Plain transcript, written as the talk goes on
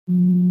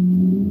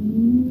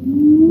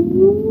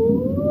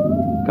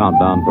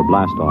Countdown for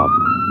blast off.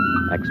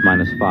 X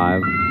minus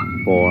 5,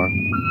 4,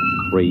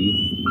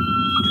 3,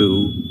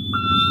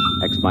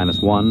 2, X minus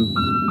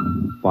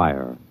 1,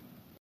 fire.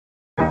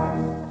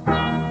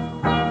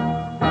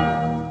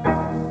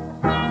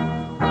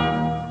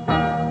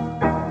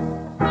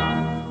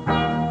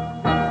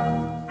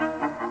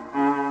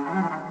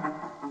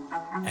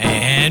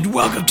 And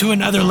welcome to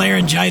another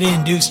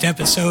laryngitis-induced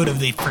episode of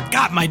the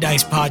Forgot My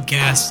Dice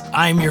podcast.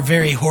 I'm your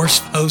very hoarse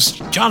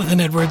host,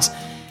 Jonathan Edwards,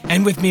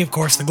 and with me, of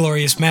course, the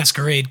glorious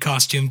masquerade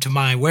costume to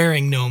my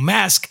wearing no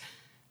mask,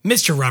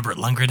 Mr. Robert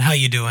Lundgren. How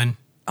you doing?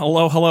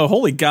 Hello.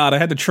 Holy God, I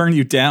had to churn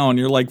you down.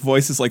 Your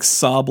voice is like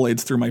saw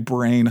blades through my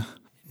brain.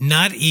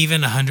 Not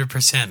even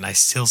 100%, and I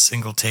still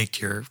single take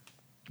your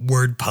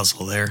word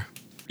puzzle there.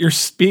 Your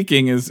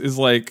speaking is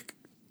like,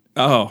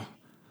 oh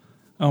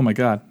my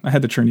God, I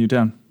had to churn you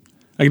down.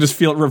 I can just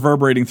feel it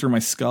reverberating through my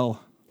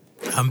skull.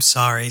 I'm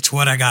sorry, it's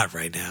what I got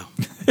right now.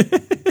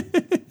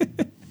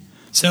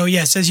 So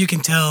yes, as you can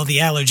tell, the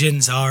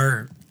allergens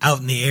are out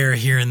in the air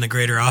here in the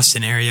greater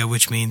Austin area,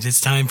 which means it's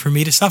time for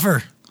me to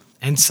suffer.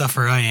 And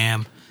suffer I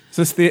am.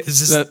 This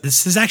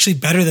is actually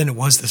better than it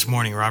was this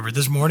morning, Robert.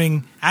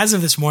 As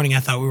of this morning, I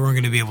thought we weren't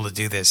going to be able to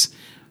do this.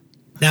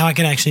 Now I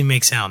can actually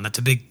make sound. That's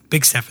a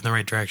big step in the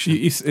right direction.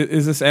 Is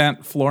this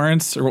Aunt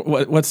Florence? Or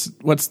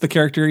what's the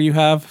character you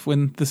have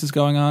when this is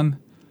going on?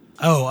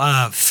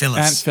 Oh, Phyllis.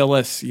 Aunt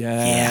Phyllis,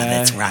 yeah. Yeah,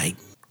 that's right.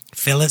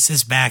 Phyllis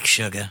is back,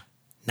 sugar.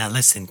 Now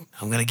listen,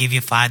 I'm going to give you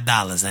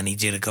 $5. I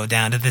need you to go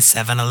down to the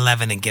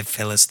 7-Eleven and give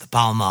Phyllis the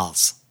Pall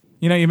Malls.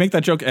 You know, you make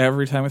that joke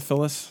every time with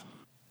Phyllis.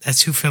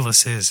 That's who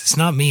Phyllis is. It's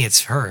not me,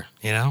 it's her,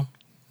 you know?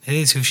 It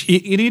is who she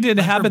is. You need to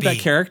inhabit that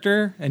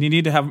character, and you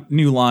need to have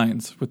new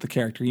lines with the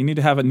character. You need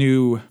to have a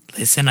new...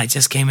 Listen, I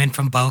just came in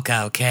from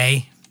Boca,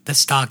 okay? The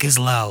stock is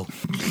low.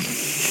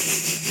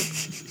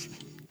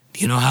 Do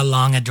you know how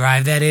long a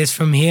drive that is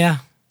from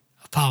here?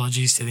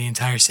 Apologies to the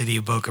entire city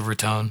of Boca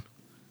Raton.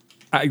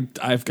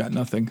 I've got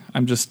nothing.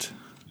 I'm just...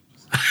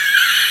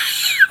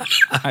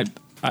 I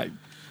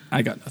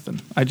got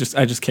nothing. I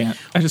just can't.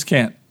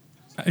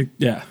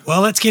 Yeah. Well,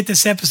 let's get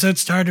this episode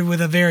started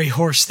with a very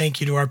hoarse thank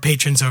you to our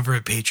patrons over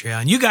at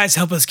Patreon. You guys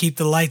help us keep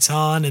the lights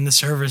on and the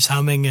servers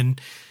humming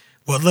and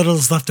what little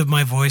is left of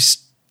my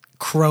voice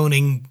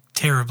croning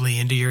terribly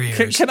into your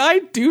ears. Can I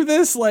do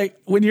this like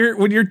when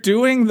you're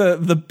doing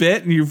the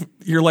bit and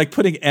you're like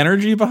putting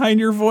energy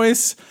behind your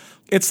voice?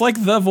 It's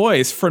like The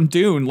Voice from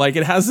Dune. Like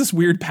it has this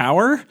weird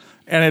power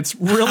and it's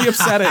really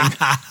upsetting.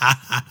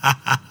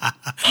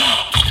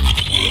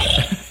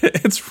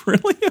 It's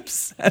really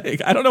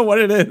upsetting. I don't know what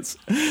it is.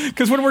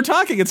 Because when we're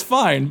talking, it's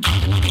fine.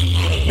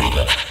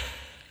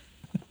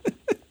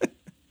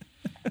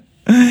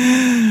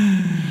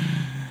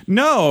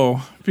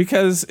 No,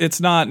 because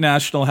it's not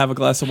National Have a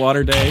Glass of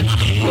Water Day.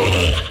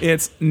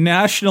 It's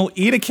National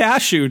Eat a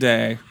Cashew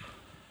Day.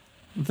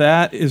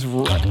 That is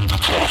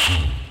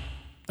right.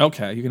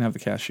 Okay, you can have the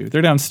cashew.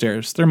 They're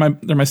downstairs. They're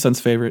my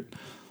son's favorite.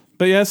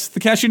 But yes, the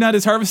cashew nut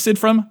is harvested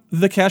from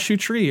the cashew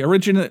tree.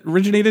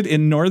 Originated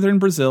in northern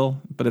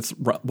Brazil, but it's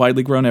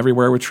widely grown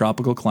everywhere with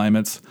tropical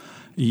climates.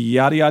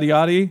 Yada, yada,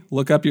 yada.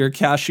 Look up your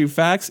cashew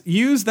facts.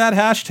 Use that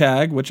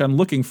hashtag, which I'm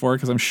looking for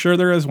because I'm sure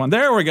there is one.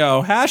 There we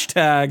go.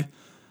 Hashtag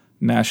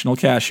National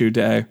Cashew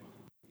Day.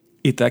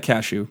 Eat that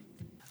cashew.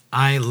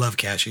 I love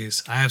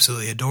cashews. I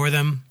absolutely adore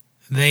them.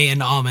 They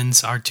and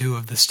almonds are two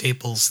of the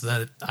staples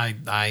that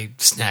I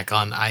snack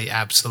on. I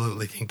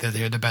absolutely think that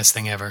they're the best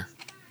thing ever.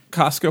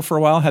 Costco for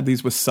a while had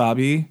these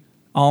wasabi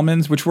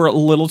almonds, which were a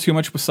little too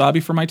much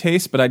wasabi for my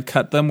taste, but I'd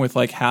cut them with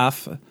like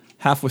half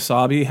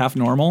wasabi, half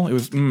normal. It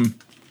was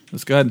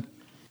good.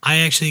 I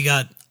actually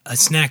got a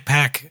snack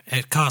pack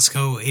at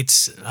Costco.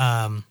 It's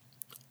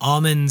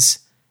almonds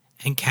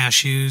and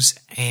cashews,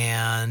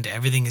 and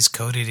everything is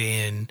coated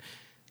in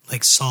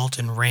like salt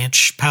and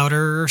ranch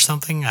powder or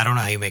something. I don't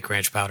know how you make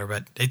ranch powder,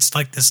 but it's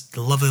like this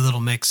lovely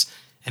little mix,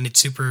 and it's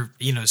super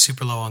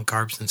low on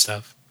carbs and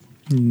stuff.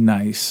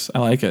 Nice. I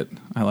like it.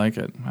 I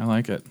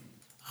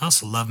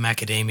also love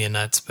macadamia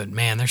nuts, but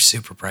man, they're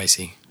super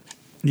pricey.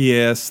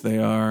 Yes, they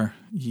are.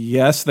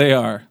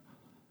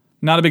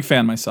 Not a big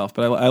fan myself,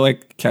 but I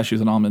like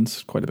cashews and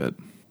almonds quite a bit.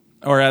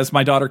 Or as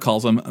my daughter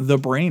calls them, the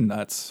brain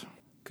nuts.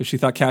 Because she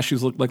thought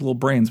cashews looked like little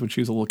brains when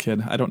she was a little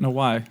kid. I don't know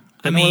why. I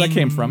don't know where that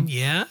came from.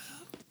 Yeah,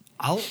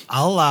 I'll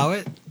allow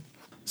it.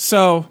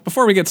 So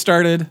before we get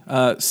started,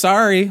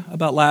 sorry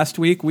about last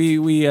week.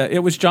 We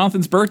it was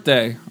Jonathan's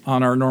birthday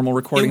on our normal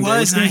recording. It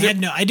was. Day,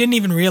 I didn't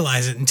even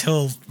realize it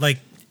until like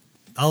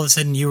all of a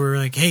sudden you were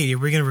like, "Hey, are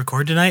we going to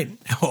record tonight?"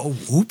 Oh,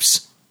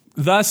 oops.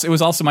 Thus, it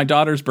was also my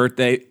daughter's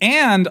birthday,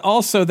 and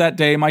also that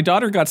day, my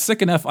daughter got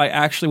sick enough. I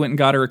actually went and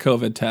got her a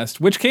COVID test,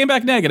 which came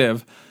back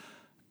negative.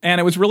 And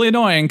it was really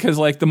annoying because,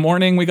 like, the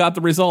morning we got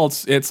the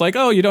results, it's like,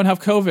 oh, you don't have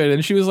COVID.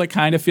 And she was, like,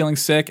 kind of feeling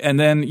sick. And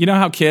then, you know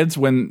how kids,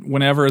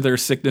 whenever their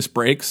sickness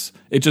breaks,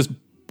 it just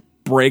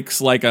breaks,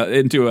 like,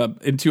 into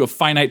a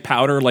finite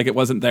powder like it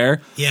wasn't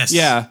there? Yes.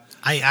 Yeah.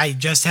 I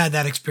just had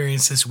that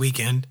experience this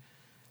weekend.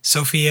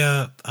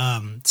 Sophia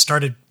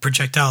started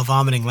projectile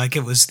vomiting like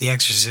it was The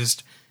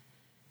Exorcist,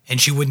 and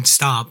she wouldn't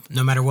stop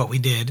no matter what we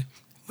did.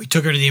 We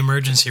took her to the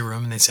emergency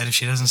room, and they said if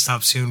she doesn't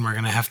stop soon, we're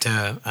going to have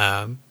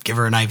to give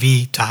her an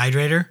IV to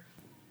hydrate her.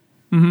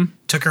 Mm-hmm.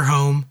 Took her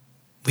home.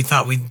 We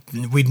thought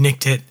we'd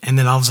nicked it, and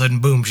then all of a sudden,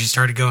 boom, she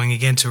started going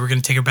again. So we're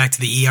going to take her back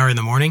to the ER in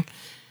the morning.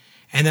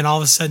 And then all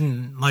of a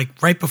sudden, like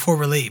right before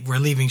we're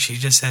leaving, she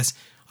just says,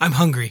 "I'm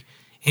hungry."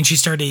 And she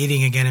started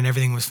eating again, and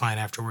everything was fine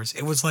afterwards.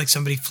 It was like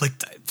somebody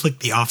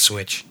flicked the off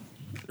switch.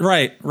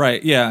 Right,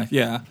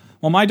 yeah.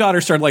 Well, my daughter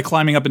started like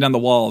climbing up and down the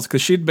walls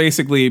because she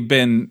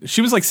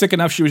was like sick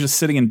enough she was just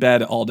sitting in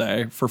bed all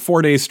day for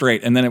 4 days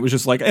straight. And then it was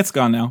just like, it's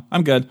gone now.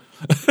 I'm good.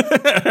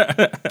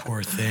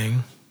 Poor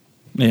thing.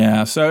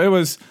 Yeah, so I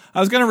was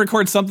going to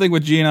record something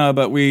with Gina,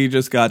 but we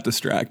just got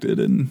distracted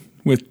and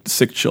with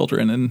sick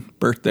children and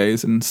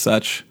birthdays and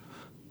such.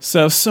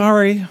 So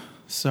sorry.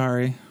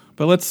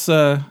 But let's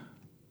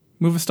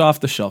move us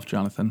off the shelf,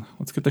 Jonathan.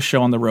 Let's get the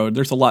show on the road.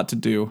 There's a lot to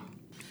do.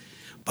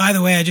 By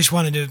the way, I just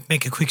wanted to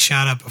make a quick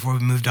shout out before we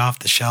moved off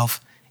the shelf.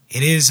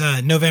 It is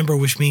November,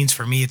 which means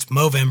for me it's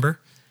Movember.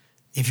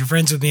 If you're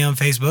friends with me on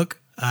Facebook,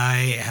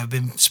 I have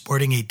been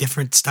sporting a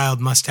different styled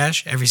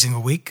mustache every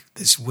single week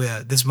this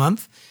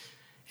month.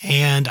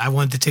 And I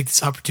wanted to take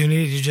this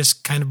opportunity to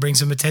just kind of bring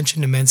some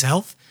attention to men's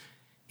health.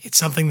 It's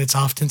something that's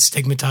often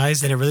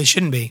stigmatized and it really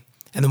shouldn't be.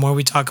 And the more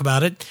we talk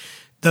about it,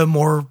 the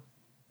more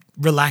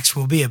relaxed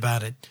we'll be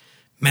about it.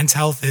 Men's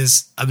health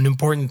is an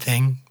important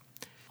thing.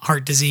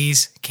 Heart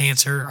disease,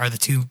 cancer are the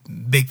two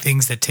big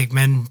things that take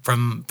men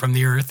from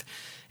the earth.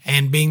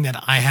 And being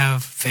that I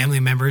have family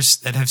members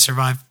that have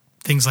survived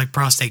things like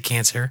prostate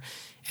cancer,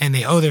 and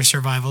they owe their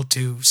survival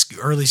to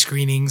early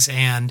screenings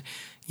and,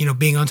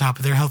 being on top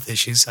of their health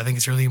issues, I think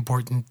it's really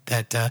important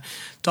that to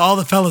all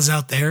the fellas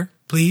out there,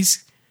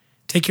 please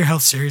take your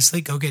health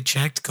seriously. Go get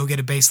checked. Go get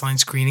a baseline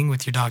screening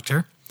with your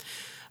doctor.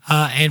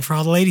 And for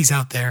all the ladies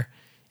out there,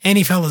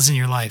 any fellas in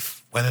your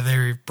life, whether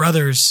they're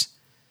brothers,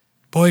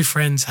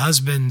 boyfriends,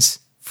 husbands,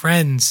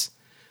 friends,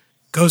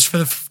 goes for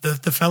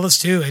the fellas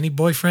too. Any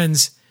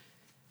boyfriends,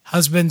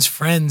 husbands,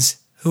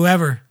 friends,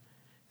 whoever.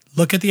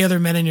 Look at the other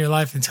men in your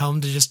life and tell them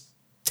to just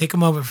take a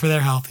moment for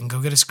their health and go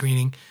get a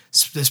screening,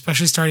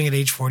 especially starting at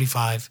age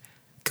 45.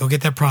 Go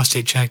get that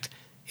prostate checked.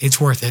 It's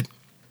worth it.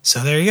 So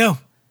there you go.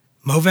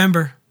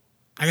 Movember.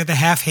 I got the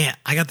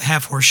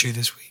half horseshoe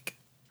this week.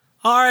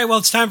 All right, well,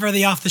 it's time for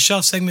the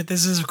off-the-shelf segment.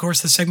 This is, of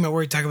course, the segment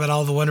where we talk about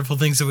all the wonderful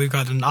things that we've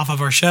gotten off of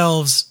our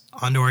shelves,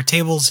 onto our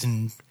tables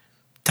and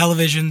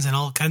televisions and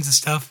all kinds of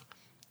stuff,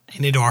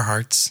 and into our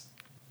hearts.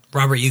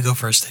 Robert, you go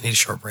first. I need a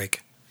short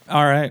break.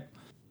 All right.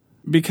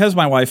 Because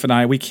my wife and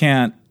I, we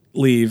can't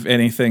leave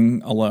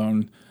anything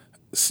alone.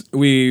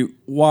 We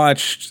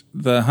watched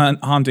The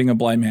Haunting of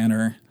Bly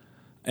Manor,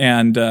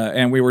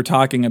 and we were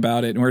talking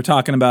about it, and we were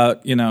talking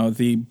about,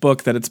 the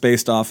book that it's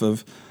based off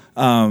of,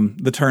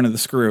 The Turn of the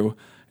Screw.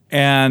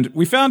 And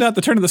we found out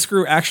The Turn of the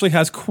Screw actually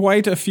has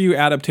quite a few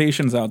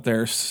adaptations out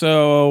there.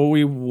 So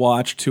we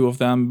watched two of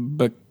them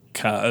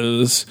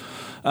because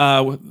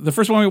the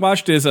first one we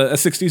watched is a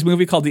 60s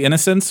movie called The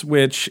Innocents,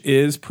 which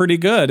is pretty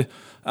good.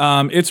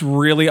 It's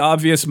really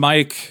obvious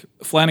Mike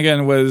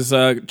Flanagan was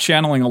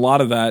channeling a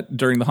lot of that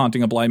during The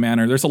Haunting of Bly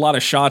Manor. There's a lot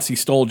of shots he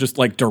stole just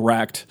like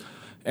direct.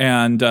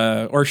 And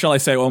or shall I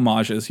say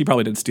homages. He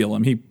probably didn't steal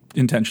them. He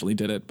intentionally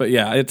did it. But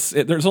yeah,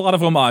 there's a lot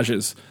of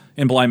homages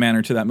in Bly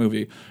Manor to that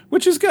movie,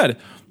 which is good.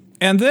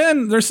 And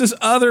then there's this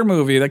other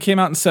movie that came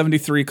out in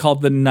 1973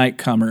 called The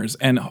Nightcomers.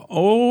 And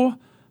oh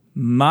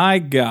my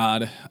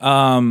God.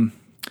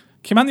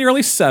 Came out in the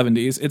early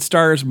 70s. It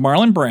stars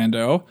Marlon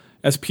Brando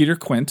as Peter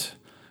Quint.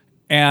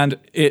 And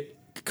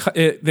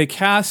they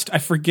cast, I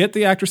forget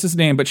the actress's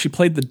name, but she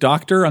played the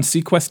doctor on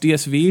Sequest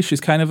DSV.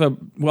 She's kind of a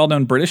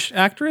well-known British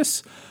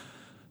actress.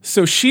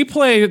 So she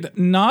played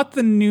not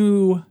the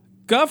new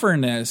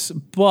governess,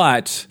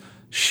 but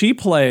she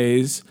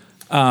plays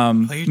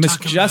Miss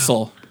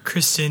Jessel.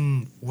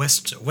 Kristen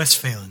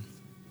Westphalen.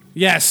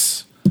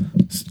 Yes.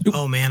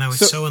 Oh man, I was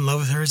so in love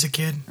with her as a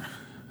kid.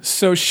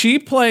 So she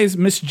plays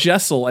Miss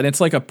Jessel, and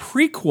it's like a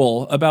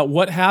prequel about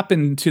what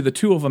happened to the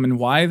two of them and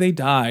why they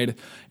died.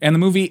 And the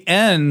movie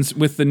ends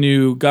with the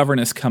new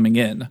governess coming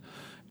in.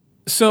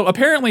 So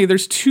apparently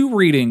there's two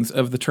readings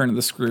of The Turn of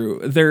the Screw.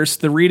 There's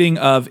the reading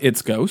of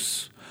It's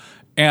Ghosts,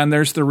 and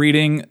there's the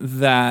reading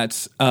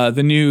that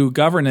the new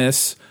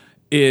governess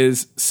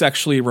is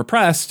sexually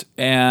repressed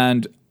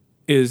and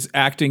is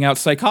acting out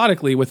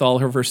psychotically with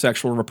all of her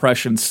sexual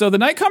repression. So The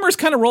Nightcomers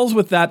kind of rolls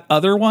with that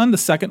other one, the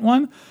second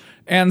one.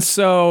 And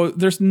so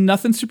there's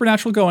nothing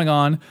supernatural going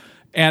on.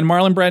 And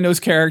Marlon Brando's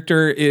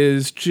character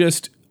is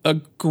just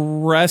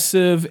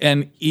aggressive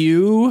and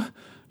ew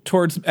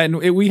towards, and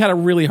we had a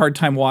really hard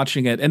time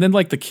watching it. And then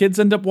like the kids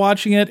end up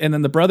watching it, and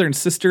then the brother and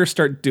sister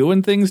start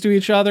doing things to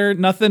each other.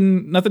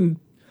 Nothing.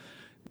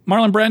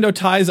 Marlon Brando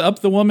ties up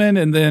the woman,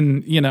 and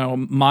then,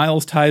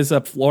 Miles ties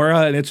up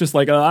Flora, and it's just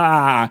like,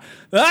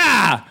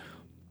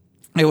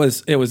 It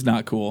was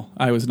not cool.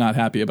 I was not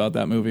happy about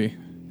that movie.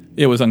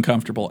 It was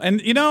uncomfortable.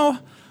 And,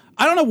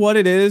 I don't know what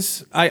it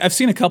is. I've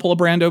seen a couple of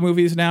Brando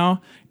movies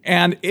now,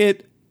 And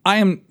I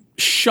am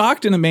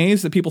shocked and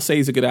amazed that people say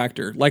he's a good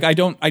actor. Like, I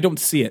don't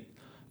see it.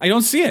 I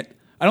don't see it.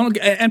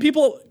 And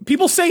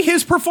people say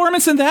his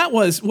performance in that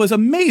was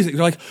amazing.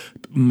 They're like,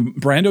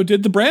 Brando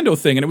did the Brando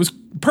thing and it was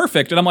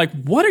perfect. And I'm like,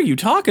 what are you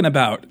talking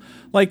about?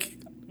 Like,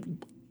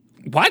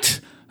 what?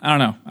 I don't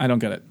know. I don't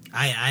get it.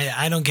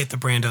 I don't get the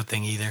Brando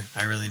thing either.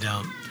 I really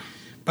don't.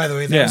 By the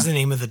way, that was the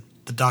name of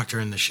the doctor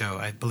in the show.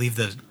 I believe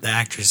the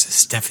actress is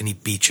Stephanie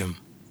Beacham.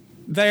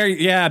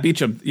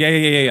 Beacham.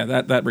 Yeah.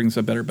 That rings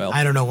a better bell.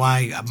 I don't know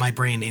why my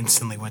brain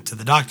instantly went to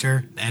the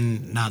doctor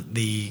and not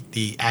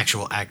the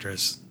actual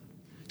actress.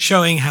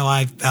 Showing how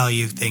I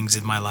value things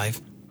in my life.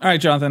 All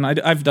right, Jonathan,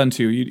 I've done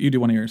two. You do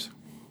one of yours.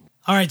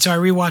 All right, so I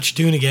rewatched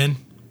Dune again.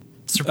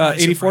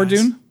 Surprise, 84 surprise.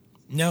 Dune?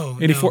 No,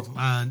 84.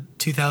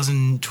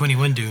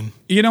 2021 Dune.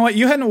 You know what?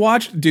 You hadn't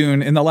watched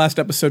Dune in the last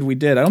episode we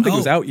did. I don't think it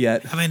was out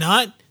yet. Have I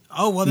not?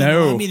 Oh, well, then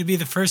allow me to be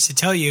the first to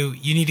tell you,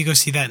 you need to go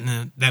see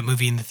that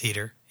movie in the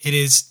theater. It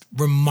is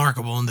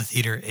remarkable in the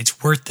theater.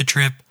 It's worth the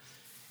trip.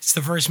 It's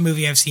the first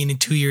movie I've seen in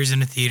 2 years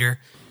in a theater.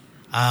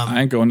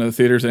 I ain't going to the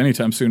theaters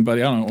anytime soon,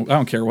 buddy. I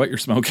don't care what you're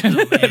smoking.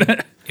 Oh,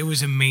 man, it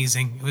was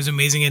amazing. It was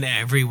amazing in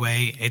every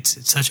way.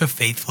 It's such a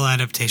faithful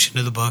adaptation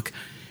of the book,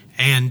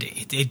 and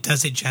it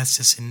does it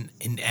justice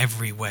in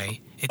every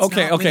way. It's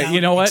okay.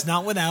 You know what? It's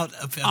not without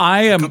a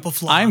couple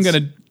flaws. I'm going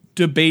to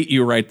debate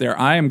you right there.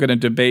 I am going to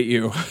debate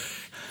you.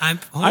 I'm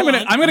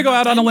going to go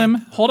out on a limb.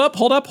 Hold up.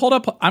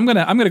 I'm going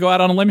to go out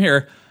on a limb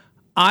here.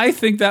 I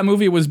think that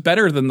movie was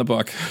better than the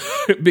book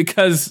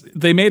because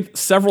they made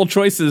several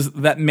choices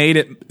that made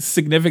it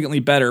significantly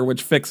better,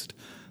 which fixed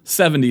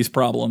 70s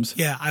problems.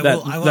 Yeah, I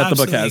will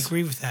absolutely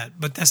agree with that.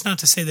 But that's not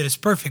to say that it's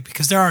perfect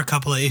because there are a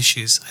couple of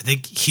issues. I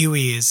think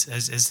Huey is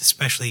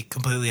especially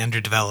completely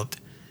underdeveloped,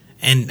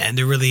 and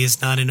there really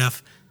is not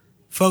enough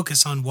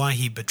focus on why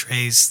he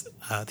betrays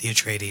the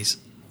Atreides.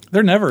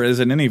 There never is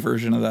in any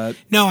version of that.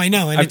 No, I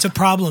know, and it's a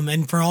problem.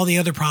 And for all the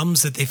other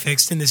problems that they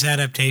fixed in this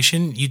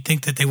adaptation, you'd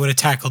think that they would have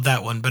tackled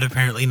that one, but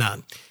apparently not.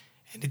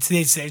 And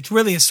it's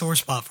really a sore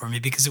spot for me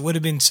because it would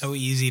have been so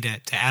easy to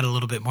add a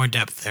little bit more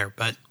depth there.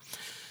 But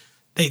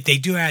they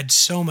do add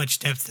so much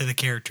depth to the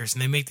characters,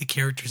 and they make the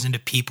characters into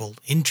people,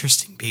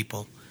 interesting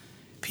people.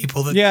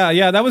 People that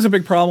that was a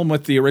big problem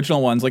with the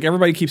original ones. Like,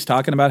 everybody keeps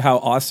talking about how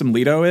awesome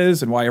Leto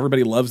is and why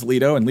everybody loves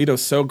Leto, and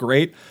Leto's so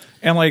great.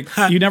 And like,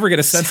 you never get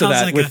a sense of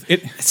that.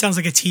 It sounds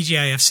like a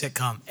TGIF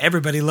sitcom.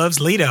 Everybody loves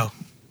Leto.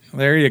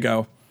 There you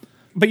go.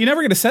 But you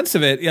never get a sense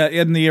of it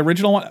in the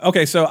original one.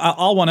 Okay, so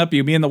I'll one up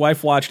you. Me and the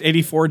wife watched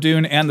 84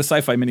 Dune and the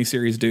sci-fi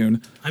miniseries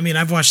Dune. I mean,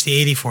 I've watched the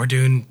 84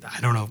 Dune,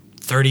 I don't know,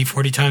 30,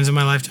 40 times in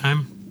my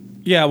lifetime.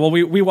 Yeah, well,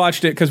 we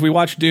watched it because we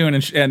watched Dune,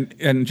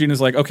 and Gina's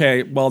like,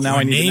 okay, well, now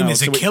I need to know. Your name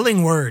is a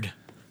killing word.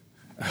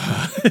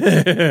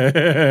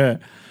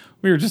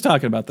 We were just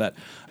talking about that.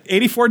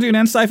 84 Dune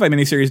and sci-fi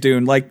miniseries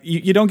Dune, like,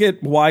 you don't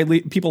get why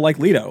people like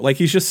Leto. Like,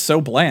 he's just so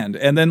bland.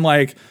 And then,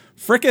 like,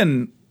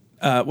 frickin',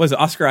 was it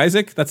Oscar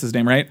Isaac? That's his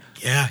name, right?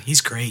 Yeah,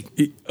 he's great.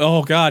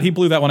 Oh God, he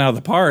blew that one out of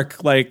the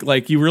park.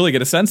 Like you really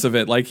get a sense of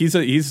it. Like it's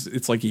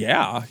like,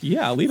 Leto's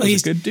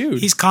a good dude.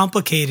 He's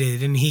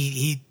complicated, and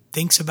he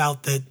thinks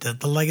about the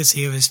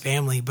legacy of his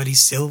family, but he's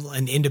still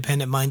an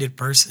independent-minded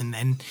person.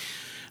 And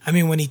I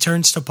mean, when he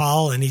turns to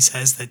Paul and he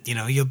says that,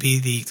 you'll be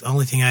the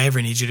only thing I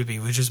ever need you to be,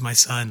 which is my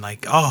son.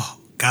 Like, oh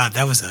God,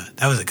 that was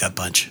a gut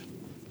punch.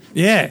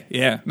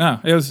 Yeah. No,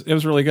 it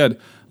was really good.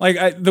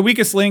 Like, the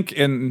weakest link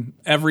in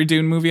every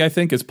Dune movie, I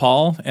think, is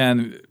Paul,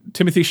 and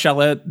Timothée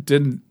Chalamet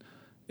didn't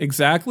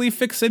exactly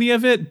fix any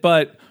of it,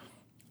 but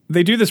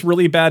they do this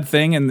really bad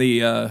thing in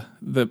the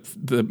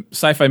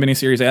sci-fi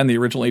miniseries and the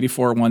original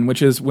 84 one,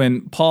 which is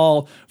when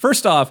Paul's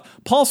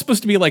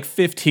supposed to be like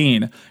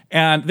 15,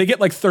 and they get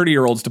like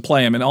 30-year-olds to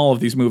play him in all of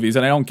these movies,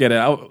 and I don't get it.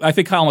 I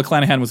think Kyle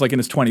MacLachlan was like in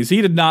his 20s.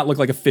 He did not look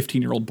like a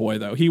 15-year-old boy,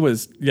 though. He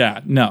was,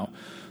 no.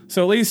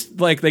 So at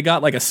least, like, they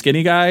got like a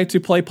skinny guy to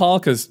play Paul,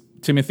 because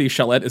Timothée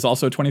Chalamet is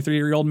also a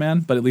 23-year-old man,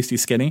 but at least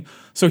he's skinny.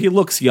 So he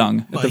looks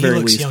young at the very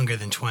least. He looks younger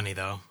than 20,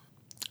 though.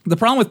 The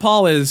problem with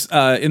Paul is,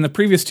 in the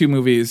previous two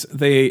movies,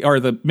 the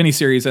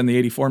miniseries and the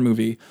 84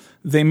 movie,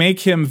 they make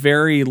him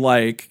very,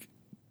 like,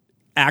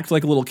 act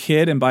like a little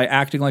kid, and by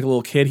acting like a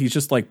little kid, he's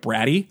just, like,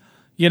 bratty,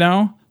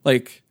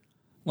 Like,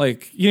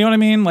 you know what I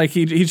mean? Like,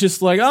 he's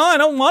just like, oh, I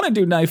don't want to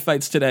do knife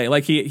fights today.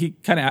 Like, he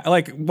kind of,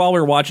 like, while we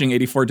were watching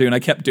 84 Dune, I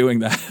kept doing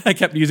that. I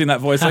kept using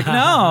that voice, like,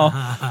 no.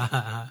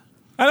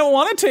 I don't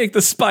want to take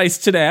the spice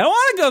today. I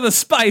want to go to the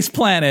spice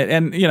planet.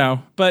 And,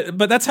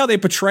 but that's how they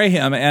portray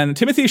him. And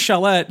Timothée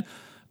Chalamet,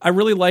 I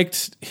really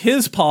liked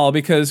his Paul,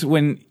 because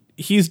when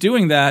he's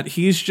doing that,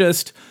 he's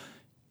just,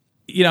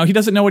 he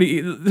doesn't know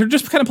they're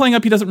just kind of playing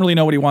up. He doesn't really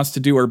know what he wants to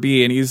do or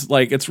be. And he's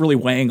like, it's really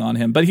weighing on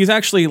him, but he's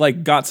actually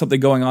like got something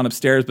going on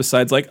upstairs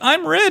besides like,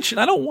 I'm rich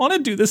and I don't want to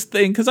do this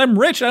thing because I'm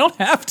rich. I don't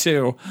have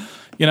to,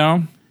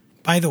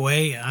 By the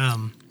way,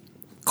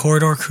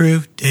 Corridor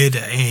Crew did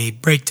a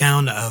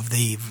breakdown of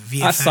the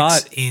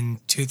VFX in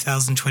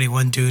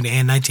 2021 Dune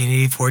and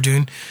 1984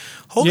 Dune.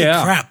 Holy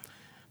crap.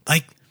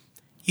 Like,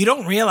 you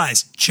don't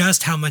realize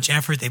just how much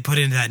effort they put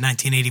into that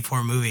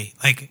 1984 movie.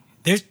 Like,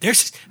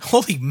 There's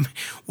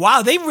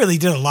wow, they really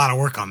did a lot of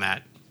work on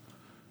that.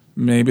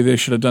 Maybe they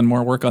should have done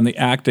more work on the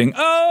acting.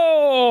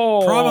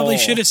 Oh! Probably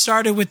should have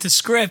started with the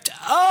script.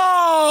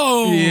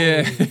 Oh!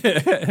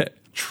 Yeah.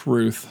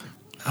 Truth.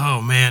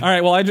 Oh, man. All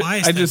right, well, why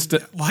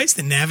is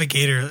the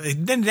Navigator...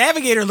 The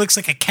Navigator looks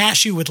like a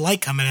cashew with light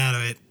coming out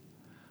of it.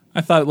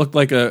 I thought it looked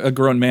like a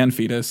grown man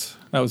fetus.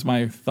 That was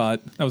my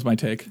thought. That was my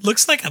take.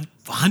 Looks like a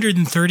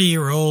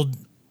 130-year-old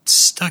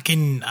stuck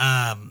in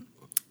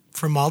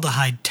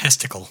formaldehyde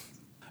testicle.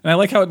 And I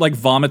like how it like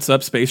vomits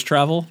up space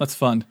travel. That's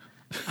fun.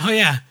 Oh,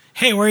 yeah.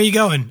 Hey, where are you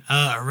going?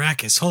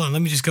 Arrakis. Hold on,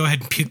 let me just go ahead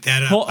and puke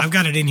that up. I've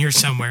got it in here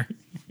somewhere.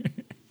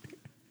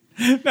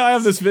 Now I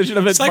have this vision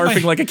of it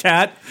barfing like a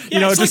cat.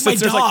 Yeah, it's just like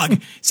my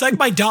dog. It's like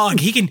my dog.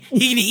 He can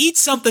eat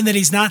something that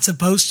he's not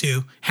supposed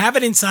to, have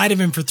it inside of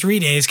him for 3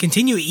 days,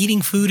 continue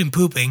eating food and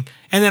pooping,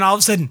 and then all of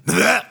a sudden,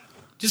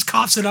 just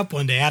coughs it up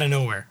one day out of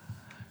nowhere.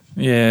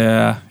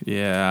 Yeah.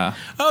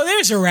 Oh,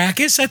 there's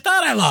Arrakis. I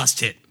thought I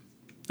lost it.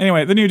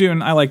 Anyway, the new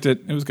Dune, I liked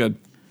it. It was good.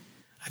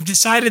 I've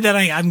decided that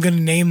I'm going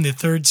to name the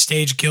third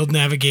stage guild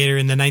navigator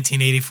in the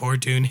 1984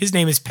 Dune. His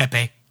name is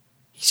Pepe.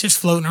 He's just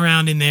floating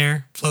around in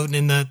there, floating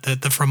in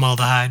the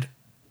formaldehyde.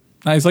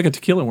 He's like a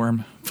tequila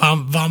worm.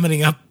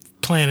 Vomiting up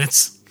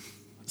planets.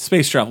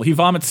 Space travel. He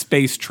vomits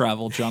space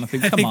travel,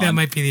 Jonathan. I think that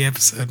might be the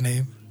episode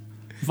name.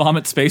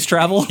 Vomit space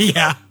travel?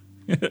 Yeah.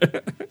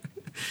 But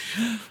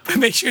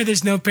make sure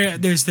there's no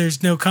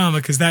there's no comma,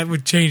 because that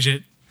would change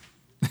it.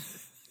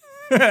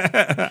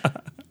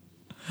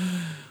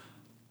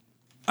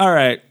 All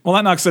right. Well,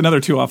 that knocks another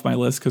 2 off my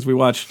list because we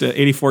watched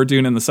 84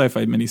 Dune and the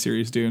sci-fi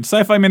miniseries Dune.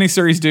 Sci-fi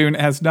miniseries Dune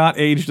has not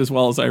aged as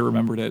well as I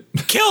remembered it.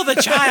 Kill the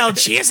child.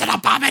 She is an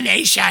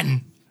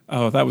abomination.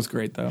 Oh, that was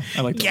great, though.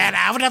 I like that. Get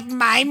out of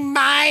my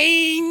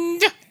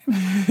mind.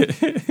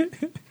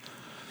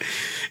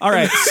 All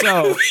right,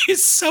 so...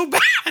 It's so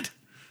bad.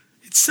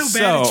 It's so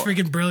bad, it's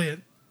freaking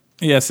brilliant.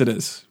 Yes, it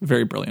is.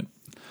 Very brilliant.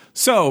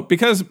 So,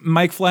 because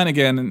Mike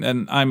Flanagan,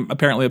 and I'm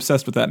apparently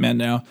obsessed with that man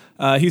now,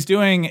 he's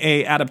doing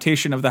a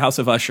adaptation of The House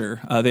of Usher.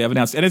 They have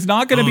announced, and it's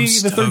not going to be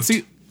the third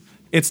season.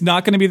 It's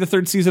not going to be the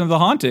third season of The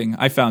Haunting.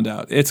 I found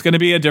out it's going to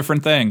be a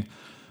different thing.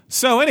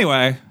 So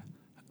anyway,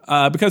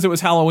 because it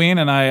was Halloween,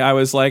 and I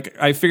was like,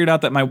 I figured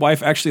out that my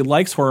wife actually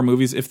likes horror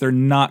movies if they're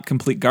not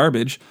complete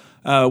garbage.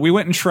 We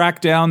went and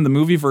tracked down the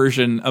movie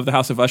version of The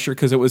House of Usher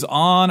because it was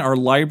on our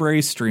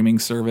library streaming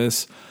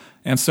service.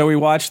 And so we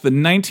watched the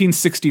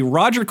 1960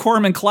 Roger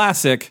Corman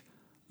classic,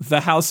 The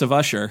House of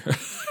Usher,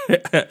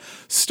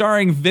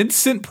 starring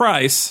Vincent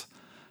Price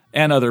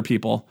and other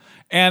people.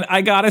 And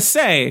I gotta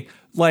say,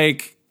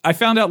 like, I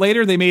found out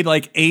later they made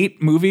like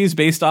 8 movies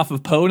based off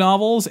of Poe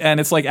novels.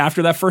 And it's like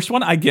after that first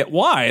one, I get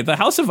why. The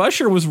House of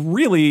Usher was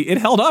it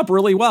held up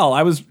really well.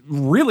 I was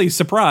really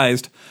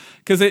surprised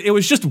because it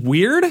was just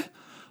weird.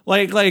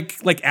 Like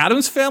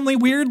Addams Family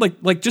weird,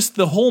 like just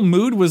the whole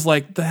mood was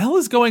like, the hell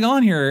is going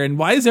on here, and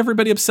why is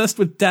everybody obsessed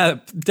with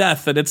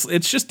death? And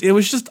it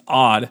was just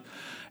odd,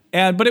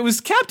 but it was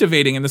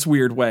captivating in this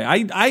weird way.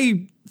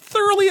 I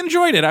thoroughly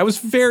enjoyed it. I was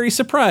very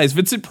surprised.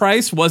 Vincent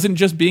Price wasn't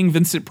just being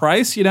Vincent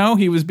Price,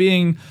 he was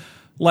being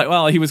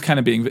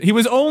he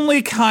was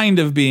only kind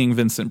of being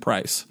Vincent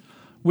Price,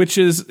 which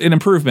is an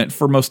improvement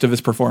for most of his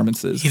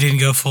performances. He didn't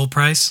go full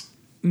price.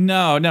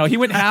 No, he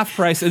went half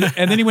price, and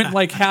then he went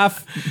like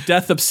half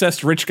death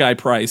obsessed rich guy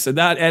price, and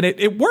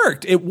it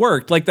worked. It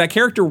worked. Like that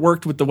character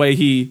worked with the way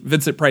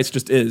Vincent Price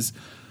just is.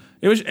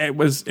 It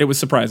was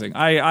surprising.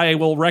 I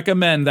will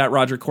recommend that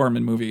Roger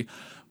Corman movie.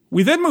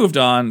 We then moved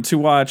on to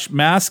watch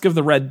Mask of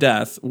the Red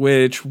Death,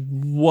 which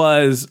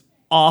was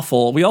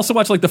awful. We also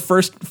watched like the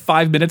first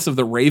 5 minutes of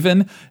The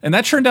Raven, and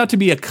that turned out to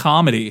be a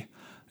comedy.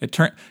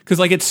 Because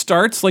like it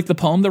starts like the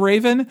poem The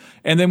Raven,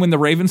 and then when the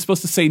Raven's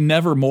supposed to say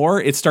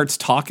nevermore, it starts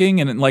talking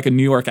in like a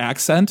New York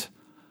accent.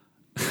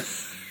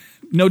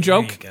 No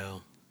joke. There you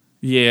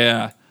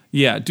go.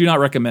 Yeah. Do not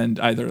recommend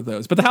either of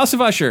those. But The House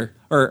of Usher,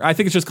 or I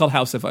think it's just called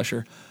House of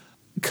Usher,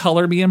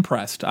 color me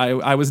impressed.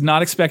 I was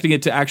not expecting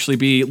it to actually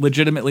be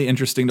legitimately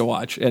interesting to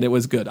watch, and it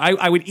was good.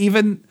 I would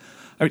even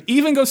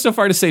go so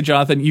far to say,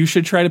 Jonathan, you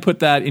should try to put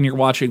that in your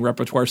watching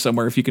repertoire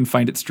somewhere if you can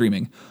find it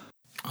streaming.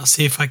 I'll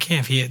see if I can.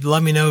 If you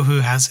let me know who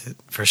has it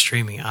for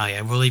streaming. Oh, yeah,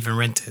 we'll even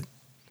rent it.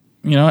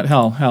 You know what?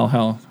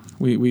 Hell.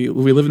 We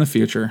live in the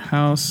future.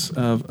 House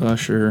of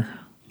Usher.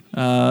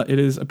 It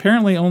is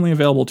apparently only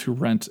available to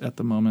rent at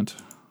the moment.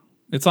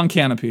 It's on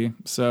Canopy,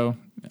 so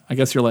I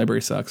guess your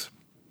library sucks.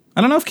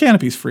 I don't know if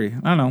Canopy's free.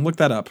 I don't know. Look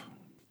that up.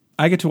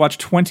 I get to watch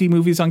 20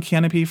 movies on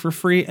Canopy for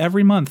free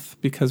every month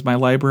because my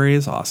library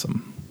is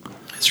awesome.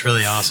 It's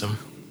really awesome.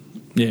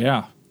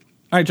 Yeah. All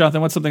right, Jonathan,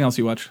 what's something else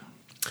you watch?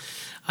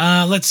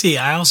 Let's see.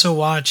 I also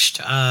watched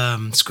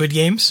Squid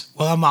Games.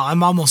 Well,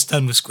 I'm almost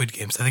done with Squid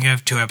Games. I think I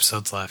have 2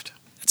 episodes left.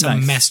 It's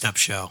nice. A messed up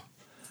show.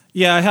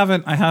 Yeah, I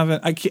haven't.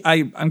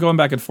 I'm going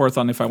back and forth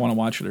on if I want to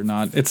watch it or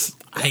not. It's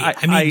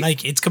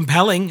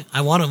compelling.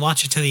 I want to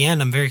watch it to the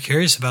end. I'm very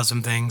curious about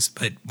some things,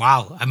 but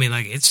wow. I mean,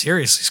 like, it's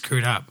seriously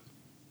screwed up.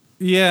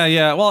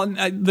 Yeah. Well,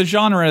 the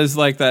genre is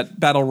like that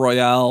battle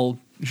royale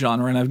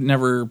genre,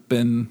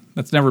 and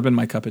that's never been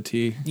my cup of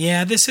tea.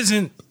 Yeah, this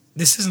isn't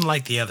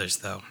like the others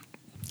though.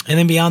 And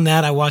then beyond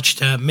that, I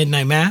watched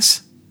Midnight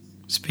Mass.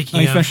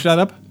 Speaking you of, finished that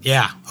up?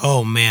 Yeah.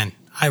 Oh man,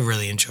 I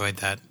really enjoyed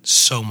that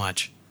so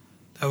much.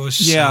 That was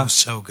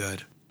so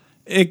good.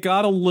 It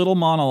got a little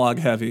monologue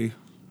heavy.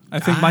 I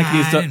think Mike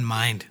needs to. I didn't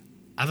mind.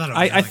 I thought it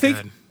was really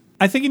good.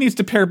 I think he needs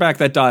to pare back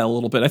that dial a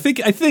little bit. I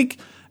think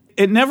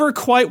it never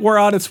quite wore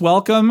out its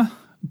welcome,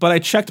 but I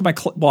checked my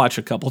watch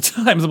a couple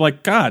times. I'm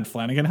like, God,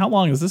 Flanagan, how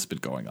long has this been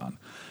going on?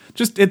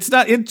 It's a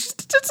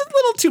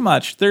little too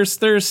much.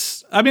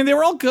 I mean, they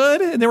were all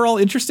good and they were all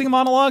interesting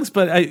monologues,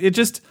 but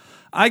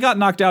I got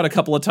knocked out a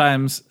couple of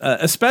times,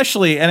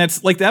 especially, and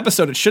it's like the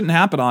episode it shouldn't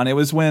happen on. It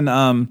was when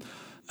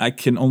I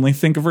can only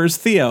think of her as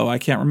Theo. I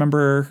can't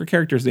remember her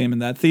character's name in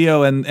that.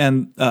 Theo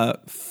and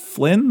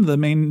Flynn, the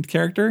main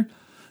character,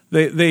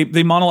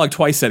 they monologue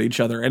twice at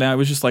each other, and I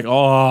was just like,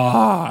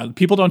 oh,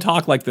 people don't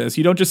talk like this.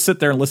 You don't just sit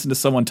there and listen to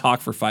someone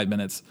talk for 5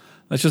 minutes.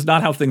 That's just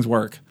not how things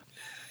work.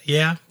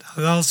 Yeah,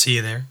 I'll see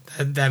you there.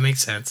 That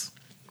makes sense.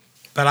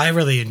 But I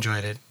really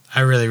enjoyed it.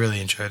 I really,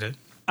 really enjoyed it.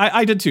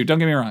 I did too. Don't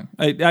get me wrong.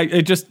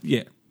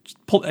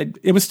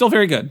 It was still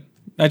very good.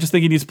 I just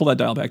think he needs to pull that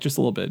dial back just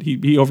a little bit.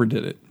 He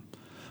overdid it.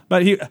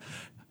 But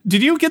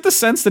did you get the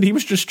sense that he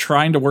was just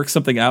trying to work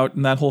something out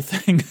in that whole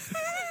thing?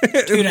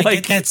 Dude, I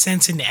get that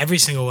sense in every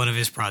single one of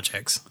his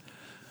projects.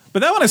 But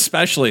that one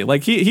especially,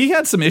 like he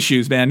had some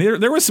issues, man.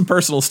 There was some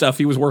personal stuff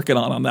he was working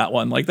on that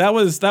one. Like that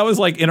was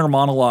like inner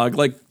monologue,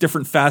 like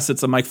different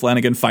facets of Mike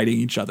Flanagan fighting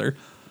each other.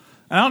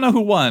 I don't know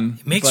who won.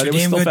 It makes for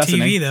damn good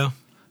TV, though.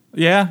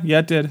 Yeah,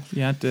 it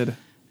did.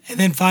 And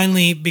then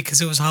finally,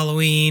 because it was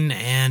Halloween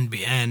and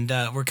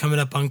we're coming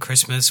up on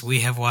Christmas,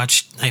 we have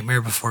watched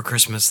Nightmare Before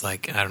Christmas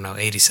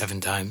 87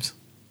 times.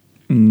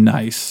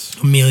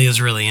 Nice. Amelia's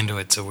really into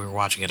it, so we're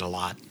watching it a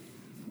lot.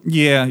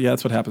 Yeah,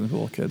 that's what happens with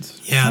little kids.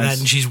 Yeah, nice.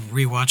 and she's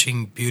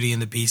rewatching Beauty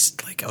and the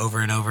Beast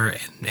over and over,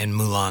 and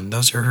Mulan.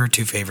 Those are her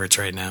two favorites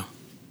right now.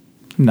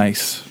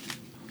 Nice.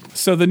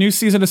 So the new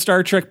season of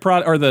Star Trek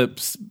or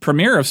the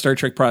premiere of Star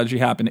Trek Prodigy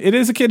happened. It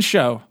is a kid's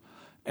show,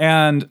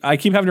 and I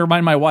keep having to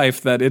remind my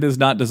wife that it is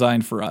not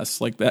designed for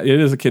us. Like that,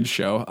 it is a kid's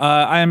show.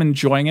 I am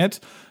enjoying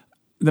it.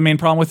 The main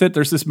problem with it,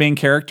 there's this main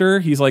character.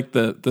 He's like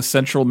the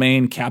central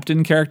main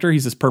captain character.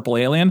 He's this purple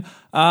alien.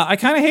 I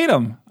kind of hate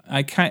him.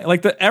 I kind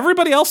like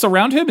everybody else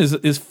around him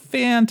is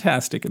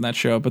fantastic in that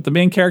show, but the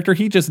main character,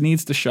 he just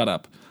needs to shut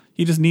up.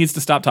 He just needs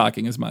to stop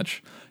talking as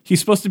much. He's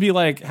supposed to be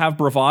have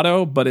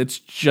bravado, but it's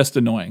just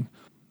annoying.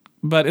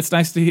 But it's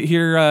nice to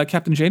hear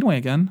Captain Janeway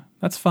again.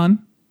 That's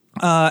fun.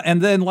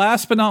 And then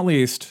last but not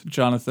least,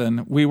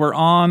 Jonathan, we were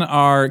on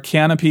our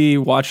canopy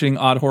watching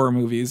odd horror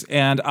movies,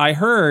 and I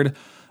heard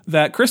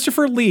that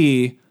Christopher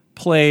Lee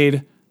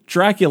played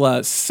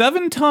Dracula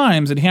 7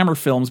 times in Hammer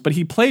Films, but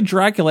he played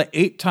Dracula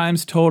 8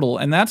 times total.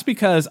 And that's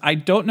because I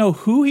don't know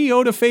who he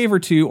owed a favor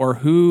to or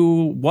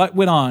what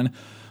went on,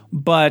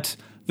 but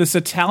this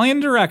Italian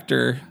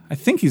director, I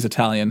think he's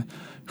Italian,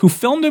 who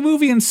filmed a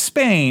movie in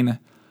Spain,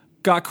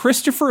 got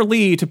Christopher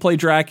Lee to play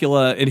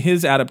Dracula in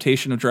his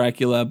adaptation of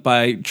Dracula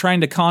by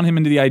trying to con him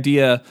into the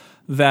idea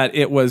that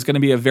it was going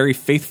to be a very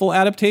faithful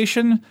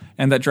adaptation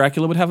and that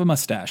Dracula would have a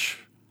mustache.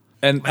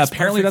 And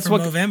apparently that's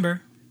what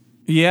November.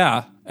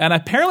 Yeah. And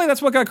apparently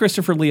that's what got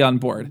Christopher Lee on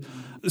board.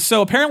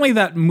 So apparently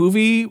that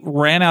movie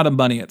ran out of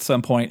money at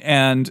some point,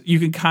 and you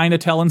can kind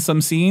of tell in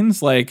some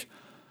scenes, like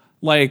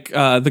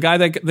the guy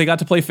that they got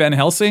to play Van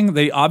Helsing,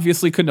 they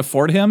obviously couldn't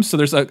afford him. So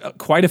there's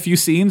quite a few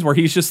scenes where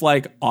he's just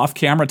off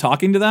camera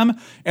talking to them,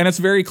 and it's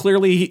very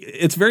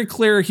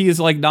clear he is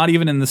not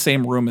even in the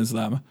same room as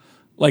them.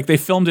 Like they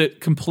filmed it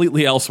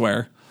completely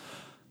elsewhere.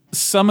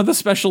 Some of the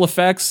special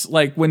effects,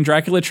 like when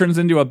Dracula turns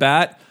into a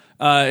bat,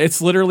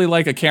 it's literally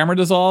like a camera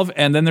dissolve,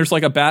 and then there's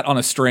a bat on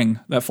a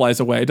string that flies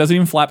away. It doesn't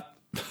even flap.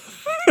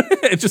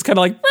 It's just kind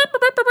of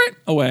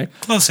away.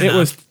 Close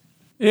enough.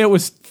 It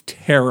was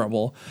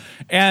terrible.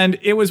 And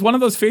it was one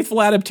of those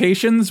faithful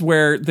adaptations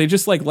where they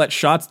just let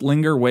shots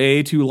linger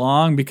way too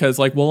long because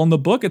in the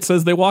book it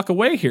says they walk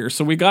away here,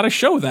 so we got to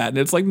show that. And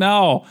it's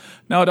no,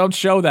 don't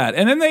show that.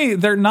 And then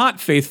they're not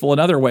faithful in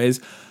other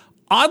ways.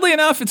 Oddly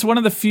enough, it's one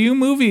of the few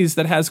movies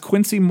that has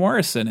Quincy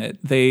Morris in it.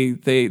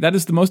 That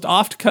is the most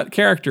oft-cut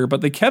character,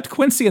 but they kept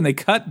Quincy and they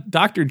cut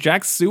Dr.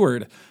 Jack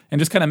Seward and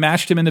just kind of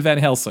mashed him into Van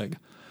Helsing,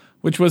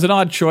 which was an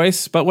odd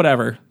choice, but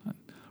whatever.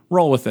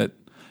 Roll with it.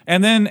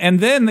 And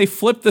then they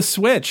flipped the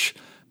switch.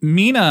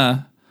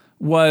 Mina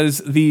was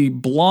the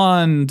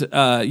blonde,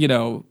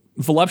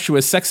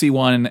 voluptuous, sexy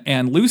one,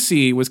 and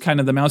Lucy was kind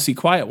of the mousy,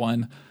 quiet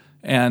one.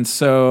 And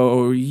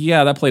so,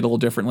 yeah, that played a little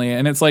differently.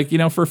 And it's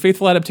for a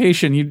faithful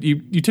adaptation,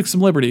 you took some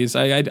liberties.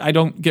 I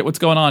don't get what's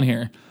going on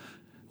here.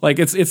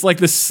 It's like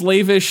this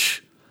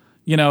slavish,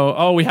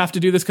 we have to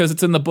do this because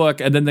it's in the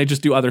book, and then they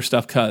just do other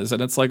stuff because.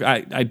 And it's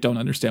I don't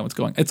understand what's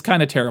going on. It's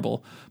kind of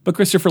terrible. But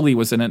Christopher Lee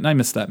was in it, and I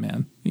missed that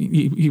man.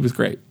 He was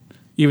great,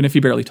 even if he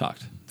barely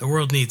talked. The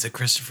world needs a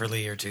Christopher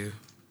Lee or two.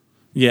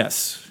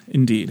 Yes,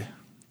 indeed.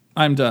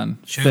 I'm done.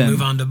 Should we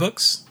move on to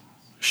books?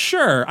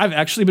 Sure. I've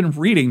actually been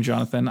reading,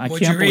 Jonathan. I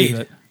can't believe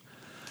it.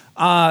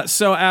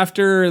 So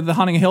after The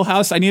Haunting of Hill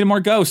House, I needed more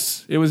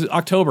ghosts. It was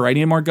October. I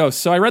needed more ghosts.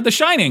 So I read The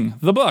Shining,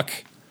 the book.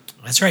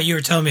 That's right. You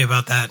were telling me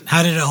about that.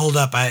 How did it hold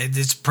up?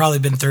 It's probably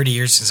been 30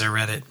 years since I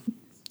read it.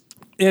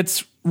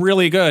 It's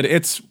really good.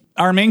 It's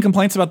our main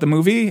complaints about the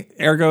movie,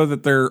 ergo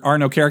that there are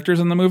no characters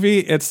in the movie.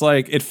 It's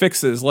like it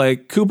fixes.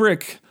 Like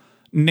Kubrick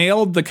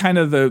nailed the kind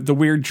of the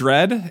weird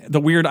dread,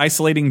 the weird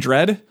isolating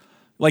dread.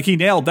 Like he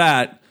nailed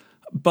that.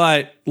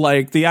 But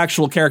like the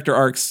actual character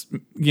arcs,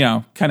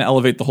 kind of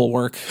elevate the whole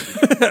work.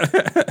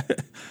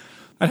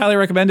 I'd highly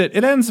recommend it.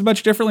 It ends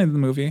much differently than the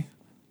movie.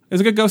 It's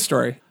a good ghost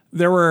story.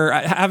 There were,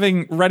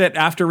 having read it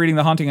after reading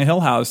The Haunting of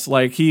Hill House,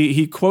 like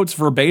he quotes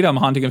verbatim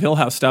Haunting of Hill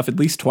House stuff at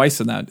least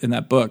twice in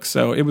that book.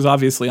 So it was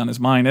obviously on his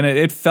mind, and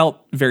it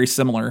felt very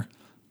similar.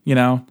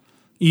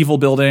 Evil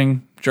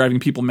building, driving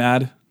people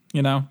mad.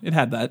 It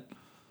had that.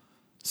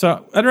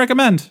 So I'd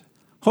recommend.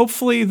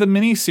 Hopefully the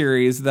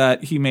miniseries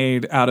that he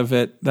made out of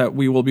it that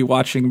we will be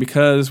watching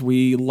because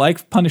we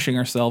like punishing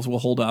ourselves will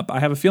hold up. I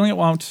have a feeling it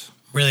won't.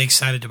 Really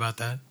excited about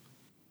that.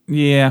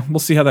 Yeah, we'll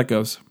see how that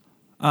goes.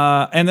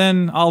 And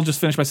then I'll just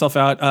finish myself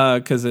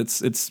out because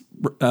it's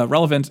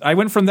relevant. I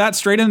went from that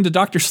straight into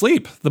Dr.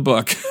 Sleep, the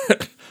book,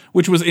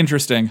 which was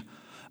interesting.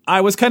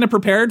 I was kind of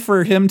prepared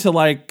for him to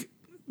like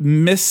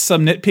miss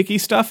some nitpicky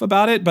stuff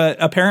about it, but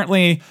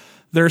apparently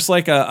there's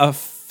like a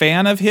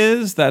fan of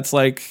his that's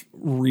like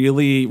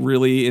really,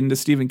 really into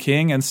Stephen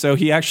King. And so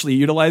he actually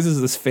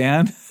utilizes this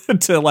fan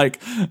to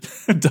like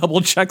double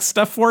check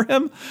stuff for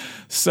him.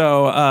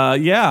 So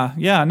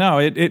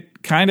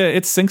it kind of,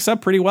 it syncs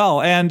up pretty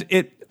well. And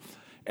it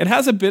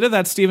has a bit of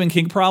that Stephen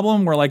King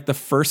problem where like the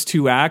first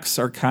two acts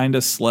are kind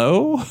of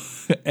slow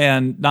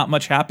and not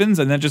much happens.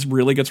 And then it just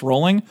really gets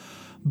rolling.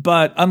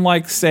 But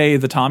unlike, say,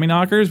 the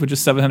Tommyknockers, which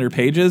is 700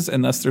 pages,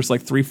 and thus there's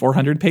like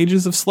 400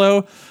 pages of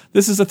slow,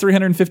 this is a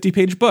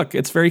 350-page book.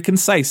 It's very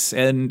concise,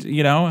 and,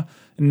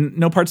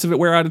 no parts of it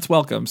wear out its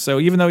welcome. So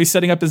even though he's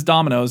setting up his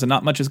dominoes and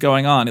not much is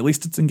going on, at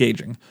least it's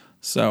engaging.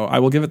 So I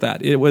will give it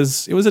that. It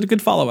was a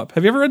good follow-up.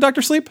 Have you ever read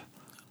Dr. Sleep?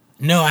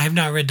 No, I have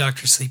not read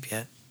Dr. Sleep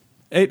yet.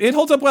 It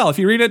holds up well. If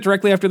you read it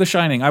directly after The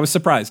Shining, I was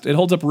surprised. It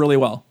holds up really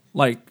well,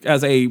 like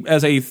as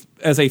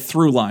a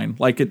through line.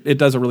 Like it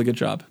does a really good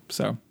job.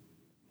 So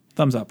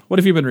thumbs up. What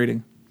have you been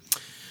reading?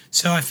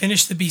 So I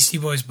finished the Beastie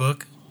Boys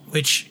book,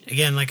 which,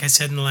 again, like I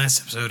said in the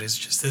last episode, is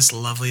just this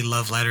lovely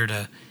love letter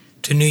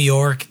to New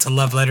York. It's a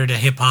love letter to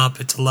hip-hop.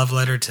 It's a love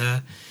letter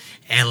to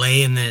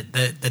L.A. in the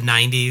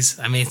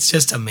 90s. I mean, it's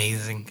just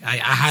amazing. I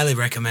highly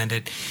recommend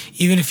it.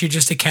 Even if you're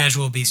just a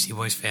casual Beastie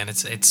Boys fan,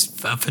 it's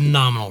a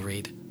phenomenal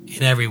read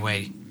in every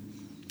way.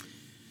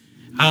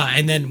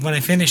 And then when I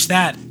finished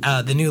that,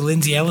 the new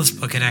Lindsay Ellis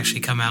book had actually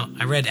come out.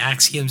 I read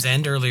Axiom's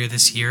End earlier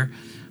this year.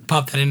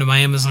 Popped that into my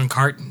Amazon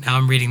cart. Now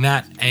I'm reading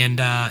that, and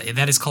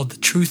that is called The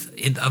Truth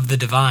of the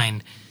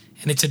Divine,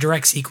 and it's a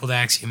direct sequel to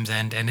Axiom's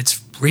End, and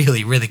it's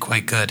really, really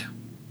quite good.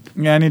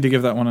 Yeah, I need to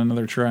give that one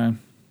another try.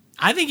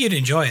 I think you'd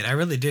enjoy it. I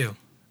really do.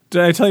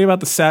 Did I tell you about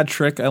the sad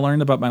trick I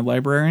learned about my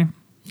library?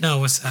 No,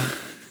 what's that?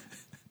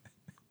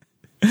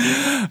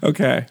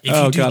 Okay.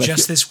 If you do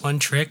just this one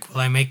trick,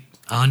 will I make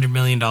 $100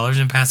 million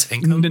in passive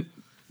income?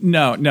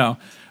 No.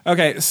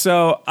 Okay,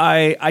 so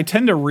I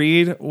tend to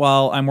read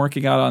while I'm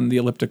working out on the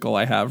elliptical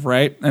I have,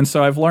 right? And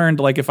so I've learned,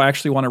 like, if I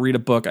actually want to read a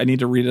book, I need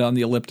to read it on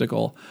the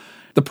elliptical.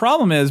 The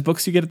problem is,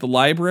 books you get at the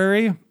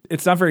library,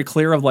 it's not very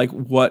clear of, like,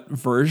 what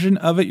version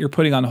of it you're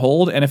putting on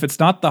hold. And if it's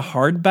not the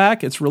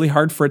hardback, it's really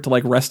hard for it to,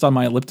 like, rest on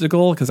my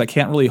elliptical because I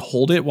can't really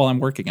hold it while I'm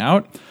working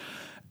out.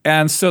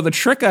 And so the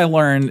trick I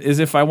learned is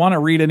if I want to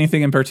read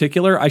anything in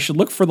particular, I should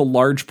look for the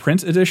large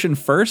print edition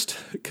first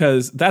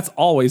because that's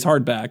always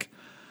hardback.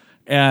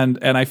 And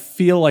I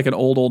feel like an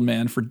old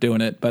man for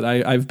doing it, but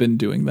I've been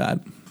doing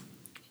that.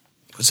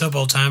 What's up,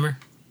 old timer?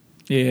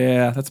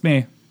 Yeah, that's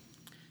me.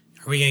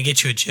 Are we going to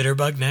get you a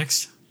jitterbug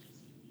next?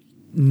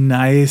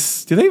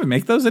 Nice. Do they even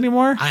make those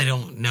anymore? I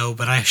don't know,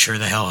 but I sure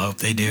the hell hope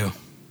they do.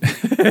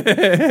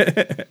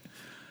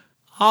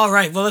 All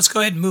right, well, let's go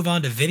ahead and move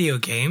on to video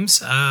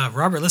games.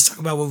 Robert, let's talk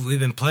about what we've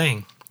been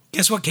playing.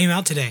 Guess what came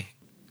out today?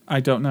 I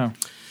don't know.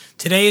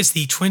 Today is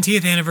the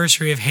 20th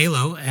anniversary of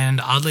Halo, and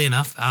oddly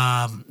enough,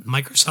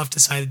 Microsoft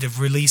decided to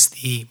release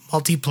the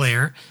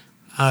multiplayer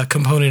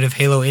component of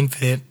Halo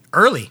Infinite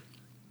early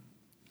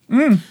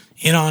in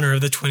honor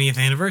of the 20th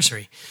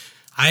anniversary.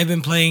 I have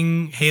been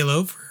playing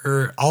Halo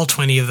for all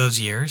 20 of those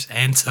years,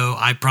 and so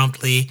I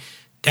promptly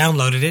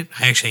downloaded it.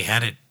 I actually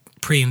had it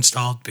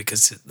pre-installed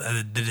because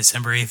the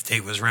December 8th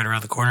date was right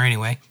around the corner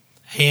anyway.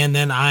 And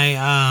then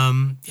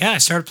I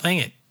started playing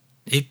it.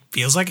 It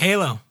feels like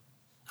Halo.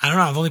 I don't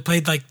know. I've only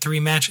played like 3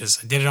 matches.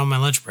 I did it on my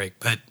lunch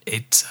break, but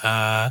it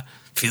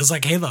feels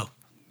like Halo.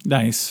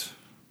 Nice.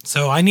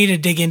 So I need to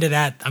dig into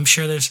that. I'm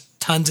sure there's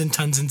tons and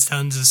tons and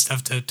tons of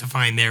stuff to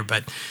find there.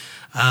 But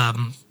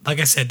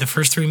like I said, the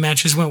first 3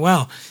 matches went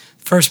well.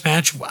 First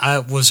match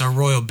was a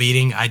royal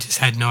beating. I just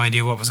had no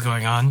idea what was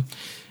going on.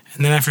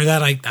 And then after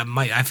that, I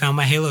found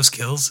my Halo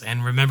skills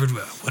and remembered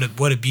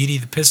what a beauty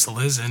the pistol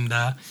is. And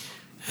I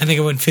think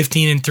I went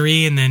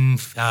 15-3 and then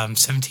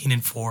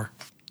 17-4.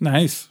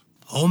 Nice.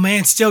 Old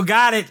man still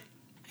got it.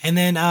 And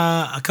then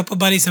a couple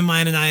buddies of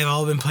mine and I have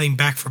all been playing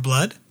Back 4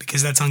 Blood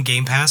because that's on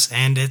Game Pass,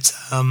 and it's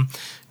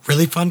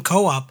really fun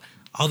co-op.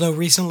 Although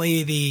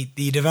recently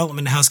the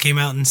development house came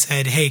out and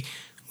said, hey,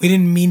 we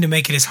didn't mean to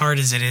make it as hard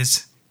as it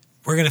is.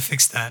 We're going to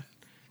fix that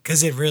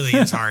because it really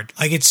is hard.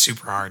 Like, it's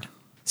super hard.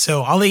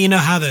 So I'll let you know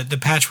how the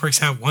patch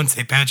works out once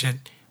they patch it.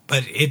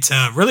 But it's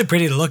really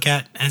pretty to look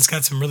at, and it's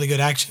got some really good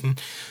action.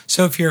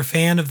 So if you're a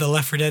fan of the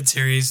Left 4 Dead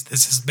series,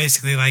 this is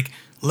basically like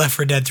Left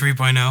 4 Dead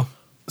 3.0.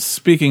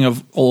 Speaking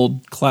of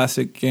old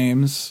classic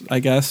games, I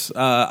guess,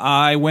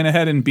 I went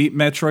ahead and beat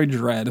Metroid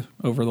Dread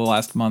over the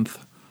last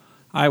month.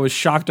 I was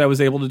shocked I was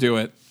able to do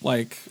it.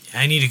 Like,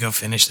 I need to go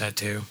finish that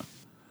too.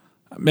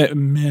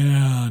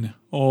 Man,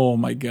 oh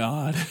my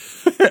God.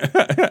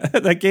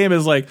 That game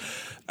is like,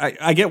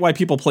 I get why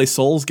people play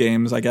Souls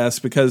games, I guess,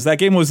 because that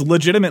game was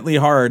legitimately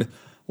hard.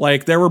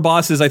 Like, there were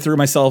bosses I threw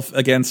myself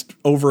against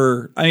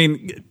over. I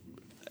mean,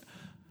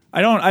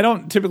 I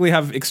don't typically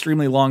have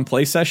extremely long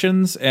play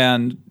sessions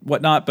and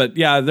whatnot, but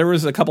yeah, there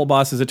was a couple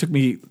bosses.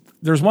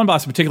 There was one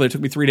boss in particular. It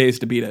took me 3 days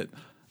to beat it,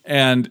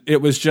 and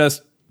it was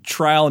just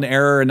trial and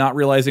error and not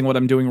realizing what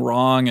I'm doing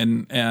wrong.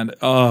 And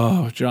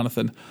oh,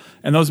 Jonathan,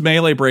 and those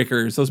melee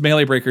breakers,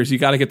 you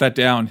got to get that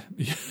down.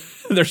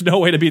 There's no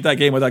way to beat that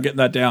game without getting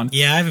that down.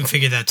 Yeah, I haven't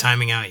figured that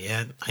timing out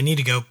yet. I need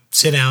to go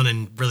sit down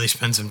and really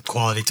spend some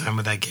quality time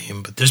with that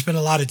game, but there's been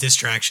a lot of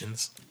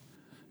distractions.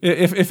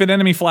 If an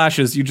enemy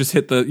flashes, you just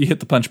hit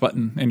the punch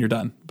button and you're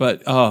done.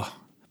 But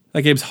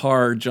that game's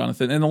hard,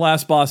 Jonathan. And the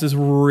last boss is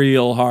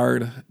real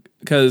hard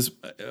because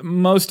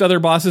most other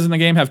bosses in the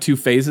game have 2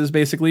 phases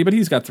basically, but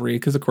he's got 3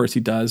 because of course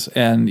he does.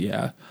 And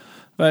yeah,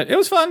 but it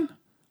was fun.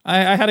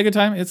 I had a good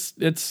time. It's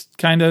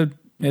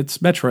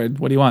Metroid.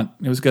 What do you want?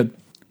 It was good.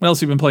 What else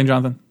have you been playing,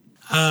 Jonathan?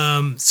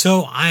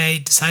 So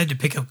I decided to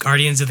pick up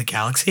Guardians of the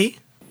Galaxy.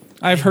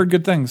 I've heard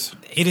good things.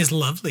 It is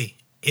lovely.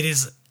 It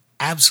is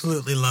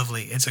absolutely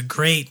lovely. It's a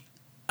great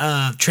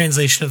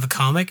translation of the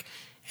comic,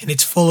 and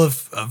it's full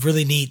of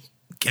really neat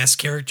guest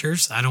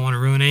characters. I don't want to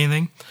ruin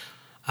anything.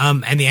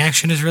 And the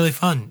action is really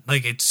fun.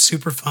 Like, it's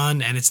super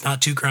fun, and it's not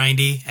too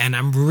grindy, and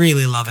I'm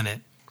really loving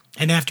it.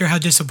 And after how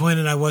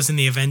disappointed I was in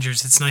the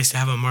Avengers, it's nice to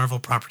have a Marvel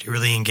property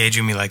really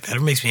engaging me like that.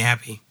 It makes me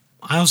happy.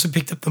 I also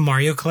picked up the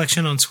Mario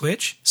collection on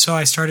Switch, so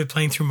I started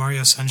playing through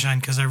Mario Sunshine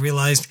because I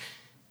realized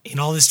in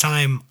all this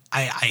time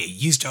I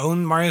used to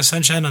own Mario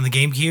Sunshine on the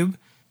GameCube,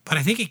 but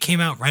I think it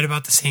came out right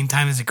about the same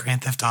time as a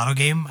Grand Theft Auto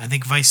game, I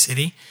think Vice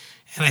City,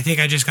 and I think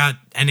I just got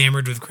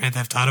enamored with Grand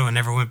Theft Auto and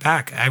never went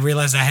back. I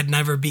realized I had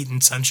never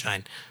beaten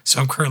Sunshine,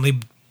 so I'm currently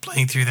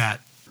playing through that.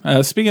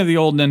 Speaking of the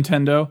old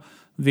Nintendo,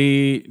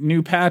 the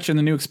new patch and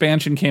the new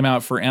expansion came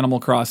out for Animal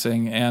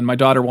Crossing, and my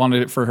daughter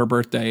wanted it for her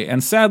birthday.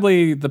 And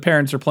sadly, the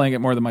parents are playing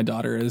it more than my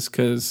daughter is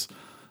because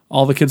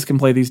all the kids can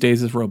play these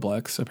days is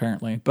Roblox,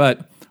 apparently.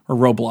 Or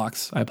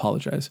Roblox, I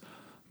apologize.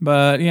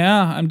 But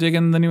yeah, I'm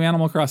digging the new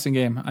Animal Crossing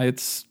game.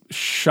 It's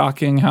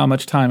shocking how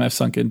much time I've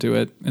sunk into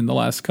it in the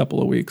last couple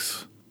of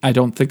weeks. I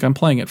don't think I'm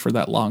playing it for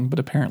that long, but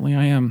apparently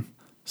I am.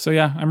 So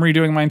yeah, I'm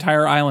redoing my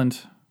entire island.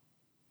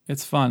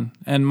 It's fun.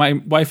 And my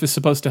wife is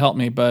supposed to help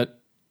me, but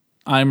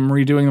I'm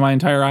redoing my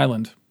entire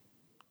island.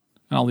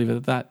 And I'll leave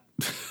it at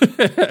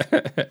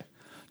that.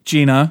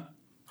 Gina.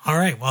 All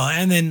right. Well,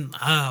 and then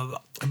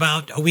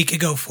about a week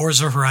ago,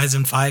 Forza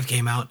Horizon 5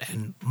 came out,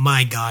 and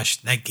my gosh,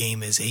 that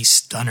game is a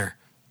stunner.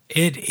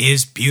 It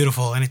is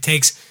beautiful, and it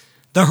takes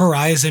the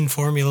Horizon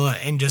formula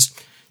and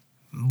just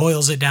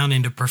boils it down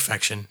into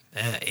perfection.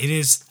 It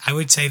is, I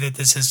would say that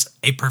this is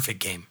a perfect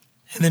game.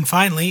 And then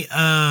finally,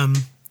 I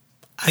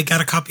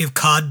got a copy of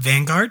COD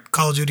Vanguard,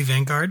 Call of Duty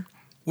Vanguard,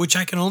 which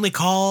I can only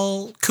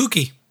call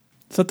kooky.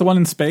 Is that the one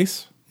in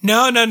space?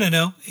 No.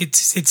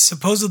 It's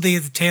supposedly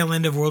at the tail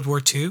end of World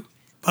War II,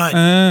 but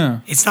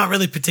it's not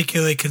really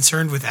particularly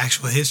concerned with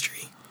actual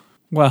history.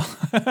 Well,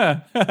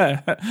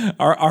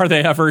 are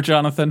they ever,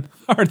 Jonathan?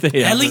 Are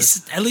they ever?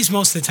 At least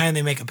most of the time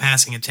they make a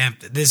passing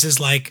attempt. This is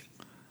like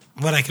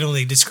what I can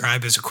only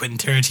describe as a Quentin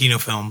Tarantino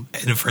film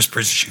in a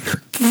first-person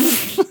shooter.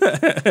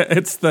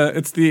 It's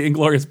the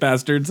Inglourious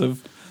Bastards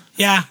of...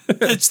 Yeah,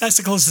 that's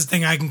the closest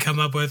thing I can come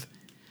up with.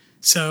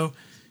 So,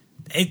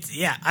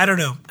 I don't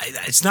know.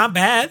 It's not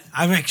bad.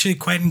 I'm actually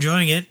quite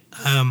enjoying it.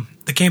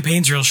 The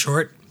campaign's real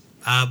short,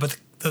 but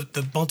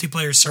the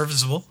multiplayer is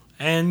serviceable.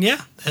 And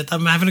yeah,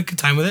 I'm having a good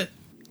time with it.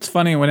 It's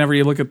funny, whenever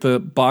you look at the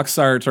box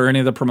art or any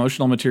of the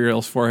promotional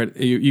materials for it,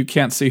 you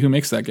can't see who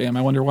makes that game.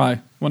 I wonder why.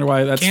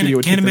 That studio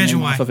would can't take imagine the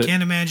name why. off of it.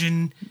 Can't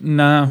imagine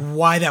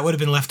why that would have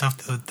been left off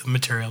the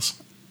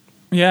materials.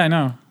 Yeah, I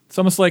know. It's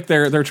almost like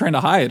they're trying to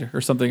hide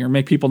or something or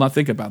make people not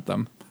think about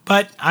them.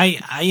 But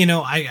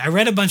I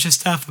read a bunch of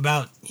stuff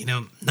about,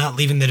 not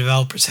leaving the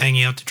developers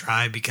hanging out to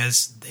dry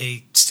because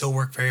they still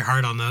work very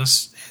hard on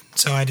those. And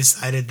so I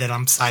decided that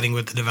I'm siding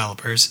with the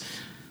developers.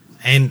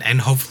 And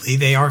hopefully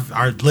they are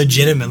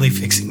legitimately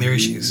fixing their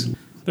issues.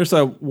 There's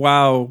a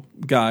WoW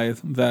guy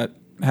that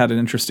had an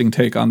interesting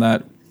take on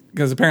that.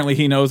 because apparently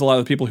he knows a lot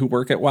of the people who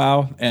work at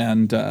WoW,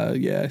 and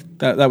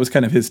that was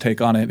kind of his take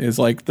on it. Is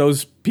like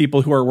those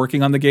people who are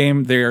working on the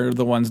game, they're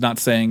the ones not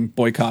saying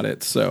boycott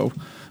it. So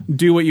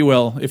do what you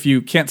will. If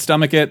you can't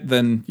stomach it,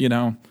 then you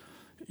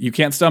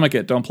can't stomach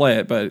it. Don't play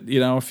it. But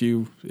if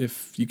you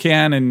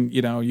can, and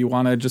you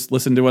want to just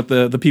listen to what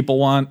the people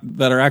want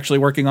that are actually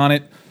working on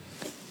it,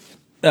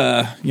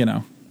 then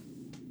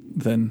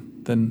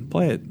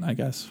play it, I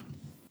guess.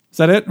 Is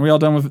that it? Are we all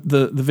done with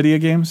the video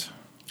games?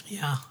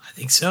 Yeah, I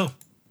think so.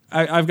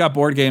 I've got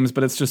board games,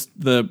 but it's just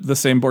the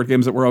same board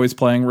games that we're always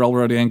playing: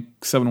 Railroad Inc.,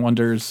 Seven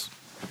Wonders,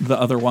 the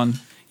other one.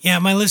 Yeah,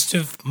 my list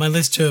of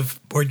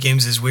board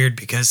games is weird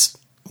because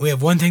we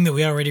have one thing that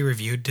we already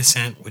reviewed,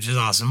 Descent, which is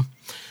awesome,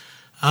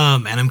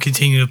 and I'm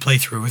continuing to play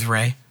through with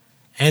Ray.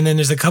 And then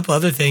there's a couple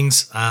other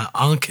things,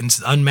 Ankh and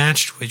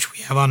Unmatched, which we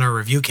have on our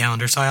review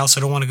calendar. So I also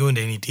don't want to go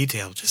into any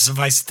detail. Just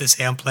suffice it to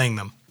say I'm playing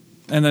them.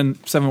 And then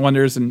Seven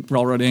Wonders and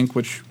Railroad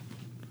Inc.,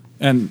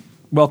 and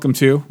Welcome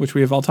to, which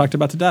we have all talked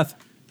about to death.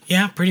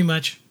 Yeah, pretty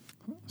much.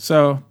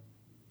 So,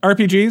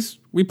 RPGs,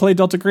 we played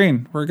Delta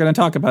Green. We're going to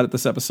talk about it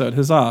this episode.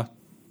 Huzzah.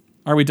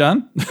 Are we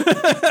done?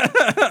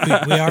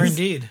 we are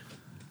indeed.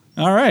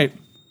 All right.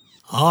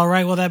 All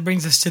right, well, that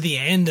brings us to the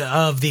end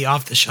of the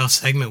off-the-shelf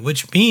segment,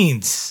 which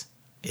means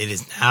it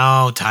is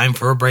now time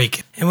for a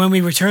break. And when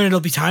we return, it'll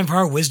be time for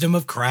our Wisdom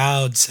of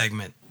Crowd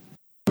segment.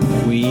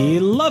 We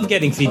love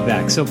getting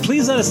feedback, so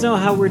please let us know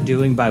how we're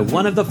doing by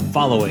one of the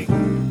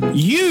following.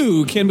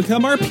 You can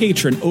become our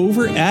patron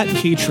over at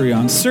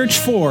Patreon. Search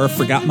for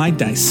Forgot My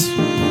Dice.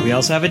 We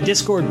also have a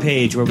Discord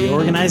page where we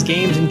organize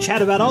games and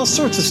chat about all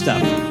sorts of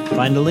stuff.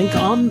 Find a link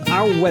on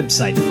our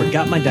website,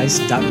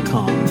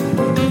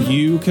 forgotmydice.com.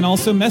 You can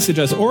also message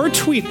us or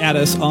tweet at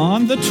us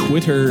on the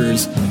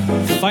Twitters.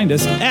 Find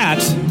us at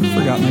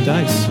Forgot My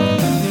Dice.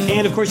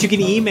 And, of course, you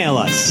can email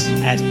us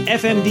at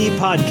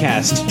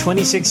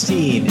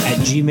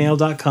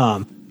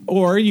fmdpodcast2016@gmail.com.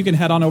 Or you can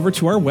head on over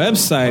to our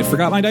website,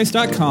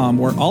 forgotmydice.com,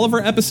 where all of our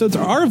episodes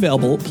are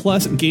available,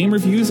 plus game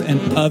reviews and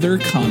other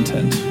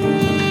content.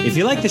 If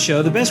you like the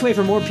show, the best way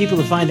for more people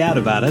to find out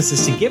about us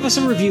is to give us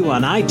a review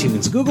on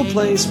iTunes, Google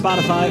Play,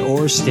 Spotify,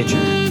 or Stitcher.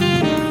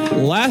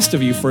 Last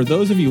of you, for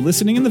those of you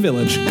listening in the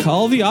village,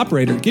 call the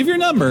operator, give your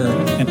number,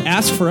 and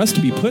ask for us to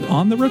be put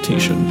on the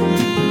rotation.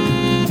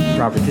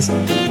 Robert, this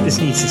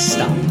needs to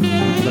stop.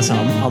 Listen,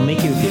 I'll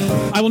make you a deal.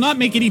 I will not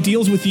make any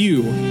deals with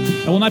you.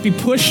 I will not be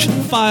pushed,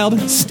 filed,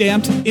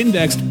 stamped,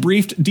 indexed,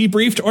 briefed,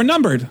 debriefed, or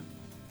numbered.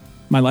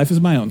 My life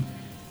is my own.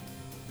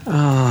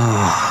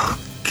 Oh,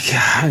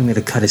 God, I'm going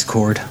to cut his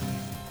cord.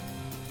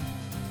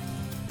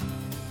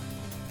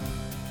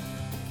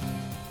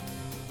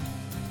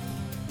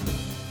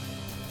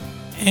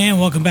 And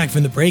welcome back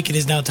from the break. It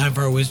is now time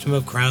for our Wisdom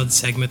of Crowd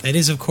segment. That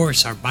is, of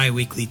course, our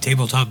bi-weekly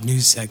tabletop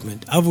news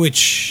segment, of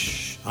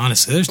which,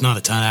 honestly, there's not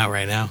a ton out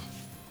right now.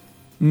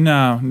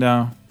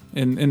 No.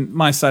 In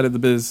my side of the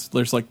biz,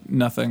 there's like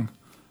nothing.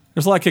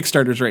 There's a lot of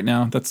Kickstarters right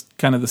now. That's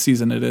kind of the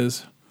season it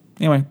is.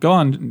 Anyway, go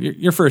on.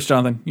 You're first,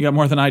 Jonathan. You got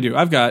more than I do.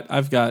 I got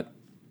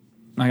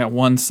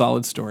one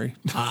solid story.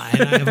 And I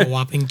have a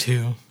whopping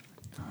 2.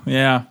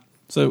 Yeah.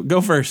 So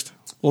go first.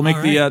 We'll make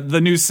the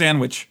news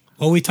sandwich.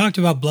 Well, we talked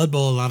about Blood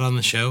Bowl a lot on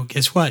the show.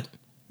 Guess what?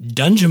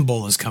 Dungeon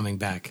Bowl is coming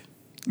back.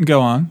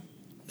 Go on.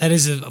 That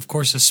is, of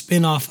course, a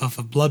spin-off of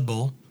a Blood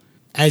Bowl.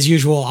 As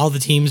usual, all the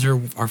teams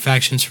are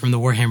factions from the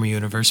Warhammer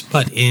universe.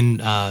 But in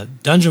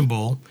Dungeon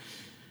Bowl,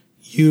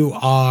 you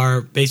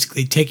are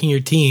basically taking your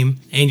team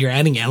and you're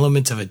adding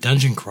elements of a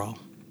dungeon crawl.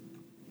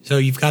 So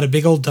you've got a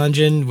big old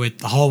dungeon with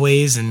the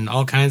hallways and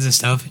all kinds of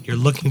stuff. And you're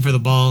looking for the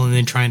ball and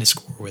then trying to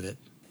score with it.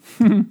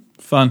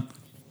 Fun.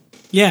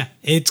 Yeah,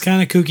 it's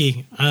kind of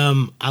kooky.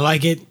 I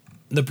like it.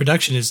 The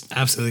production is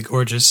absolutely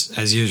gorgeous,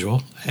 as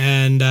usual.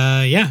 And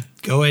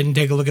go ahead and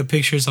take a look at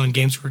pictures on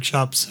Games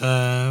Workshop's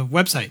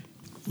website.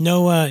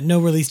 No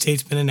release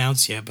date's been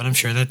announced yet, but I'm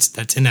sure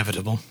that's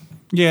inevitable.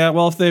 Yeah,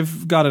 well, if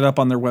they've got it up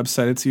on their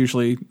website, it's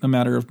usually a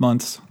matter of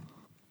months,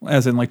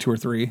 as in like 2 or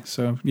 3.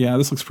 So yeah,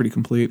 this looks pretty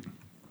complete.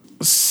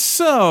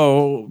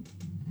 So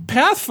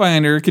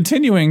Pathfinder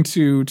continuing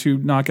to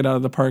knock it out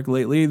of the park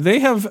lately. They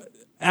have,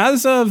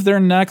 as of their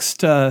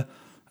next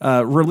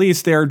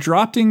release, they're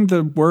dropping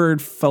the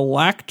word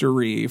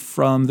phylactery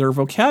from their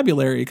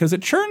vocabulary because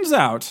it turns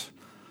out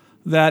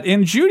that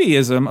in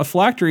Judaism, a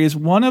phylactery is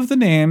one of the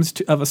names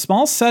of a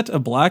small set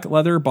of black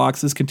leather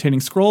boxes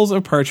containing scrolls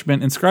of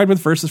parchment inscribed with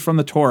verses from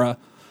the Torah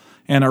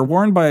and are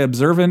worn by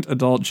observant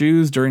adult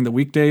Jews during the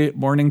weekday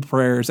morning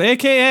prayers,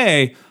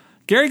 a.k.a.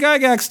 Gary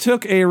Gygax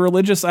took a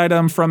religious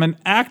item from an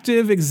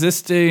active,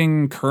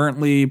 existing,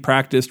 currently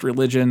practiced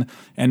religion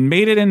and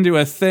made it into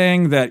a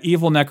thing that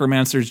evil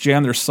necromancers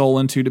jam their soul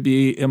into to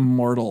be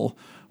immortal,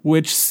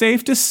 which,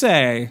 safe to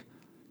say,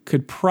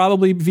 could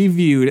probably be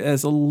viewed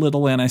as a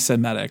little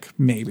anti-Semitic,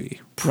 maybe.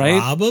 Right?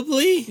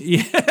 Probably?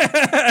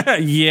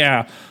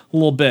 Yeah, a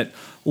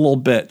little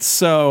bit.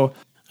 So,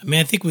 I mean,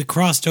 I think we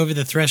crossed over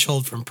the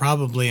threshold from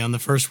probably on the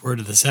first word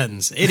of the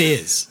sentence. It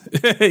is.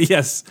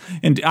 Yes,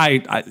 and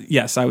I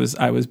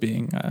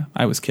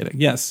was kidding.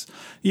 Yes,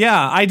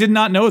 yeah, I did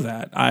not know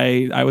that.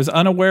 I was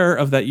unaware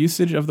of that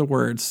usage of the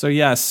words. So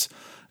yes,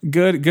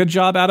 good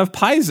job out of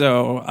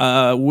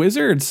Paizo.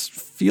 Wizards,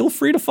 feel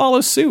free to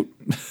follow suit.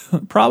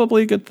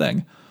 Probably a good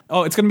thing.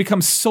 Oh, it's going to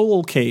become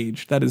Soul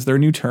Cage. That is their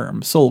new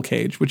term, Soul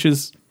Cage, which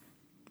is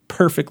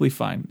perfectly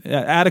fine.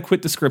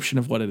 Adequate description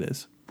of what it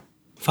is.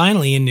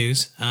 Finally, in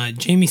news,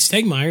 Jamie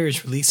Stegmaier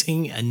is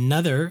releasing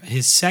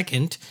his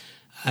second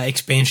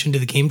expansion to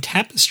the game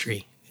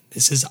Tapestry.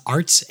 This is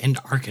Arts and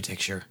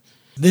Architecture.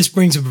 This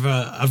brings a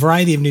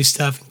variety of new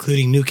stuff,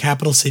 including new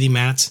Capital City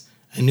mats,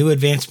 a new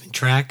advancement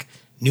track,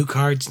 new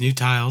cards, new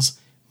tiles,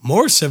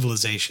 more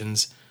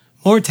civilizations,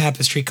 more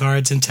Tapestry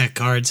cards and tech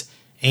cards,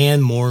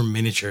 and more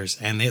miniatures,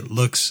 and it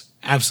looks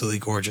absolutely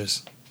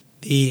gorgeous.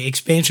 The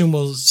expansion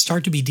will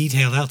start to be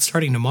detailed out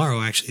starting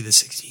tomorrow, actually, the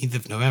 16th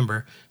of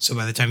November. So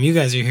by the time you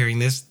guys are hearing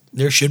this,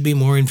 there should be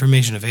more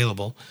information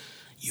available.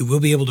 You will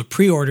be able to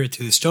pre-order it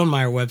through the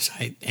Stonemaier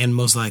website and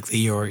most likely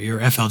your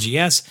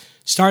FLGS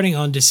starting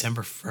on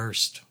December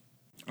 1st.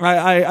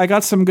 I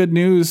got some good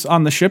news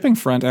on the shipping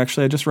front,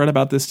 actually. I just read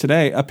about this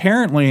today.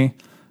 Apparently,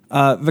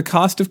 the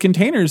cost of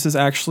containers has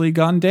actually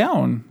gone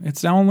down.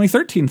 It's now only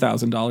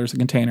 $13,000 a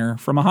container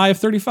from a high of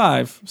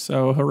 $35,000.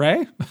 So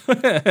hooray.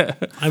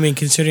 I mean,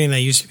 considering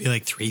that used to be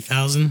like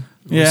 $3,000,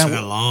 we still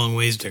got a long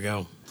ways to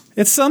go.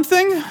 It's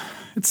something.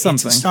 It's a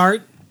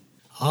start.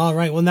 All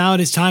right. Well, now it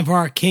is time for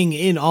our King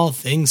in All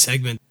Things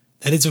segment.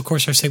 That is, of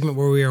course, our segment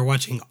where we are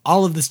watching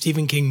all of the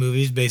Stephen King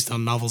movies based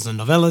on novels and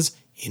novellas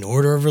in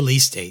order of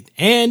release date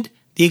and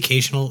the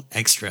occasional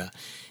extra.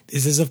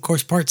 This is, of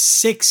course, part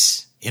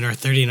 6 in our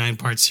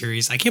 39-part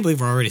series. I can't believe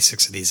we're already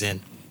 6 of these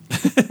in.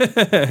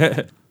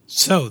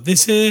 So,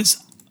 this is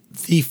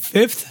the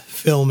 5th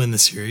film in the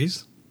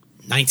series,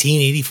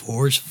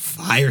 1984's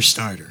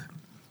Firestarter.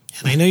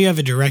 And I know you have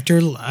a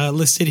director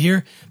listed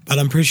here, but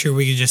I'm pretty sure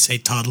we could just say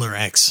Toddler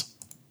X.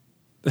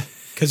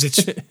 Because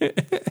it's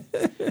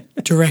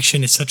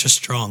direction is such a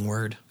strong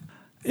word.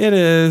 It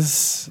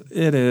is.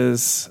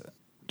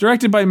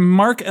 Directed by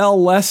Mark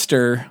L.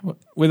 Lester,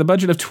 with a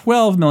budget of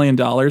 $12 million,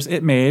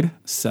 it made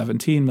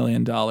 $17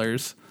 million.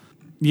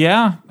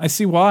 Yeah, I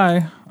see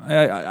why.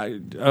 I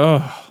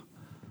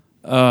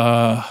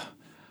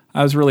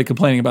was really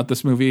complaining about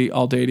this movie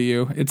all day to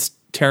you. It's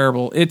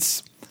terrible. I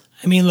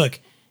mean, look,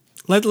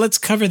 let's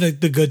cover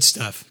the good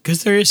stuff,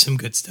 because there is some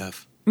good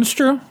stuff. It's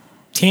true.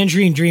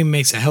 Tangerine Dream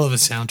makes a hell of a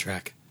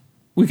soundtrack.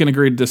 We can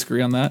agree to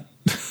disagree on that.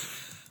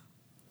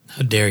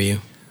 How dare you?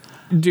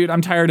 Dude,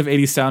 I'm tired of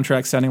 80s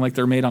soundtracks sounding like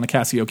they're made on a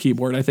Casio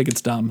keyboard. I think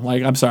it's dumb.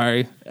 Like, I'm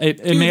sorry. It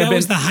may have been. That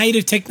was the height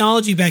of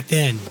technology back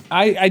then.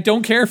 I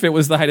don't care if it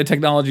was the height of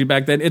technology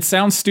back then. It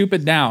sounds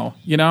stupid now,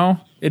 you know?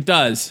 It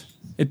does.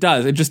 It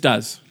just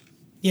does.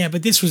 Yeah,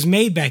 but this was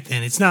made back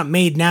then. It's not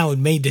made now.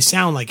 It's made to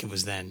sound like it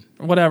was then.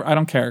 Whatever. I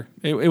don't care.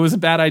 It was a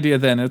bad idea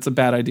then. It's a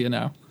bad idea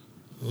now.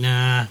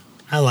 Nah,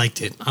 I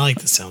liked it. I like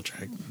the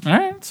soundtrack. All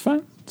right, it's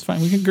fine. It's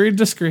fine. We can agree to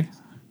disagree.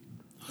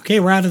 Okay,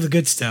 we're out of the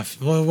good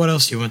stuff. What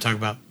else do you want to talk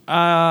about?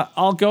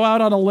 I'll go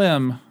out on a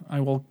limb. I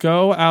will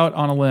go out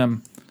on a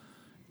limb.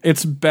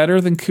 It's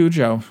better than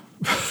Cujo.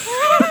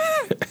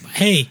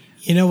 Hey,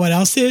 you know what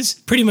else is?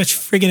 Pretty much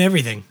friggin'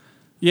 everything.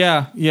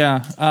 Yeah.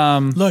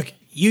 Look,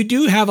 you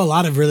do have a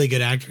lot of really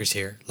good actors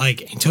here.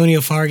 Like,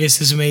 Antonio Fargas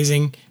is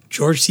amazing.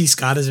 George C.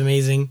 Scott is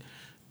amazing.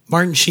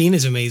 Martin Sheen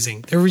is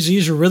amazing.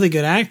 These are really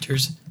good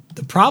actors.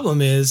 The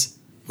problem is,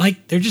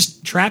 like, they're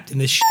just trapped in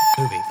this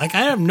movie. Like,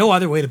 I have no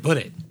other way to put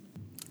it.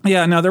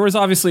 Yeah, no, there was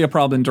obviously a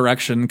problem in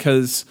direction,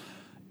 because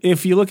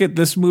if you look at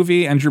this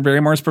movie and Drew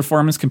Barrymore's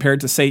performance compared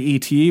to, say,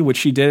 E.T., which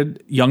she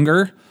did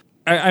younger,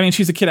 I mean,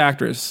 she's a kid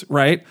actress,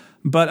 right?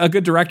 But a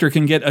good director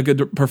can get a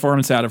good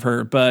performance out of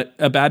her, but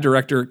a bad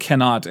director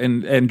cannot,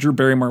 and Drew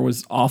Barrymore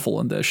was awful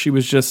in this. She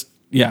was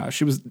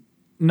she was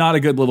not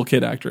a good little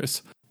kid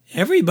actress.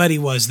 Everybody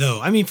was,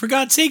 though. I mean, for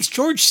God's sakes,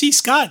 George C.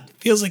 Scott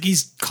feels like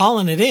he's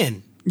calling it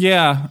in.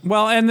 Yeah,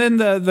 well, and then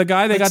the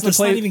guy they got to play. Let's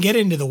not even get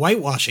into the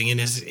whitewashing in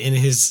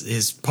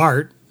his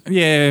part.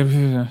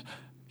 Yeah.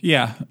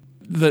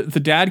 The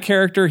dad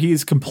character,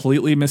 he's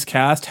completely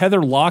miscast. Heather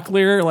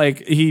Locklear,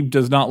 like, he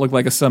does not look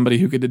like somebody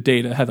who could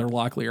date a Heather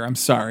Locklear. I'm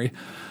sorry.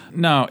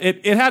 No,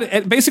 it had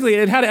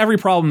every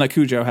problem that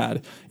Cujo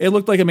had. It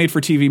looked like a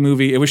made-for-TV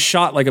movie. It was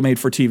shot like a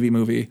made-for-TV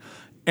movie.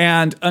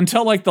 And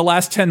until like the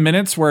last 10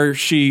 minutes where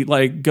she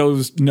like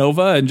goes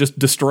Nova and just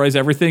destroys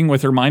everything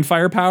with her mind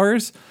fire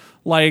powers,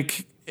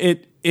 like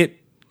it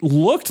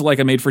looked like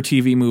a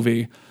made-for-TV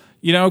movie.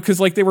 You know, because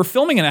like they were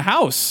filming in a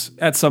house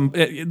at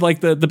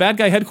like the bad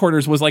guy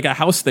headquarters was like a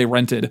house they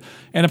rented.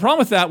 And the problem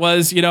with that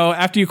was, you know,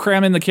 after you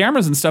cram in the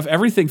cameras and stuff,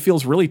 everything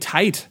feels really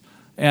tight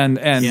and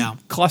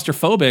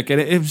claustrophobic.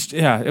 And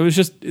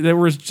there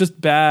was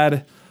just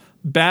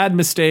bad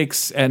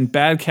mistakes and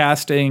bad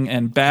casting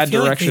and bad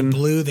direction. Like they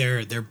blew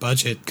their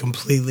budget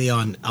completely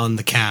on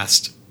the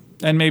cast.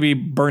 And maybe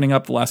burning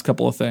up the last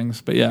couple of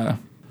things. But yeah,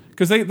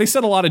 because they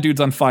set a lot of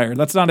dudes on fire.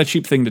 That's not a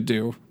cheap thing to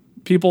do.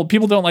 People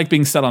don't like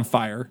being set on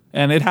fire,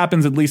 and it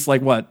happens at least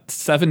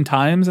 7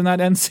 times in that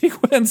end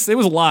sequence. It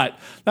was a lot.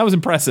 That was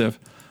impressive.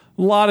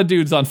 A lot of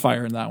dudes on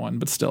fire in that one,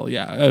 but still,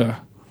 yeah.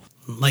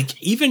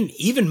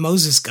 Even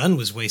Moses Gunn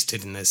was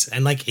wasted in this,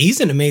 and he's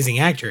an amazing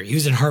actor. He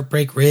was in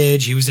Heartbreak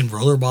Ridge. He was in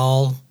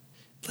Rollerball.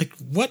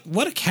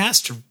 What a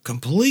cast to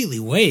completely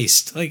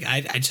waste.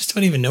 I just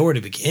don't even know where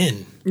to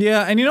begin.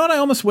 Yeah, and you know what I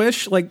almost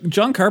wish?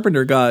 John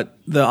Carpenter got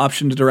the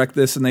option to direct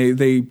this, and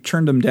they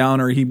turned him down,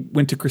 or he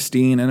went to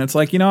Christine, and it's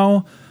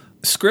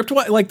script,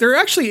 there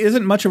actually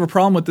isn't much of a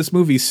problem with this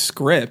movie's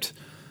script.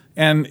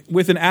 And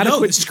with an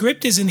adequate... No, the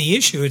script isn't the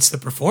issue, it's the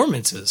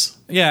performances.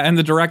 Yeah, and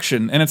the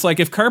direction. And it's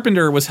if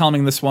Carpenter was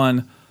helming this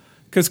one...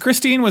 Because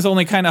Christine was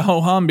only kind of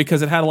ho-hum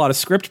because it had a lot of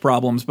script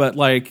problems, but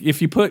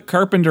if you put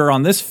Carpenter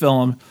on this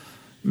film...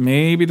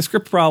 Maybe the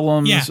script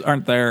problems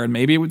aren't there, and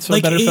maybe it would still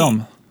a better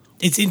film.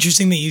 It's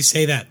interesting that you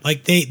say that.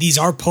 These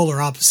are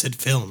polar opposite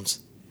films.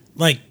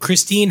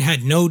 Christine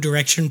had no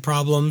direction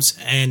problems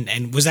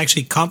and was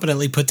actually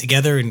competently put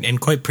together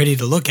and quite pretty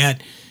to look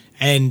at,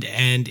 and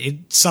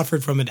it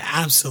suffered from an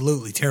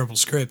absolutely terrible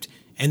script.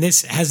 And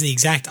this has the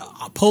exact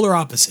polar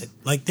opposite.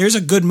 There's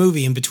a good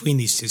movie in between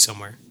these two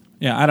somewhere.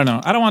 Yeah, I don't know.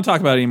 I don't want to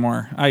talk about it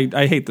anymore.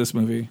 I hate this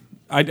movie.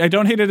 I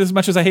don't hate it as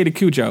much as I hated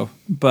Cujo,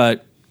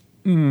 but...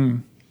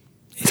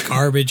 It's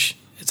garbage.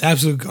 It's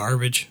absolute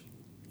garbage.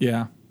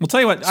 Yeah. Well, tell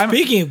you what.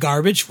 Speaking of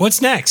garbage,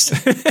 what's next?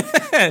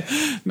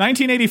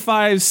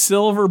 1985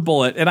 Silver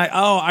Bullet. And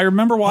I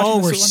remember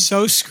watching this. Oh, we're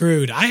so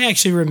screwed. I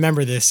actually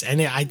remember this,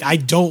 and I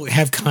don't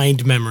have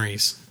kind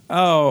memories.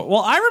 Oh,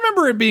 well, I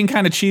remember it being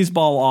kind of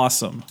cheeseball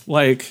awesome.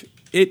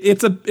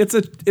 It's a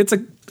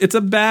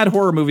bad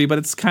horror movie, but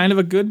it's kind of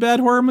a good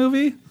bad horror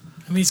movie.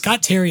 I mean, it's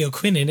got Terry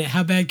O'Quinn in it.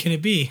 How bad can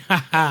it be?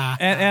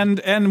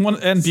 and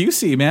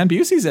Busey, man.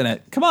 Busey's in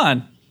it. Come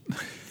on.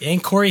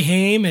 And Corey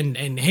Haim,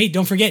 and hey,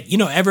 don't forget,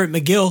 Everett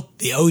McGill,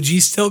 the OG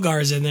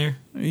Stilgar's in there.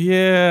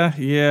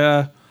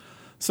 Yeah.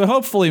 So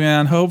hopefully,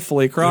 man,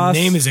 Cross. Your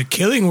name is a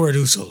killing word,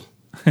 Usul.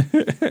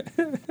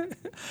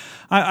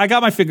 I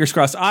got my fingers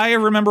crossed. I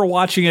remember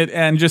watching it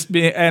and just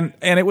being, and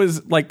it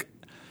was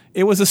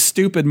it was a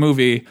stupid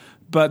movie,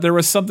 but there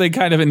was something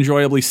kind of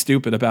enjoyably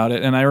stupid about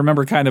it, and I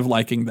remember kind of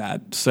liking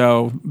that.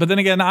 So, but then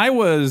again, I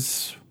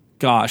was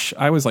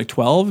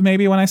 12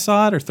 maybe when I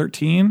saw it, or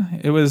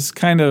 13. It was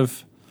kind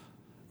of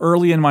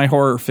early in my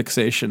horror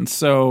fixation.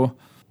 So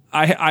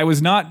I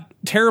was not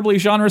terribly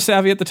genre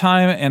savvy at the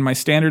time, and my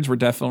standards were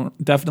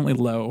definitely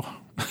low.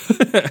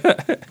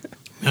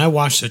 I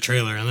watched the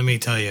trailer, and let me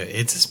tell you,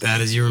 it's as bad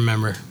as you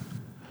remember.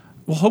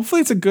 Well, hopefully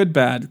it's a good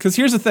bad, because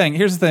here's the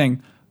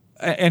thing,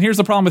 and here's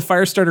the problem with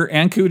Firestarter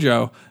and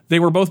Cujo. They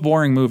were both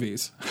boring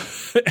movies.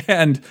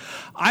 And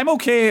I'm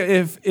okay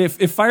if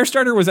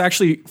Firestarter was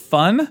actually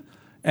fun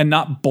and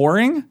not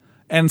boring,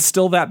 and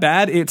still that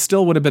bad, it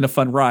still would have been a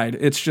fun ride.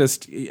 It's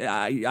just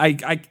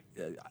I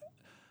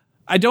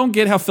don't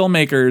get how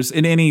filmmakers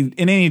in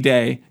any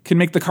day can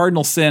make the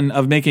cardinal sin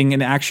of making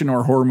an action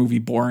or horror movie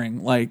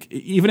boring.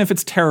 Even if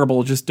it's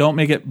terrible, just don't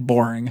make it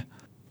boring. I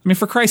mean,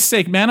 for Christ's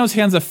sake, Manos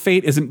Hands of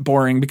Fate isn't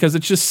boring because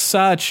it's just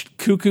such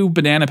cuckoo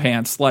banana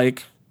pants.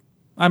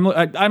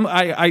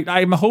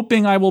 I'm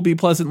hoping I will be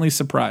pleasantly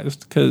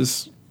surprised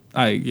because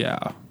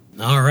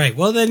All right.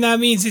 Well, then that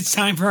means it's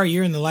time for our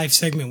Year in the Life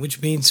segment, which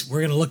means we're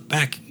going to look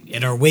back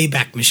at our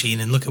Wayback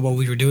Machine and look at what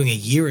we were doing a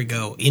year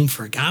ago in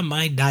Forgot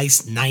My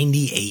Dice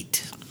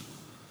 98.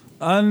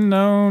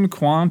 Unknown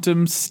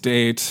Quantum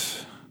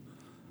State.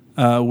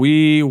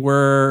 We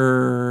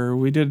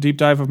did a deep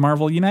dive of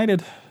Marvel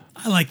United.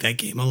 I like that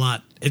game a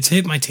lot. It's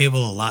hit my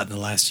table a lot in the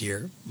last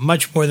year,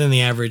 much more than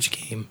the average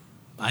game.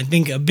 I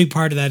think a big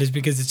part of that is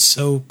because it's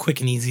so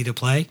quick and easy to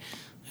play,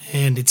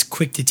 and it's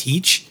quick to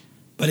teach,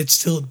 but it's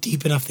still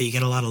deep enough that you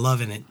get a lot of love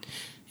in it.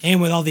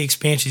 And with all the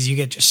expansions, you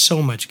get just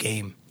so much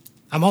game.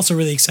 I'm also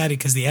really excited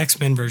because the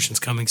X-Men version's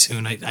coming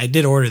soon. I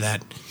did order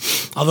that.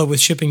 Although with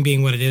shipping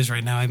being what it is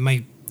right now, I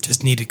might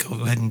just need to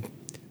go ahead and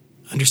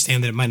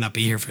understand that it might not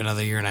be here for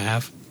another year and a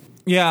half.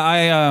 Yeah, I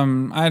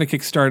had a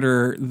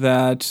Kickstarter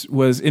that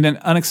was in an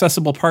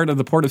inaccessible part of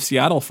the Port of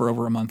Seattle for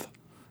over a month.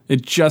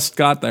 It just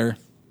got there.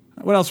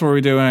 What else were we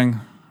doing?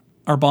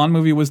 Our Bond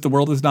movie was The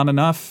World Is Not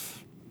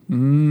Enough.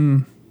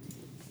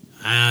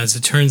 As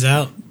it turns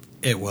out,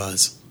 it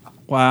was.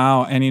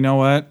 Wow, and you know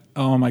what?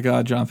 Oh my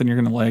God, Jonathan, you're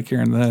going to like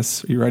hearing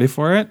this. Are you ready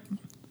for it?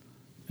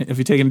 If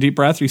you taking a deep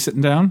breath, are you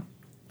sitting down?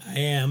 I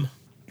am.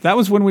 That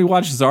was when we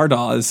watched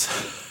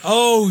Zardoz.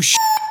 Oh, shit.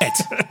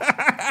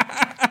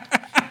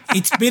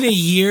 It's been a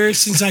year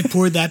since I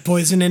poured that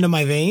poison into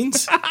my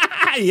veins?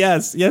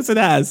 Yes, it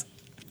has.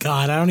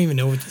 God, I don't even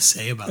know what to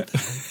say about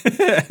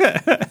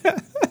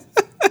that.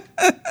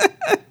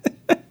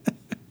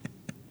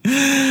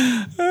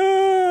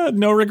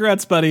 No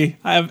regrets, buddy.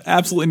 I have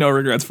absolutely no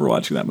regrets for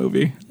watching that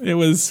movie. It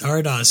was...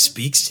 Zardoz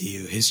speaks to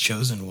you, his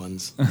chosen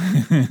ones.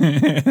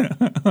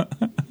 The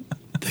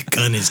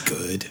gun is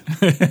good.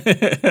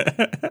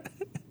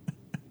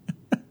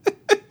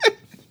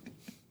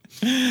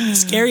 The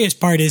scariest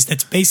part is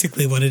that's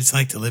basically what it's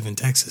like to live in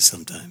Texas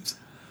sometimes.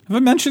 Have I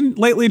mentioned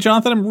lately,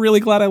 Jonathan, I'm really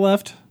glad I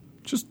left?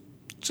 Just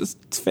Just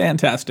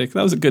fantastic.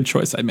 That was a good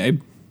choice I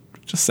made.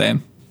 Just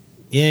saying.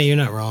 Yeah, you're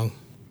not wrong.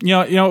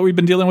 You know what we've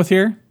been dealing with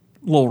here?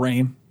 A little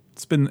rain.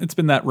 It's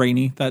been that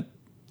rainy, that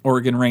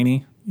Oregon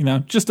rainy,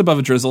 just above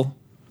a drizzle.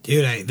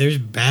 Dude, there's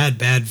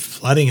bad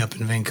flooding up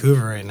in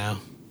Vancouver right now.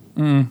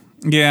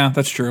 Yeah,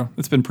 that's true.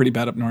 It's been pretty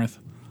bad up north.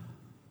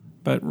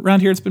 But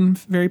around here, it's been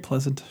very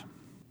pleasant.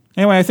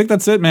 Anyway, I think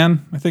that's it,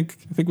 man. I think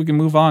we can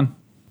move on.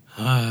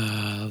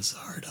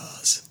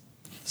 Zardoz.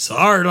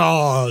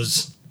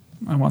 Zardoz!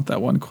 I want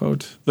that one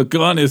quote. The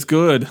gun is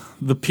good.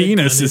 The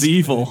penis is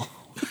evil.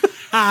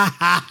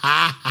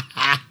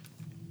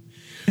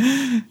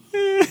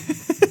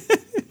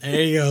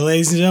 There you go,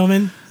 ladies and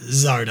gentlemen.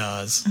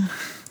 Zardoz.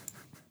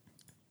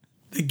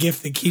 The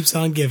gift that keeps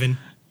on giving.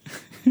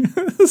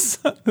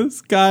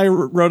 This guy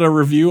wrote a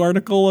review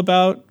article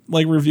about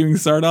reviewing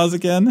Zardoz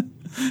again.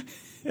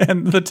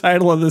 And the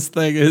title of this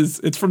thing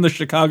it's from the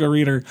Chicago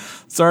Reader.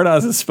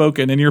 Zardoz has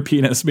spoken and your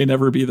penis may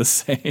never be the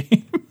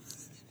same.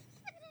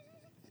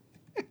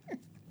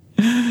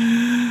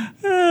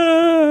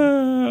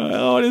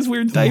 And his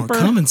weird diaper.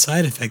 More common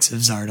side effects of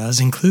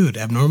Zardoz include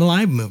abnormal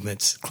eye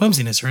movements,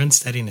 clumsiness or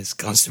unsteadiness,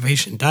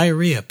 constipation,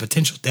 diarrhea,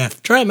 potential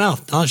death, dry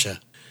mouth,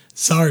 nausea.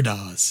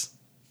 Zardoz.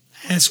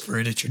 Ask for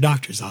it at your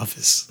doctor's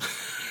office.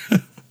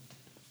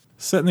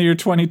 Set in the year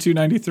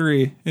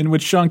 2293, in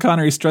which Sean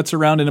Connery struts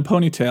around in a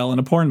ponytail and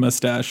a porn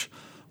mustache,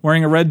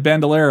 wearing a red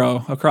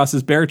bandolero across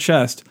his bare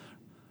chest,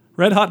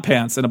 red hot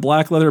pants, and a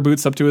black leather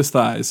boots up to his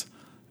thighs.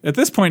 At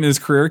this point in his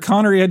career,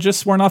 Connery had just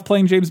sworn off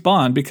playing James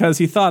Bond because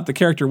he thought the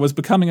character was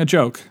becoming a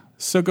joke.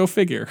 So go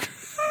figure.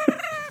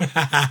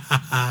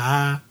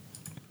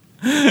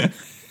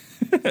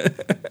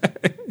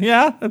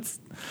 Yeah,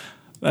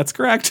 that's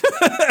correct.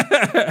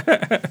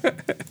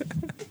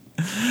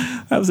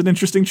 That was an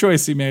interesting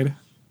choice he made.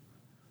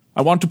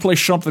 I want to play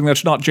something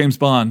that's not James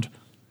Bond.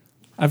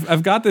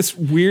 I've got this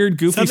weird,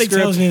 goofy Something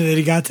script. tells me that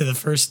he got to the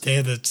first day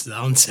of the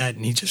onset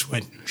and he just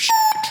went, shit.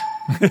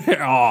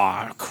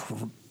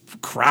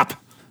 Crap.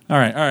 All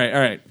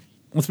right.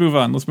 Let's move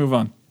on.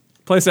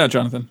 Play us out,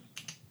 Jonathan.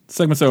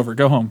 Segment's over.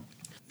 Go home.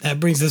 That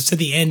brings us to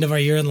the end of our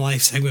Year in the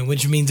Life segment,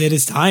 which means it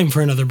is time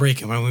for another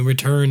break. And when we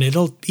return,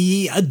 it'll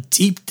be a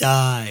deep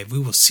dive. We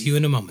will see you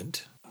in a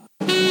moment.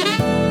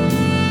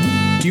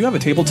 Do you have a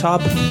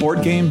tabletop,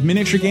 board game,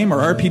 miniature game,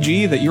 or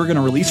RPG that you're going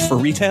to release for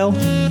retail?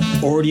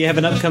 Or do you have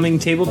an upcoming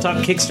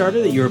tabletop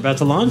Kickstarter that you're about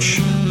to launch?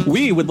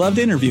 We would love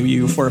to interview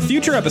you for a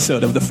future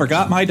episode of the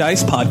Forgot My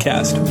Dice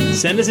podcast.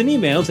 Send us an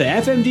email to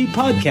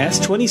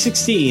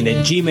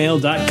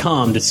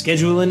fmdpodcast2016@gmail.com to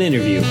schedule an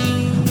interview.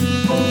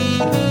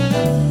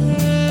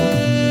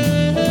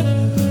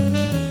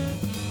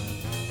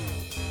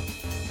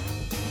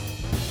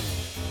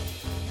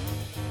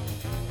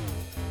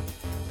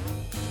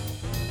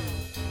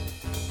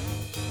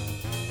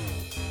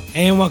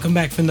 And welcome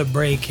back from the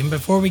break. And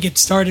before we get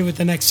started with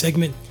the next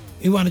segment,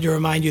 we wanted to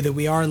remind you that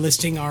we are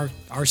listing our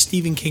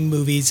Stephen King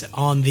movies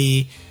on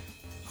the...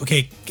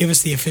 Okay, give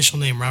us the official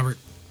name, Robert.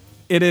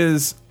 It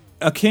is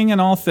A King in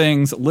All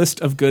Things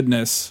List of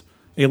Goodness,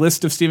 a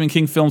list of Stephen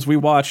King films we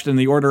watched in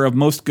the order of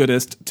most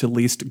goodest to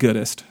least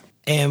goodest.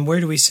 And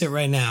where do we sit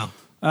right now?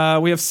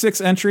 We have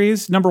 6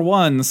 entries. Number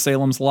 1,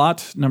 Salem's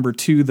Lot. Number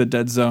 2, The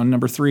Dead Zone.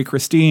 Number 3,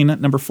 Christine.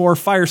 Number 4,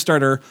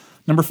 Firestarter.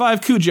 Number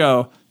 5,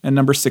 Cujo. And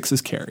number 6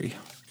 is Carrie.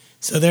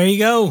 So there you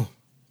go.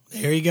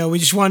 We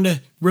just wanted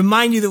to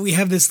remind you that we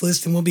have this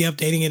list and we'll be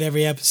updating it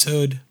every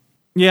episode.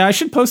 Yeah, I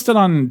should post it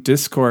on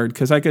Discord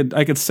because I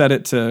could set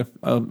it to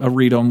a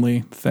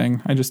read-only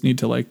thing. I just need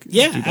to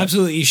Yeah,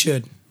 absolutely you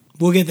should.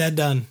 We'll get that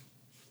done.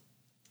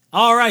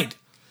 All right.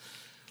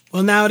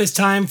 Well, now it is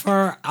time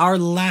for our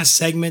last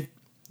segment,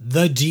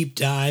 the deep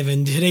dive.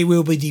 And today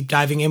we'll be deep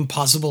diving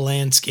Impossible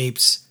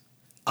Landscapes,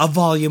 a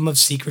volume of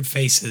secret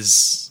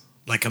faces,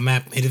 like a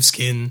map made of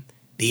skin,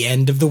 the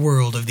end of the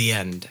world of the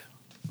end.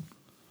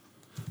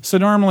 So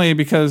normally,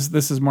 because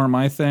this is more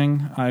my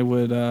thing, I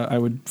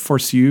would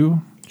force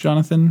you,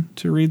 Jonathan,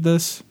 to read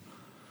this.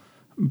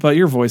 But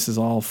your voice is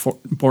all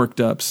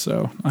borked up,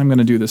 so I'm going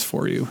to do this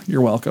for you.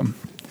 You're welcome.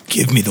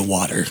 Give me the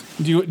water.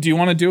 Do you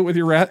want to do it with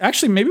your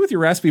actually maybe with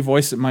your raspy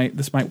voice?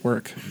 This might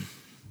work.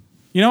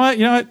 You know what?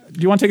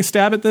 Do you want to take a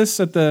stab at this?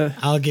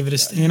 I'll give it a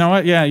stab. You know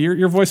what? Yeah,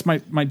 your voice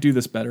might do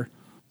this better.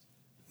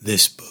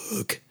 This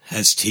book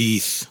has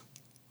teeth,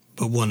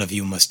 but one of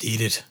you must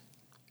eat it.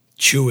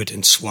 Chew it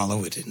and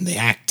swallow it, and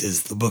act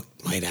as the book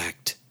might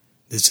act.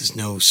 This is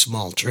no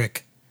small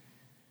trick.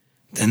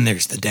 Then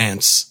there's the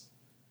dance.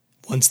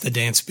 Once the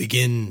dance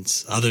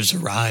begins, others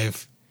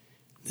arrive.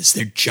 It's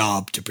their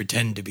job to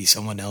pretend to be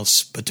someone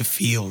else, but to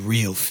feel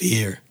real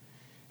fear.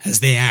 As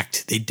they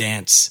act, they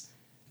dance.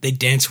 They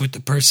dance with the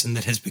person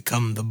that has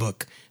become the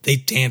book. They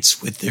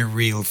dance with their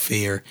real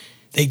fear.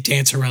 They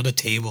dance around a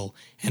table,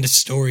 and a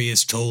story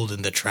is told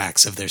in the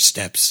tracks of their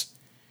steps.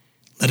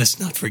 Let us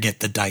not forget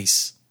the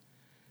dice.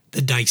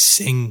 The dice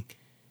sing.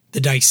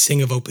 The dice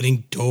sing of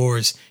opening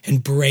doors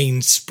and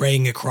brains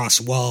spraying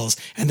across walls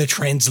and the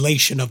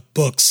translation of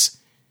books.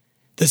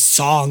 The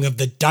song of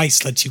the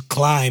dice lets you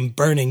climb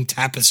burning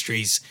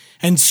tapestries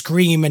and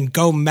scream and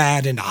go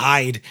mad and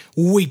hide,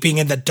 weeping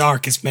in the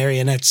dark as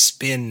marionettes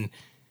spin.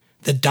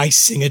 The dice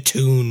sing a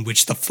tune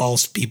which the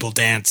false people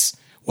dance,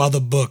 while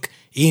the book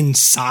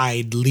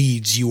inside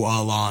leads you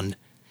all on.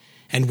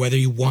 And whether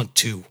you want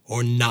to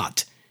or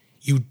not,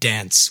 you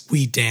dance,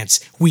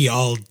 we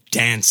all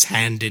dance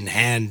hand in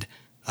hand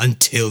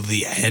until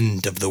the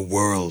end of the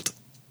world.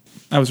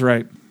 I was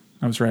right.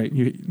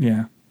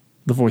 Yeah.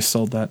 The voice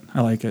sold that.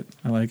 I like it.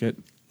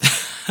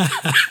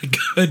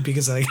 Good,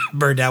 because I got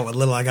burned out what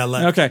little I got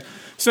left. Okay.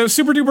 So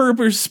super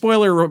duper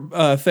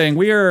spoiler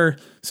thing.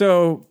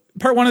 So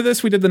part 1 of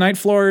this, we did the night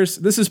floors.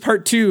 This is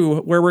part 2,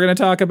 where we're going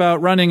to talk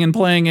about running and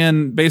playing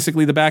in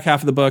basically the back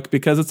half of the book,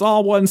 because it's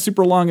all one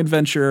super long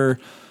adventure,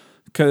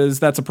 because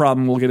that's a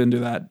problem. We'll get into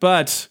that.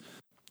 But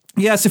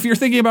yes, if you're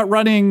thinking about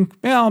running,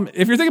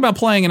 if you're thinking about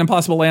playing in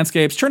Impossible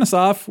Landscapes, turn us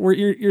off.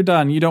 You're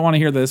done. You don't want to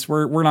hear this.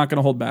 We're not going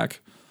to hold back.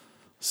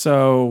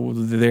 So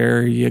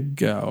there you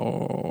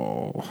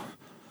go.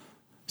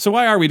 So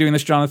why are we doing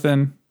this,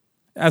 Jonathan?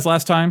 As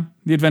last time,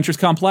 the adventure's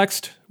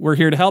complex. We're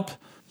here to help.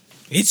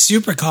 It's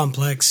super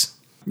complex.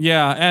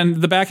 Yeah,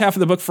 and the back half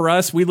of the book for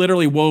us, we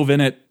literally wove in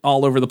it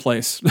all over the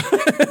place.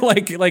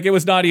 like it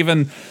was not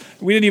even,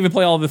 we didn't even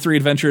play all of the 3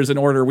 adventures in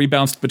order. We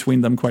bounced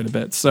between them quite a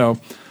bit. So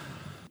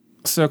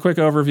quick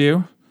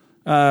overview.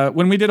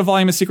 When we did a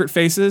volume of Secret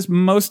Faces,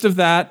 most of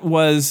that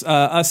was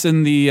us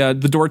in the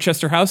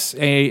Dorchester house,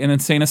 an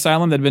insane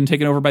asylum that had been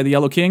taken over by the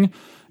Yellow King.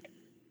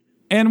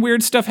 And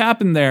weird stuff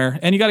happened there.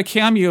 And you got a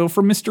cameo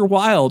from Mr.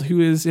 Wilde, who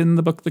is in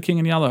the book The King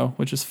in Yellow,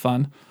 which is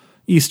fun.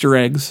 Easter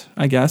eggs,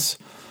 I guess.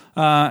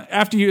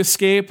 After you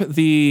escape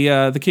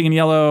the King in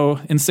Yellow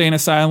insane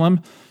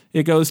asylum,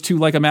 it goes to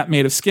Like a Map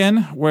Made of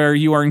Skin, where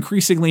you are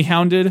increasingly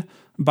hounded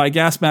by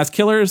gas mask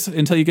killers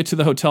until you get to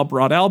the Hotel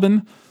Broad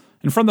Albin.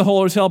 And from the whole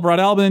Hotel Broad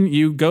Albin,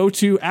 you go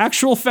to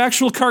actual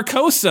factual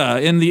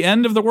Carcosa in the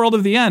end of the world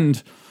of the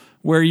end,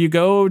 where you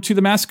go to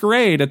the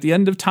masquerade at the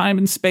end of time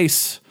and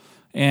space,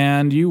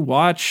 and you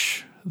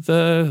watch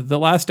the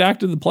last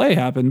act of the play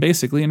happen,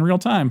 basically in real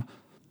time.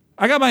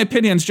 I got my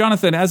opinions.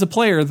 Jonathan, as a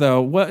player, though,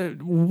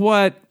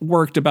 what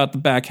worked about the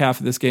back half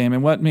of this game,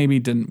 and what maybe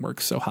didn't work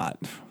so hot?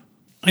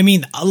 I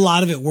mean, a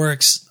lot of it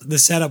works. The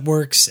setup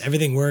works.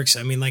 Everything works.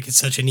 I mean, like, it's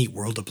such a neat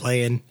world to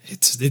play in.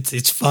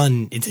 It's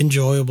fun. It's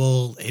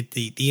enjoyable.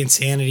 The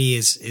insanity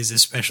is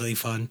especially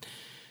fun.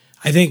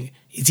 I think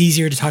it's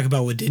easier to talk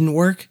about what didn't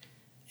work.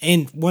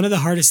 And one of the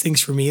hardest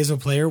things for me as a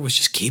player was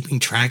just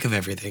keeping track of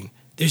everything.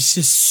 There's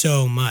just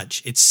so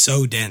much. It's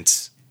so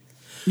dense.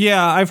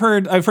 Yeah, I've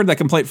heard that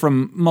complaint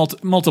from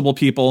multiple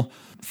people,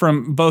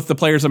 from both the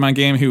players of my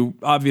game who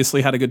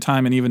obviously had a good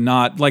time and even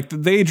not. Like,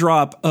 they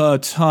drop a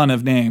ton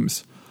of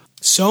names.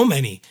 So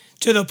many,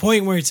 to the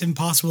point where it's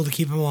impossible to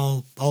keep them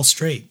all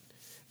straight.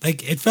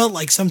 Like, it felt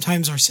like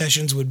sometimes our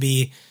sessions would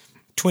be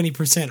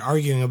 20%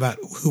 arguing about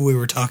who we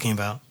were talking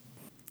about.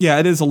 Yeah,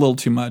 it is a little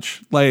too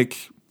much.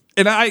 Like,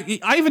 and I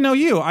even know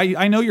you.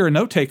 I know you're a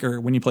note taker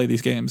when you play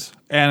these games,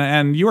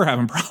 and you were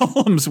having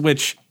problems,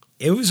 which...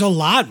 It was a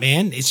lot,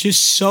 man. It's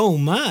just so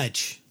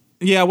much.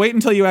 Yeah, wait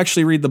until you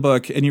actually read the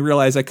book and you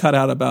realize I cut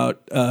out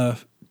about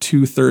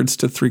 2/3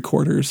 to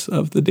 3/4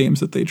 of the names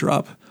that they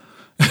drop.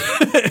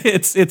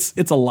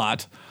 It's a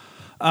lot,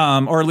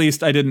 or at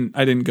least I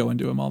didn't go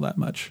into them all that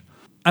much.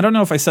 I don't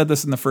know if I said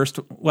this in the first.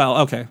 Well,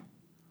 okay.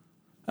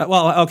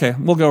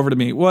 We'll go over to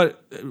me.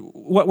 What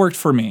worked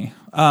for me?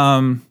 I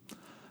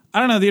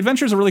don't know. The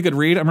adventure is a really good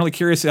read. I'm really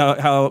curious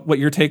what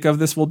your take of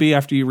this will be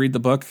after you read the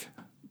book,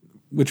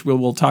 which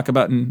we'll talk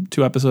about in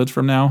 2 episodes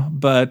from now.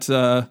 But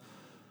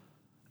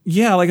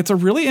yeah, like, it's a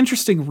really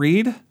interesting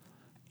read,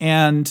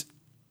 and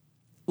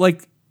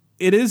like,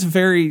 it is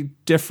very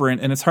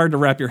different, and it's hard to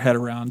wrap your head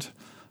around.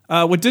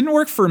 What didn't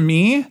work for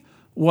me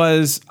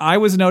was I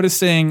was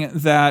noticing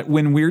that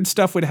when weird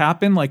stuff would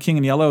happen, like King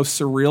in Yellow,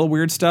 surreal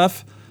weird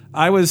stuff,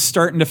 I was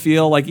starting to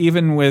feel like,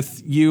 even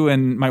with you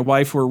and my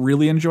wife who were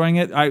really enjoying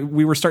it,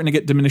 we were starting to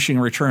get diminishing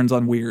returns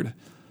on weird,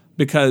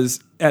 because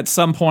at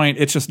some point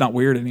it's just not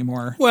weird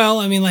anymore. Well,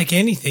 I mean, like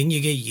anything,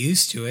 you get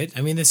used to it.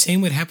 I mean, the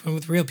same would happen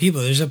with real people.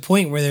 There's a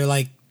point where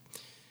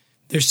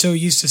they're so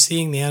used to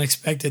seeing the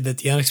unexpected that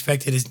the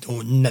unexpected is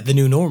the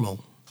new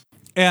normal.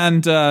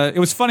 And it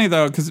was funny,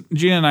 though, because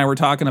Gina and I were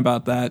talking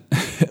about that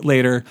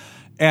later,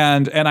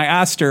 and I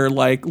asked her,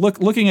 like,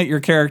 looking at your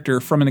character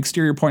from an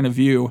exterior point of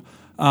view,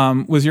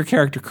 was your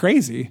character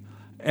crazy?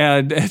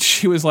 And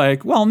she was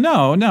like, well,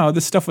 no,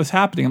 this stuff was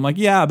happening. I'm like,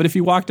 yeah, but if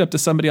you walked up to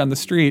somebody on the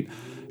street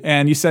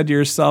and you said to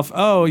yourself,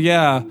 oh,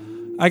 yeah,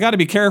 I got to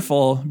be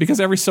careful, because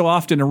every so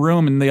often a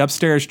room in the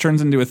upstairs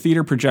turns into a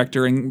theater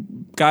projector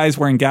and guys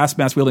wearing gas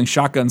masks wielding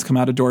shotguns come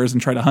out of doors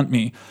and try to hunt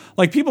me.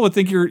 Like, people would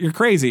think you're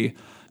crazy.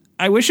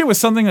 I wish it was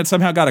something that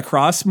somehow got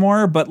across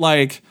more, but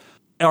like,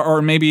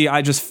 or maybe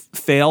I just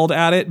failed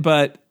at it.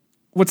 But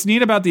what's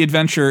neat about the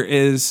adventure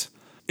is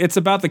it's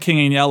about the King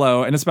in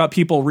Yellow, and it's about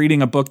people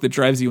reading a book that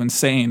drives you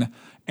insane.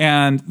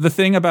 And the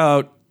thing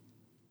about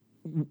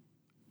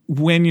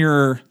when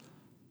you're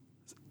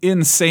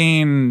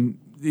insane,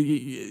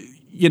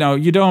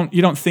 you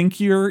don't think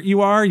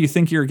you are. You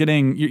think you're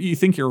getting, you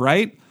think you're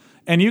right.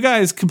 And you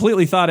guys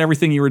completely thought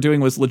everything you were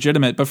doing was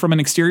legitimate, but from an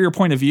exterior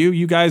point of view,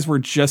 you guys were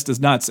just as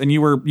nuts, and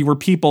you were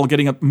people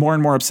getting more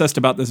and more obsessed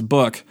about this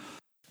book.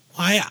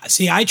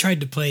 I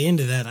tried to play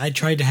into that. I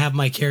tried to have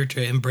my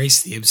character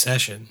embrace the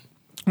obsession.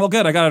 Well,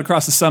 good. I got it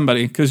across to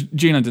somebody because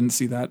Gina didn't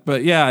see that.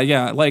 But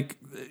yeah. Like,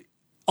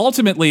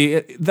 ultimately,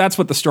 that's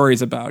what the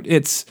story's about.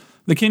 It's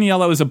The King in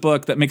Yellow is a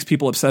book that makes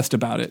people obsessed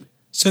about it.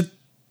 So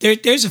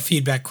there's a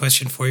feedback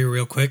question for you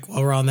real quick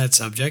while we're on that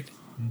subject.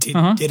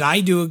 Did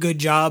I do a good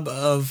job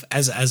of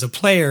as a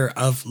player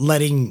of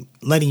letting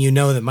you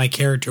know that my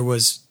character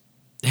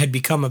had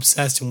become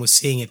obsessed and was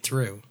seeing it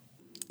through?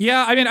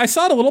 Yeah, I mean, I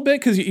saw it a little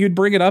bit because you'd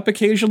bring it up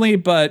occasionally,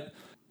 but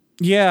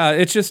yeah,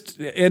 it's just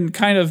in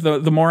kind of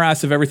the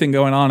morass of everything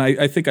going on.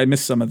 I think I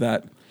missed some of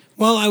that.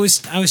 Well, I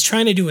was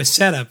trying to do a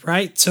setup,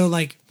 right? So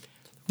like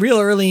real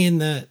early in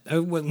the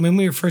when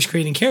we were first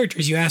creating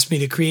characters, you asked me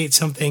to create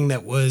something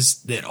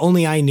that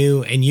only I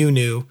knew and you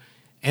knew.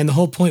 And the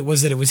whole point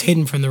was that it was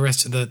hidden from the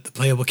rest of the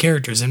playable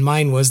characters. And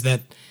mine was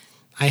that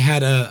I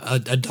had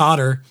a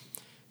daughter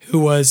who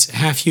was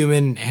half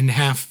human and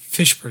half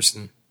fish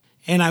person.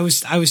 And I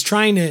was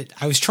trying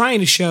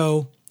to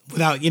show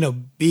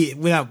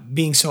without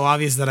being so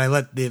obvious that I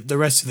let the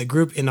rest of the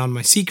group in on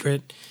my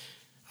secret.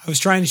 I was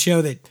trying to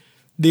show that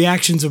the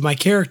actions of my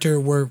character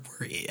were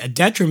a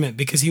detriment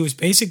because he was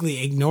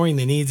basically ignoring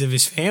the needs of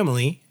his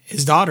family,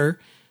 his daughter,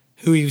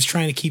 who he was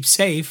trying to keep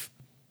safe.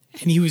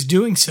 And he was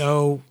doing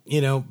so,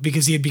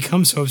 because he had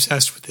become so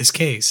obsessed with this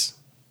case.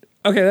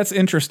 Okay, that's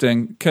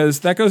interesting, because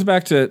that goes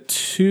back to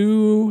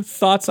two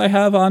thoughts I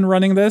have on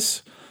running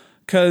this.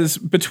 Because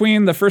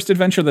between the first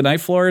adventure, The Night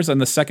Floors, and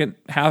the second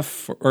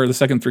half or the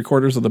second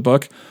 3/4 of the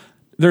book,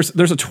 there's a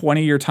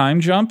 20-year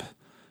time jump.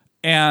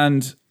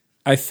 And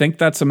I think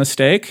that's a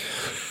mistake.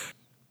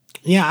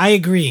 Yeah, I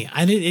agree.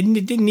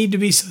 It didn't need to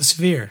be so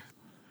severe.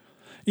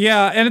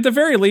 Yeah, and at the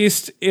very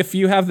least, if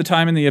you have the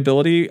time and the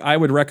ability, I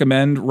would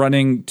recommend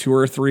running 2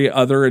 or 3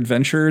 other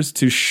adventures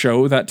to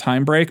show that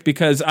time break,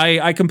 because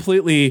I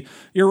completely,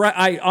 you're right.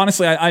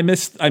 I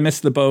missed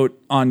the boat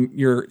on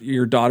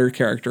your daughter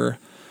character.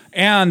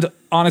 And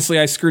honestly,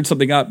 I screwed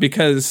something up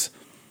because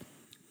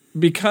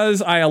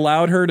I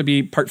allowed her to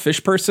be part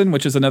fish person,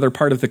 which is another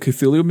part of the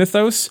Cthulhu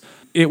mythos.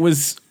 It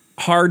was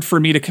hard for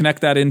me to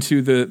connect that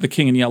into the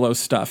King in Yellow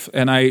stuff,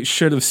 and I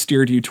should have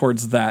steered you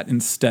towards that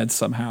instead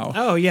somehow.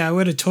 Oh yeah, I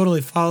would have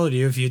totally followed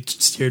you if you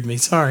steered me.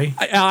 Sorry.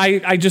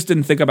 I just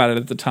didn't think about it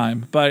at the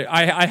time, but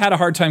I had a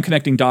hard time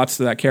connecting dots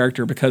to that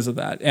character because of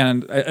that.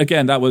 And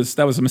again, that was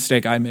a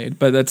mistake I made,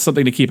 but that's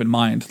something to keep in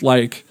mind.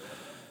 Like,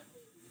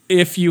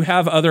 if you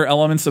have other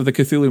elements of the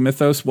Cthulhu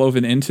mythos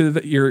woven into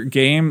your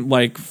game,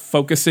 like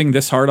focusing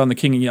this hard on the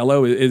King in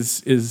Yellow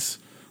is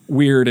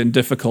weird and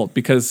difficult,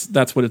 because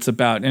that's what it's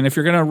about. And if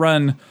you're going to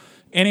run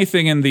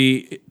anything in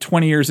the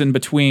 20 years in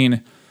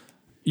between,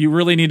 you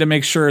really need to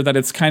make sure that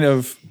it's kind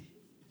of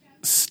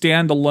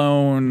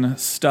standalone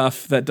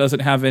stuff that doesn't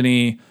have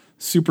any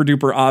super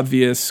duper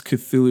obvious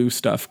Cthulhu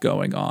stuff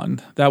going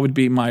on. That would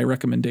be my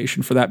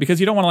recommendation for that, because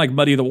you don't want to like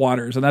muddy the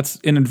waters, and that's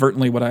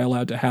inadvertently what I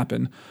allowed to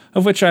happen,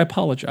 of which I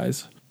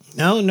apologize.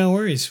 No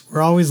worries.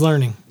 We're always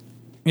learning.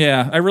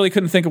 Yeah, I really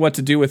couldn't think of what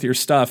to do with your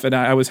stuff, and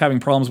I was having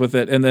problems with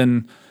it, and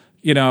then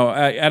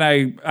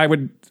I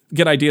would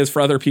get ideas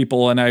for other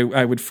people, and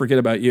I would forget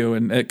about you,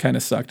 and it kind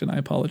of sucked, and I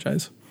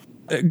apologize.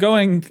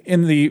 Going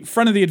in the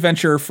front of the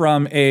adventure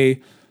from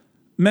a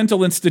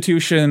mental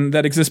institution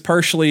that exists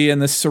partially in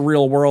this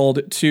surreal world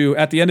to,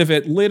 at the end of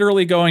it,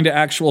 literally going to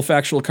actual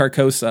factual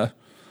Carcosa.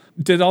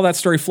 Did all that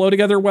story flow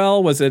together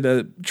well? Was it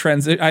a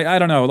transition? I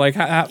don't know. Like,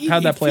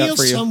 how'd that play out for you? It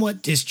feels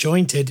somewhat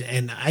disjointed,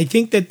 and I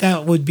think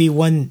that would be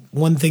one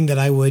thing that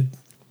I would,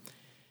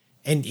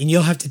 and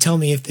you'll have to tell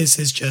me if this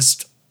is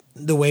just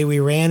the way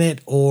we ran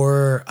it,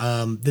 or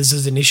this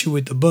is an issue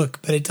with the book,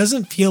 but it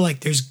doesn't feel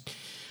like there's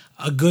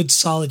a good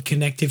solid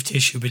connective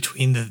tissue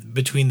between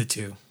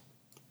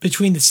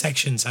the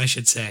sections, I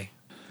should say.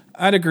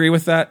 I'd agree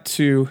with that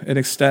to an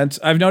extent.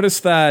 I've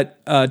noticed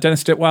that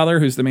Dennis Dittweiler,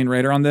 who's the main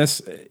writer on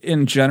this,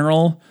 in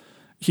general,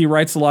 he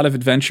writes a lot of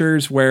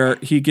adventures where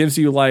he gives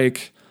you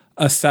like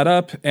a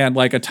setup and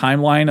like a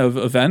timeline of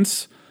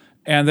events,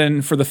 and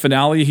then for the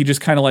finale, he just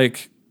kind of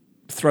like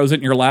throws it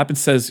in your lap and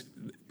says,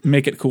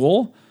 make it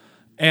cool.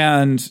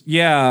 And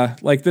yeah,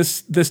 like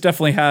this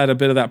definitely had a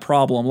bit of that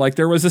problem. Like,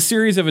 there was a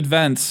series of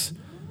events,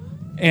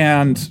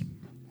 and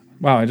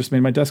wow, I just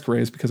made my desk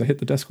raise because I hit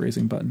the desk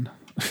raising button.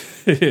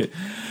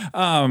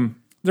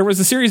 There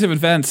was a series of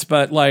events,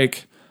 but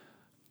like,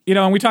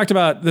 and we talked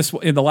about this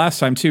in the last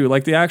time too,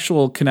 like the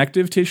actual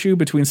connective tissue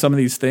between some of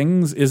these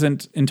things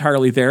isn't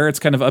entirely there. It's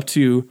kind of up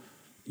to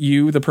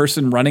you, the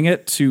person running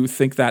it, to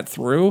think that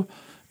through.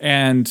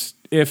 And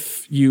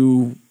if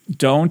you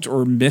don't,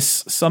 or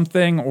miss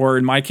something, or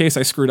in my case,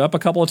 I screwed up a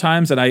couple of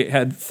times and I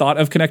had thought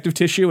of connective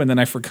tissue and then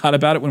I forgot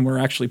about it when we were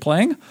actually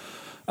playing,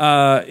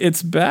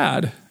 it's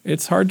bad.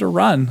 It's hard to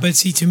run. But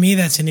see, to me,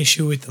 that's an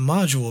issue with the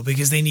module,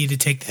 because they need to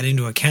take that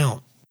into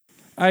account.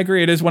 I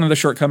agree. It is one of the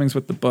shortcomings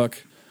with the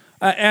book.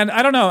 And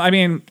I don't know. I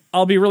mean,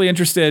 I'll be really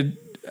interested.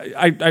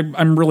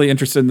 I'm really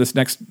interested in this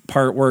next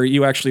part where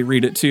you actually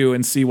read it too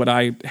and see what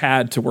I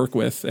had to work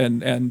with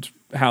and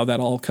how that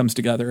all comes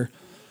together.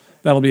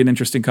 That'll be an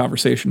interesting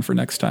conversation for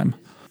next time.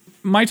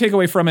 My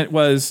takeaway from it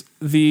was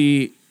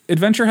the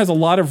adventure has a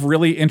lot of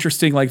really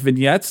interesting like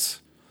vignettes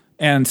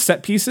and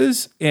set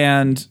pieces,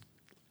 and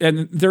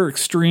they're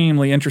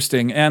extremely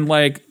interesting. And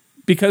like,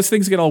 because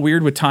things get all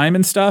weird with time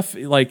and stuff,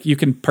 like you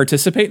can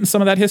participate in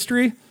some of that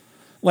history.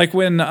 Like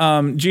when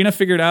Gina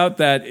figured out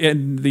that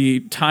in the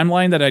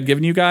timeline that I'd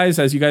given you guys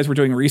as you guys were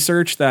doing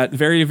research, that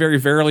very, very,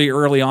 very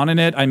early on in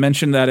it, I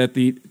mentioned that at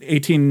the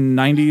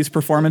 1890s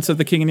performance of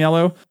The King in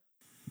Yellow,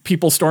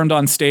 people stormed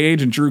on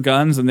stage and drew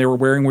guns and they were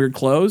wearing weird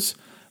clothes.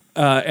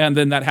 And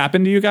then that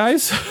happened to you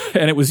guys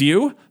and it was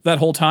you that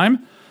whole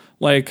time.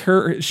 Like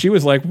she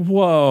was like,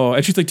 whoa.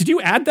 And she's like, did you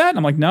add that? And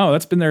I'm like, no,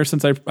 that's been there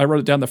since I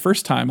wrote it down the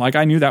first time. Like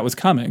I knew that was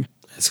coming.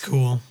 That's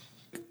cool.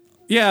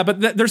 Yeah,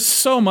 but there's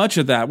so much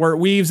of that where it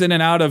weaves in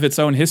and out of its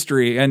own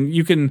history, and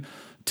you can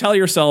tell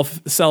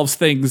yourselves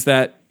things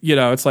that, you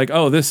know, it's like,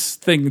 oh, this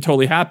thing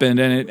totally happened,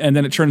 and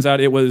then it turns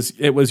out it was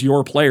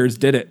your players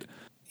did it.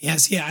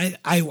 Yes, yeah,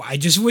 I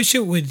just wish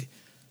it would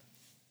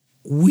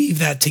weave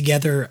that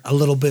together a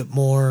little bit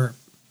more.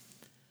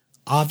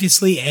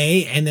 Obviously,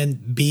 A, and then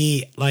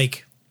B,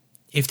 like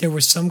if there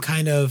was some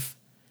kind of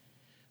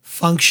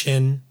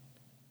function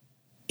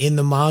in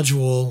the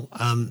module.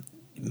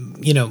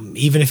 You know,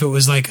 even if it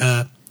was like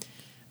a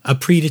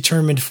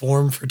predetermined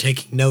form for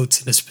taking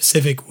notes in a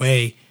specific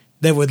way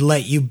that would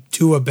let you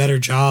do a better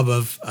job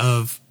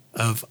of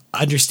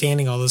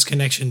understanding all those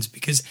connections,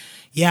 because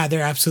yeah,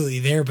 they're absolutely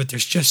there, but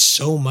there's just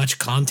so much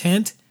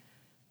content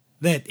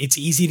that it's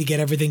easy to get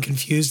everything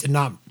confused and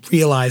not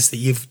realize that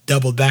you've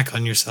doubled back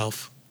on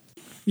yourself.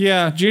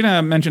 Yeah,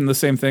 Gina mentioned the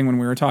same thing when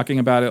we were talking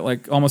about it,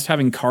 like almost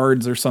having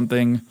cards or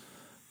something.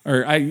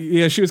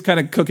 She was kind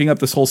of cooking up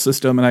this whole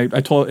system, and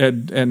I told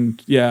Ed,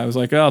 and I was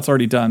like, oh, it's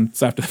already done.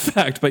 It's after the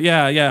fact. But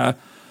yeah,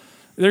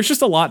 there's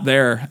just a lot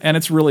there, and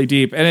it's really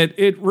deep. And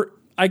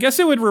I guess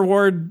it would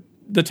reward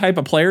the type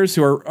of players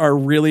who are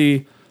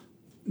really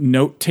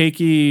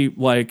note-takey,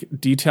 like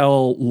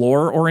detail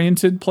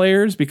lore-oriented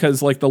players,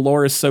 because like the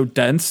lore is so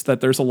dense that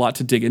there's a lot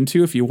to dig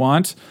into if you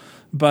want.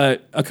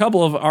 But a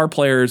couple of our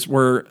players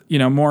were, you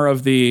know, more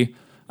of the...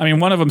 I mean,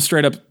 one of them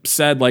straight up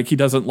said like he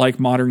doesn't like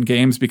modern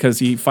games because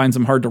he finds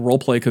them hard to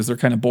roleplay because they're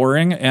kind of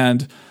boring.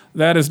 And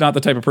that is not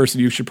the type of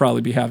person you should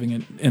probably be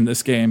having in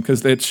this game,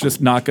 because it's just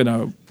not going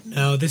to...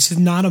 No, this is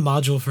not a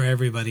module for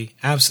everybody.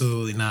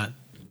 Absolutely not.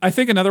 I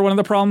think another one of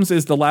the problems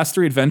is the last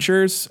three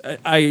adventures.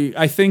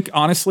 I think,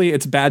 honestly,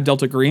 it's bad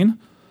Delta Green,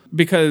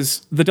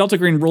 because the Delta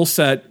Green rule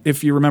set,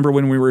 if you remember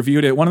when we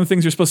reviewed it, one of the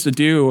things you're supposed to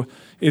do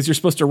is you're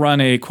supposed to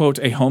run a, quote,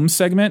 a home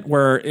segment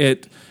where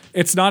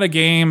it's not a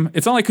game.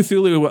 It's not like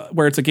Cthulhu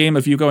where it's a game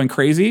of you going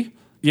crazy,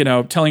 you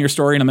know, telling your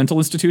story in a mental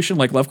institution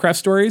like Lovecraft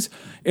stories.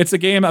 It's a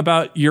game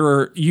about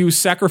you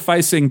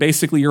sacrificing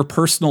basically your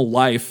personal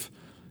life,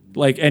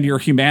 like, and your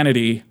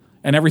humanity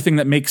and everything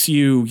that makes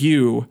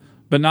you,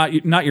 but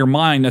not your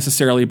mind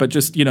necessarily, but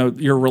just, you know,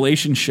 your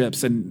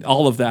relationships and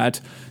all of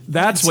that.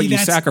 That's what you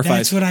sacrifice.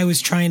 That's what I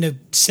was trying to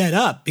set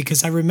up,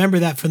 because I remember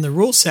that from the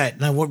rule set,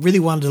 and I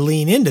really wanted to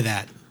lean into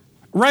that.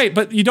 Right,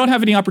 but you don't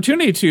have any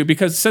opportunity to,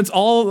 because since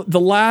all the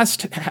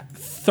last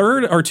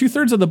third or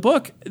 2/3 of the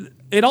book,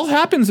 it all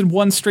happens in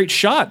one straight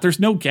shot. There's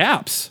no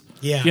gaps.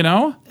 Yeah, you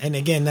know. And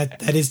again,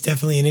 that is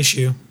definitely an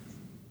issue.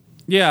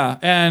 Yeah,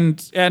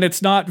 and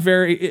it's not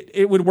very.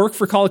 It would work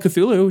for Call of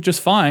Cthulhu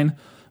just fine,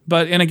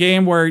 but in a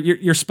game where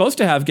you're supposed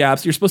to have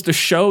gaps, you're supposed to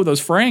show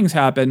those frayings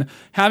happen.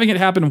 Having it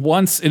happen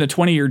once in a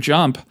 20-year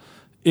jump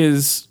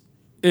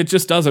it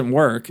just doesn't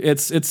work.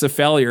 It's a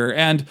failure.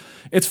 And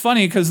it's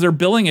funny because they're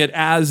billing it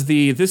as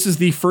this is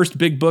the first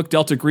big book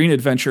Delta Green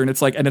adventure, and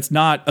it's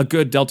not a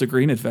good Delta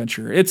Green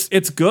adventure.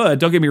 It's good,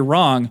 don't get me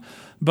wrong,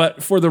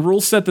 but for the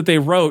rule set that they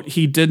wrote,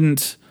 he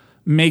didn't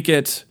make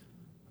it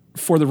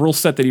for the rule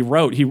set that he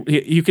wrote.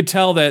 You could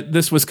tell that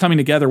this was coming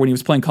together when he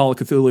was playing Call of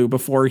Cthulhu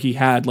before he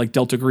had like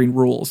Delta Green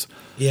rules.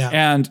 Yeah.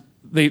 And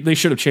they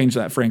should have changed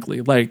that,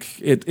 frankly. Like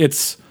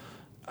it's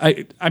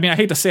I mean, I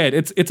hate to say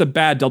it, it's a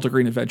bad Delta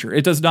Green adventure.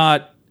 It does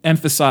not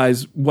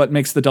emphasize what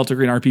makes the Delta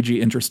Green RPG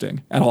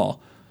interesting at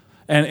all,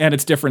 and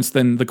its difference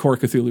than the core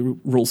Cthulhu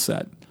rule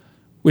set,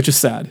 which is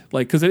sad.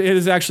 Like, because it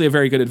is actually a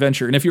very good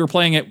adventure, and if you were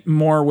playing it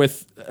more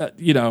with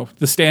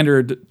the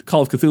standard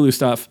Call of Cthulhu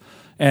stuff,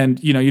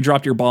 and you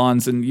dropped your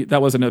bonds and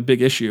that wasn't a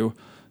big issue,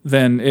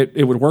 then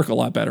it would work a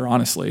lot better,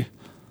 honestly.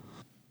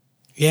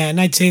 Yeah, and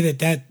I'd say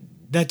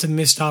that's a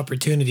missed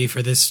opportunity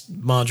for this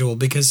module,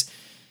 because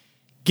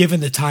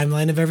given the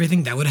timeline of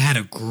everything, that would have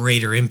had a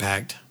greater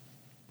impact.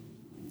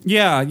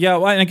 Yeah.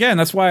 Well, and again,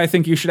 that's why I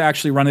think you should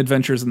actually run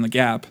adventures in the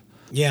gap.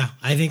 Yeah,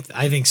 I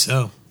think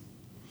so.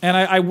 And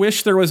I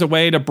wish there was a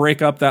way to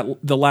break up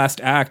the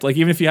last act, like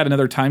even if you had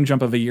another time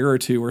jump of a year or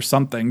two or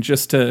something,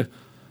 just to.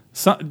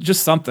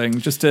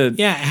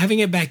 Yeah, having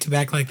it back to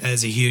back like that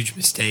is a huge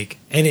mistake,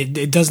 and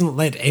it doesn't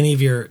let any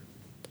of your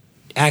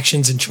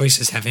actions and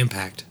choices have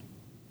impact.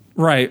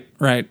 Right.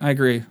 I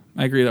agree.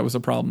 That was a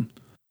problem.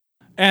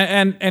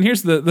 And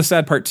here's the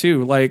sad part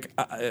too. Like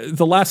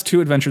the last two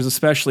adventures,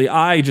 especially,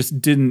 I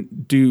just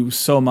didn't do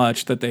so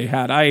much that they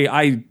had.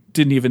 I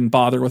didn't even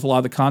bother with a lot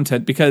of the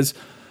content because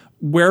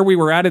where we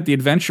were at the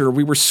adventure,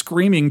 we were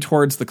screaming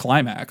towards the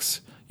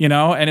climax, you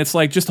know? And it's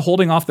like just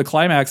holding off the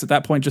climax at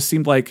that point just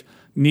seemed like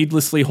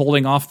needlessly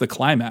holding off the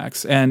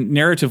climax. And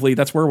narratively,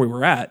 that's where we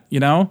were at, you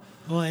know?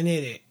 Well, and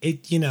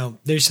it you know,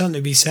 there's something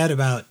to be said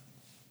about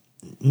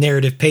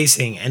narrative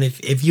pacing. And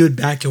if you had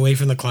backed away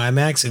from the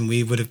climax and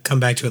we would have come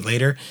back to it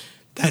later,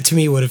 that to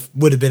me would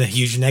have been a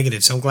huge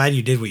negative. So I'm glad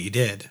you did what you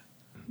did.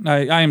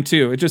 I am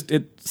too.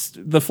 It's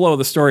the flow of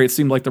the story. It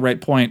seemed like the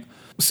right point.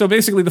 So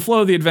basically the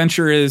flow of the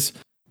adventure is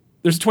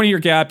there's a 20-year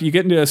gap. You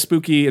get into a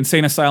spooky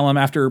insane asylum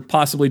after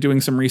possibly doing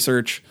some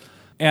research.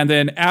 And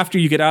then after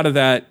you get out of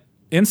that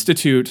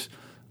institute,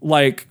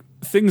 like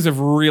things have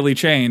really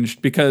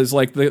changed because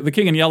like the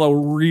King in Yellow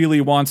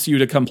really wants you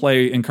to come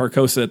play in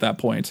Carcosa at that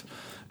point.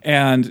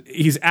 And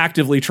he's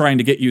actively trying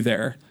to get you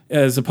there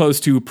as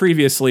opposed to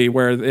previously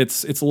where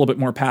it's a little bit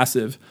more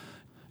passive.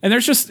 And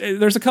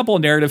there's a couple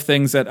of narrative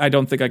things that I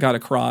don't think I got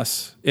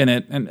across in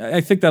it. And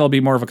I think that'll be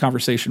more of a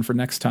conversation for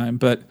next time.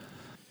 But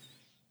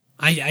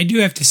I do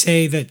have to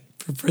say that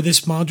for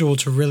this module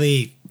to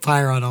really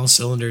fire on all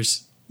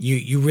cylinders,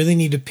 you really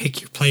need to pick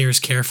your players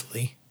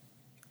carefully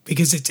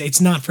because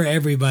it's not for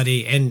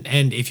everybody. And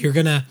if you're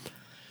to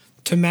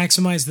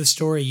maximize the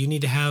story, you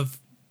need to have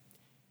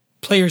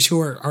players who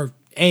are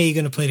A,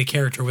 going to play the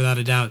character without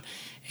a doubt,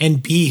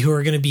 and B, who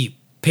are going to be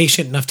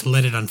patient enough to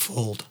let it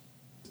unfold.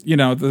 You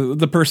know,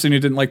 the person who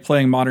didn't like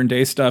playing modern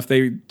day stuff,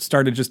 they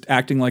started just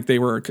acting like they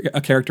were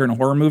a character in a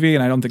horror movie,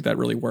 and I don't think that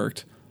really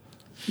worked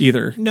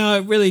either. No,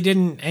 it really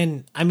didn't.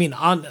 And I mean,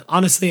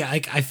 honestly, I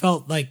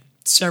felt like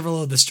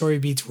several of the story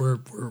beats were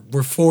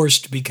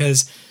forced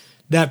because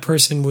that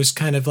person was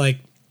kind of like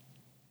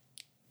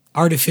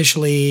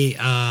artificially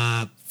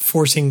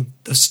forcing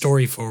the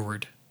story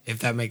forward, if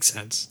that makes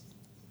sense.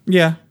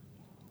 Yeah,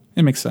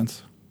 it makes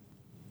sense.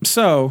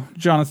 So,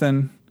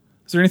 Jonathan,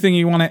 is there anything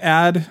you want to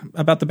add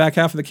about the back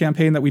half of the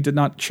campaign that we did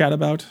not chat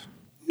about?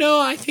 No,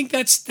 I think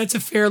that's a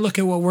fair look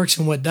at what works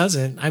and what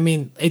doesn't. I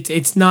mean,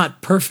 it's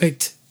not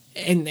perfect,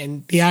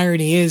 and the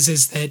irony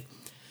is that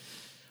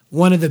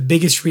one of the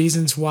biggest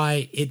reasons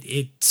why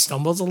it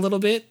stumbles a little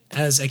bit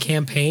as a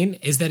campaign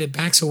is that it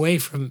backs away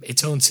from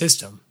its own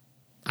system.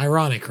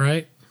 Ironic,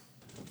 right?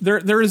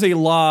 There is a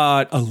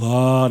lot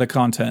of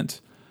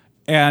content,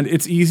 and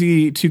it's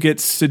easy to get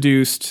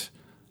seduced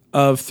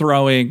of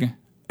throwing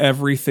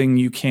everything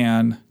you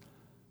can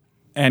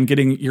and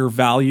getting your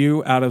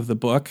value out of the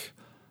book.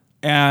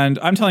 And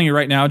I'm telling you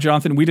right now,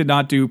 Jonathan, we did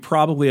not do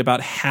probably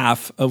about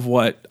half of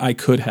what I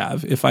could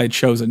have if I had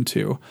chosen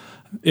to.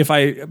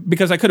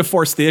 Because I could have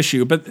forced the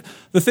issue. But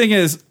the thing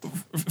is,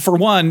 for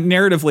one,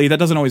 narratively, that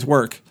doesn't always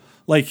work.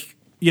 Like,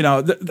 you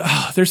know,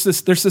 there's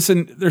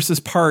this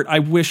part I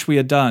wish we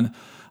had done.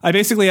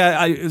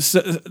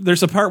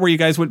 There's a part where you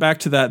guys went back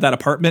to that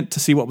apartment to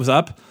see what was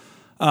up.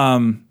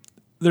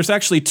 There's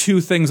actually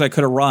two things I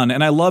could have run,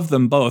 and I love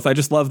them both. I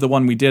just love the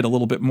one we did a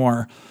little bit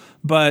more.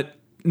 But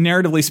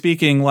narratively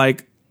speaking,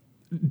 like,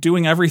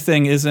 doing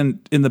everything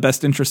isn't in the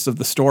best interest of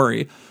the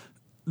story.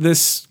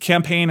 This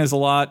campaign is a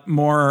lot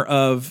more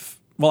of,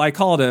 well, I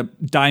call it a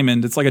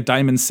diamond. It's like a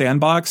diamond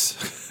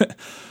sandbox.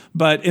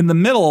 But in the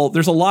middle,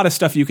 there's a lot of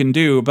stuff you can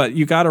do, but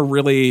you got to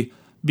really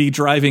be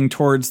driving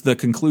towards the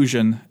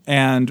conclusion.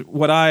 And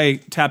what I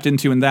tapped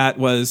into in that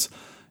was,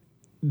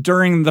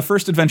 during the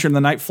first adventure in the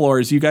Night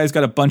Floors, you guys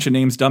got a bunch of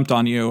names dumped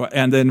on you.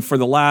 And then for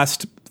the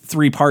last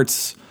 3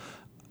 parts,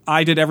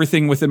 I did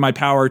everything within my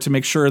power to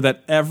make sure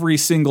that every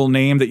single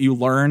name that you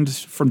learned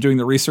from doing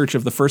the research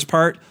of the first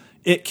part,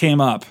 it came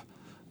up.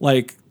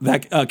 Like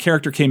that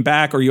character came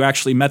back, or you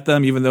actually met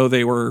them, even though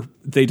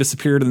they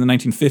disappeared in the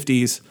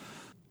 1950s.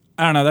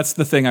 I don't know. That's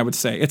the thing I would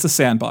say. It's a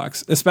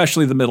sandbox,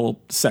 especially the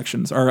middle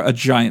sections are a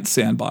giant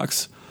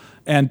sandbox.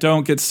 And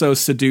don't get so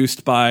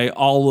seduced by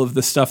all of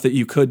the stuff that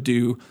you could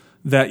do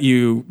that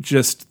you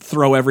just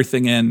throw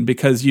everything in,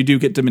 because you do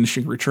get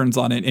diminishing returns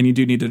on it, and you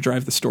do need to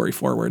drive the story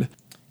forward.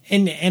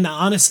 And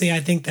honestly,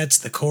 I think that's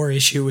the core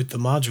issue with the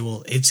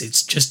module.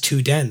 It's just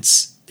too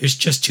dense. There's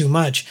just too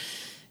much.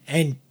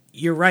 And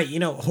you're right. You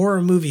know,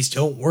 horror movies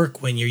don't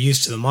work when you're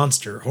used to the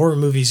monster. Horror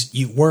movies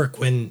work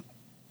when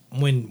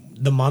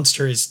the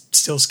monster is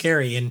still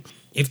scary. And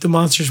if the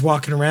monster's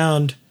walking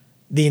around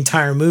the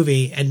entire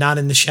movie and not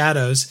in the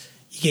shadows,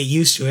 you get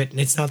used to it, and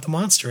it's not the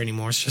monster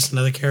anymore. It's just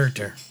another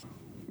character.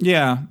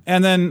 Yeah,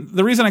 and then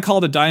the reason I call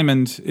it a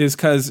diamond is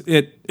because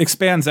it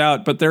expands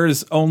out, but there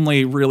is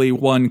only really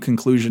one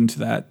conclusion to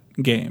that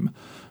game,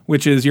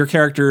 which is your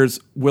characters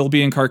will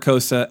be in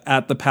Carcosa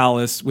at the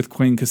palace with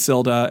Queen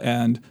Casilda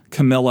and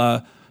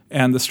Camilla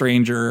and the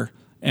Stranger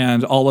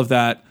and all of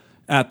that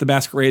at the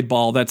Masquerade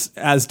Ball that's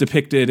as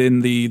depicted in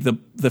the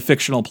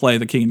fictional play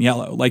The King in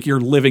Yellow. Like, you're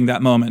living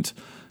that moment.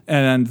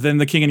 And then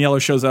the King in Yellow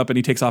shows up and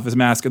he takes off his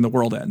mask and the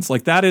world ends.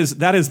 Like, that is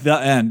the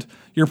end.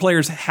 Your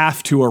players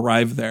have to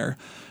arrive there.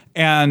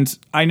 And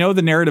I know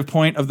the narrative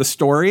point of the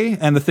story,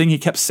 and the thing he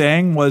kept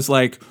saying was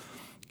like,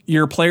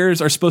 your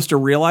players are supposed to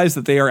realize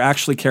that they are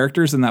actually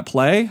characters in that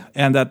play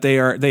and that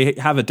they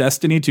have a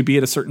destiny to be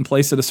at a certain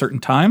place at a certain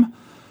time.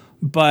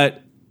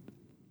 But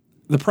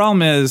the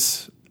problem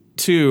is,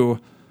 too,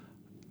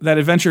 that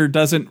adventure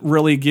doesn't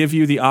really give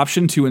you the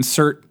option to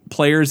insert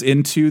players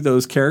into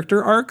those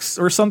character arcs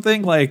or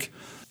something. Like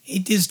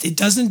it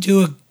doesn't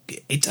do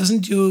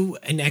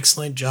an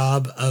excellent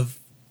job of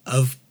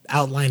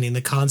outlining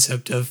the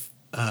concept of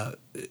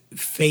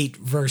fate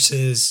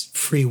versus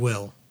free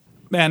will.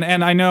 Man,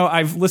 and I know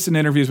I've listened to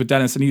interviews with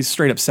Dennis, and he's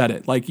straight up said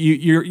it. Like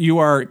you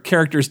are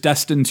characters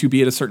destined to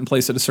be at a certain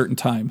place at a certain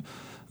time.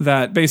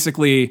 That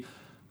basically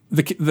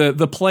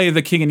the play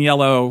The King in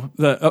Yellow,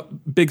 the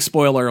big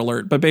spoiler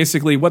alert, but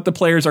basically what the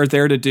players are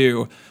there to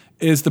do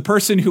is the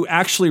person who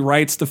actually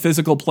writes the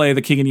physical play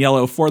The King in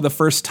Yellow for the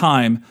first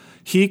time,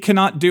 he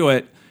cannot do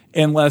it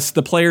unless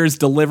the players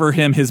deliver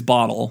him his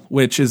bottle,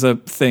 which is a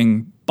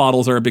thing.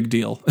 Bottles are a big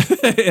deal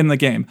in the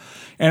game,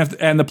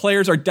 and the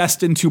players are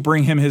destined to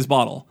bring him his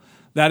bottle.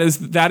 That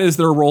is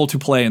their role to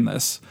play in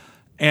this.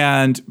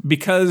 And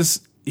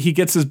because he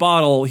gets his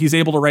bottle, he's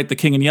able to write The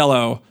King in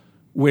Yellow,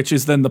 which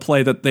is then the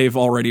play that they've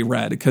already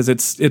read, because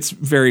it's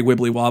very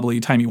wibbly wobbly,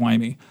 timey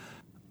wimey.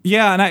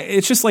 Yeah, and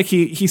it's just like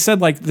he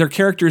said, like, they're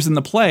characters in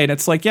the play, and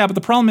it's like, yeah, but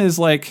the problem is,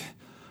 like,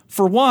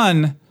 for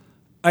one,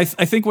 I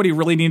think what he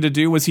really needed to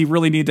do was he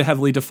really needed to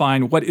heavily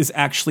define what is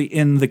actually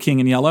in The King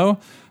in Yellow,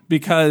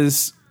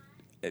 because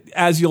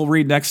as you'll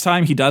read next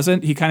time, he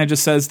doesn't. He kind of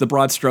just says the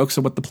broad strokes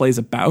of what the play's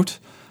about.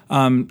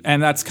 And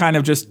that's kind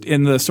of just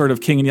in the sort of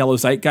King in Yellow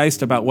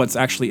zeitgeist about what's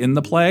actually in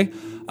the play.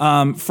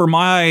 For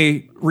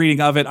my reading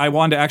of it, I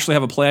wanted to actually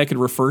have a play I could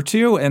refer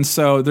to. And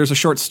so there's a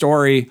short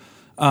story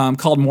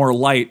called More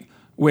Light,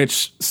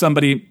 which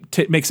somebody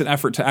makes an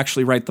effort to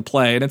actually write the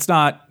play. And it's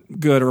not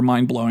good or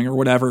mind-blowing or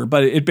whatever,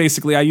 but it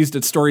basically, I used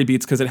its story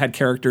beats because it had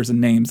characters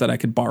and names that I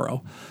could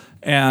borrow.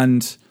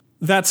 And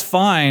that's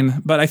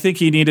fine, but I think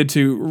he needed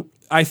to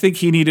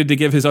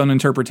give his own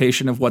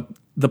interpretation of what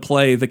the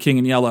play The King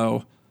in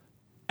Yellow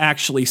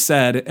actually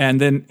said,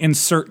 and then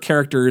insert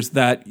characters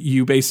that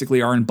you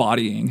basically are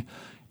embodying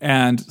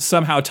and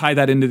somehow tie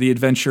that into the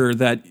adventure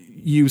that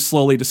you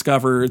slowly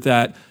discover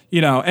that,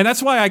 and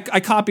that's why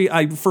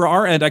for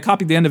our end, I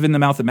copied the end of In the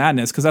Mouth of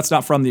Madness, because that's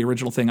not from the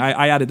original thing.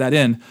 I added that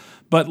in,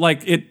 but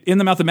like In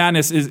the Mouth of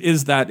Madness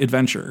is that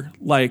adventure.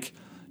 Like,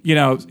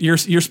 you're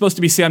supposed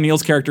to be Sam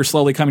Neill's character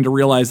slowly coming to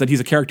realize that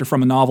he's a character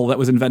from a novel that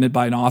was invented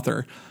by an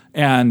author,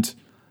 and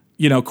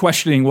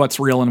questioning what's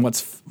real and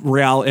what's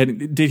real,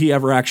 and did he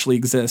ever actually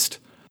exist?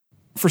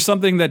 For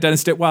something that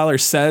Dennis Dittweiler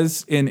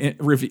says in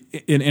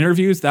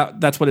interviews,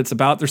 that's what it's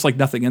about. There's like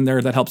nothing in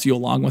there that helps you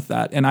along with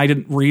that, and I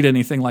didn't read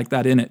anything like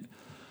that in it.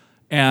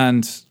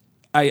 And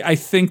I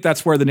think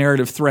that's where the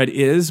narrative thread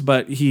is,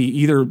 but he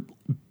either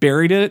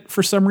buried it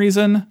for some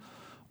reason,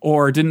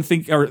 or didn't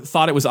think or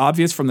thought it was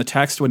obvious from the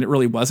text when it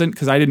really wasn't.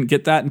 Because I didn't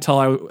get that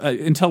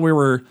until we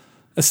were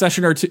a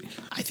session or two.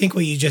 I think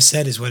what you just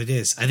said is what it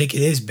is. I think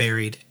it is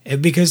buried,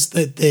 because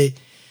the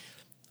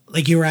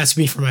like, you were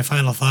asking me for my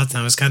final thoughts,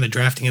 and I was kind of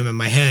drafting them in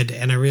my head,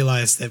 and I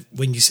realized that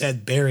when you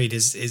said buried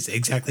is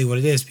exactly what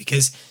it is,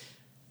 because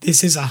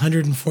this is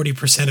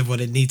 140% of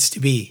what it needs to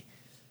be,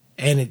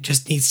 and it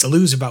just needs to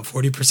lose about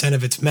 40%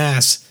 of its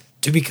mass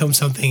to become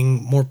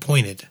something more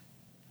pointed.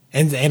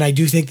 And I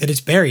do think that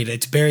it's buried.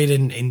 It's buried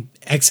in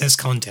excess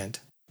content.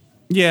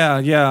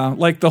 Yeah.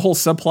 Like the whole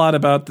subplot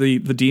about the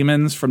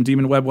demons from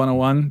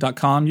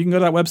demonweb101.com. You can go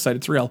to that website.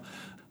 It's real.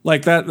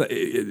 Like that.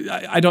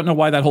 I don't know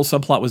why that whole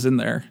subplot was in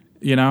there,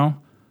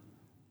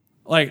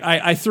 Like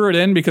I threw it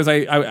in because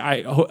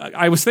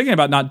I was thinking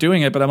about not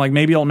doing it, but I'm like,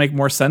 maybe it'll make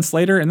more sense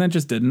later, and then it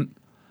just didn't.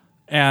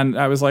 And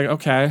I was like,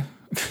 okay.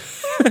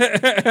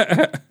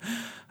 I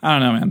don't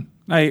know, man.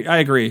 I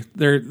agree.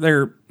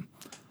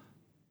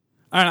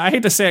 I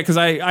hate to say it because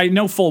I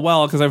know full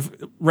well, because I've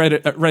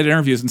read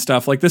interviews and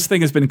stuff. Like, this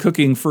thing has been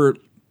cooking for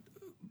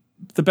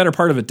the better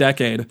part of a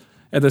decade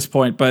at this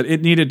point, but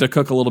it needed to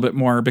cook a little bit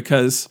more,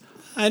 because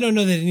I don't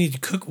know that it needed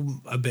to cook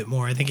a bit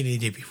more. I think it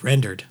needed to be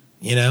rendered,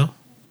 Yeah,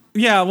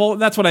 well,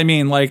 that's what I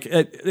mean. Like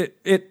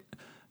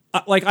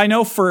like, I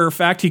know for a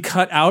fact he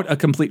cut out a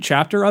complete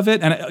chapter of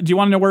it. And do you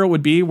want to know where it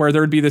would be? Where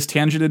there would be this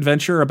tangent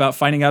adventure about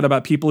finding out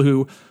about people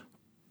who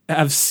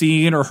have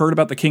seen or heard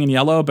about The King in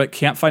Yellow but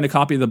can't find a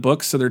copy of the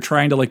book, so they're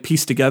trying to like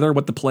piece together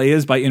what the play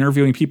is by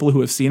interviewing people who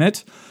have seen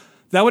it.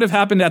 That would have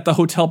happened at the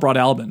Hotel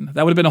Broadalbin.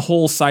 That would have been a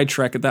whole side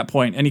trek at that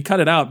point, and he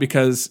cut it out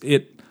because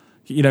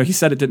he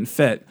said it didn't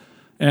fit.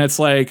 And it's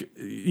like,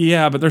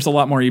 yeah, but there's a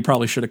lot more you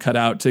probably should have cut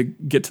out to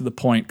get to the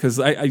point, because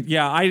I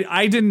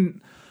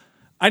didn't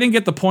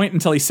get the point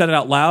until he said it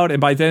out loud, and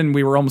by then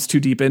we were almost too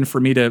deep in for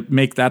me to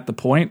make that the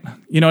point.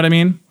 You know what I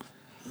mean?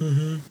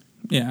 Mm-hmm.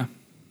 Yeah.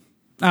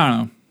 I don't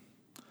know.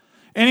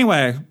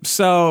 Anyway,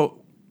 so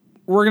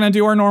we're going to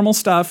do our normal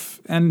stuff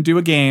and do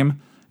a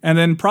game. And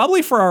then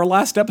probably for our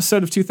last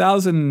episode of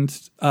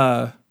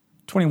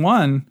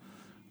 2021,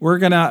 you're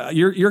going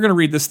to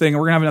read this thing, and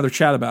we're going to have another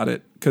chat about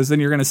it, because then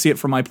you're going to see it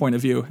from my point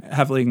of view,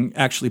 having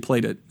actually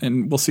played it.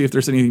 And we'll see if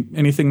there's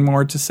anything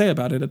more to say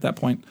about it at that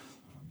point.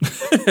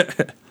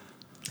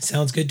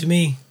 Sounds good to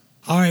me.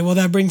 All right, well,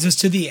 that brings us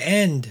to the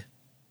end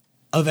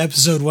of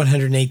episode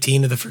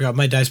 118 of the Forgot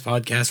My Dice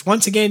podcast.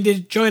 Once again,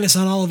 join us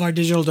on all of our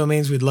digital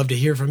domains. We'd love to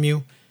hear from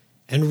you.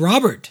 And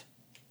Robert,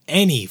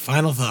 any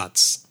final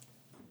thoughts?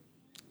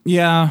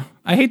 Yeah,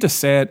 I hate to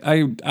say it.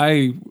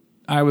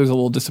 I was a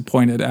little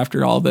disappointed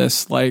after all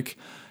this. Like,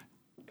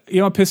 you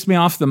know what pissed me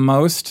off the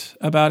most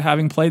about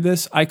having played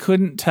this? I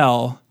couldn't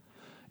tell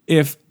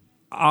if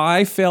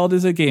I failed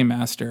as a game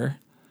master,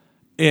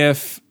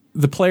 if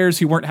the players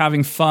who weren't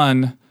having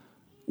fun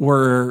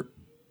were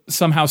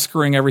somehow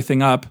screwing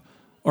everything up,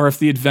 or if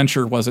the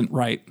adventure wasn't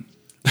right.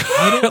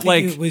 I don't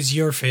think it was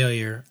your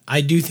failure.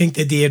 I do think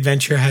that the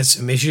adventure has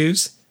some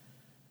issues,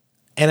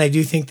 and I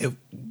do think that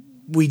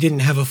we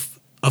didn't have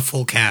a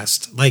full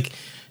cast. Like,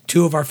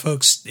 two of our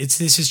folks,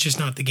 this is just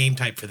not the game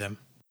type for them.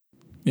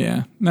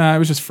 Yeah, no, it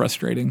was just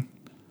frustrating.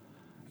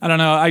 I don't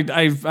know.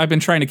 I've been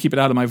trying to keep it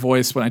out of my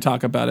voice when I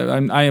talk about it.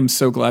 I am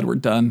so glad we're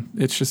done.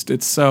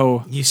 It's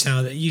so. You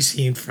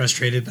seem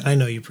frustrated, but I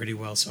know you pretty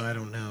well, so I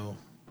don't know.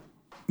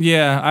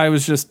 Yeah, I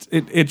was just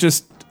it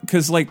just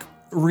because like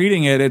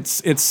reading it,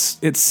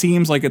 it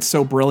seems like it's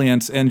so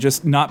brilliant, and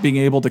just not being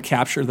able to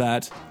capture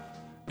that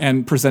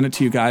and present it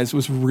to you guys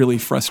was really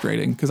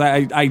frustrating because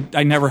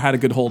I never had a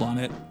good hold on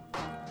it,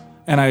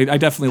 and I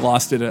definitely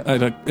lost it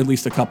at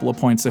least a couple of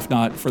points, if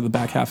not for the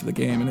back half of the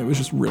game, and it was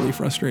just really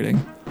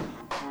frustrating.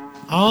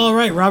 All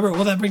right, Robert.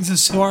 Well, that brings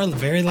us to our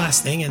very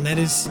last thing, and that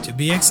is to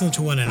be excellent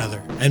to one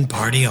another and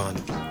party on.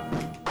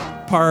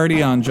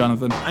 Party on,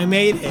 Jonathan. I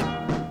made it.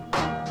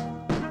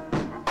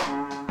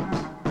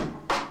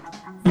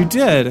 You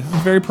did.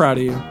 I'm very proud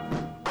of you.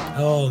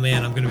 Oh,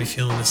 man, I'm going to be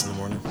feeling this in the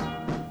morning.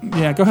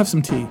 Yeah, go have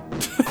some tea.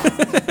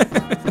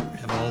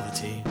 Have all the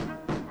tea.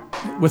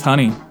 With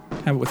honey.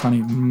 Have it with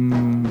honey.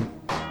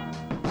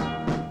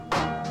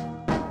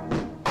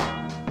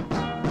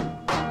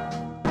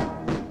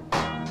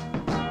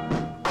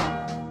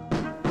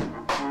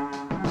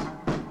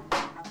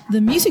 The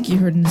music you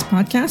heard in this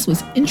podcast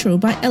was Intro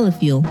by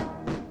Eliphiel.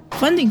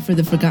 Funding for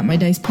the Forgot My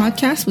Dice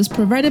podcast was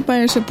provided by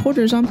our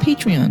supporters on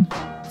Patreon.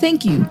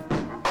 Thank you.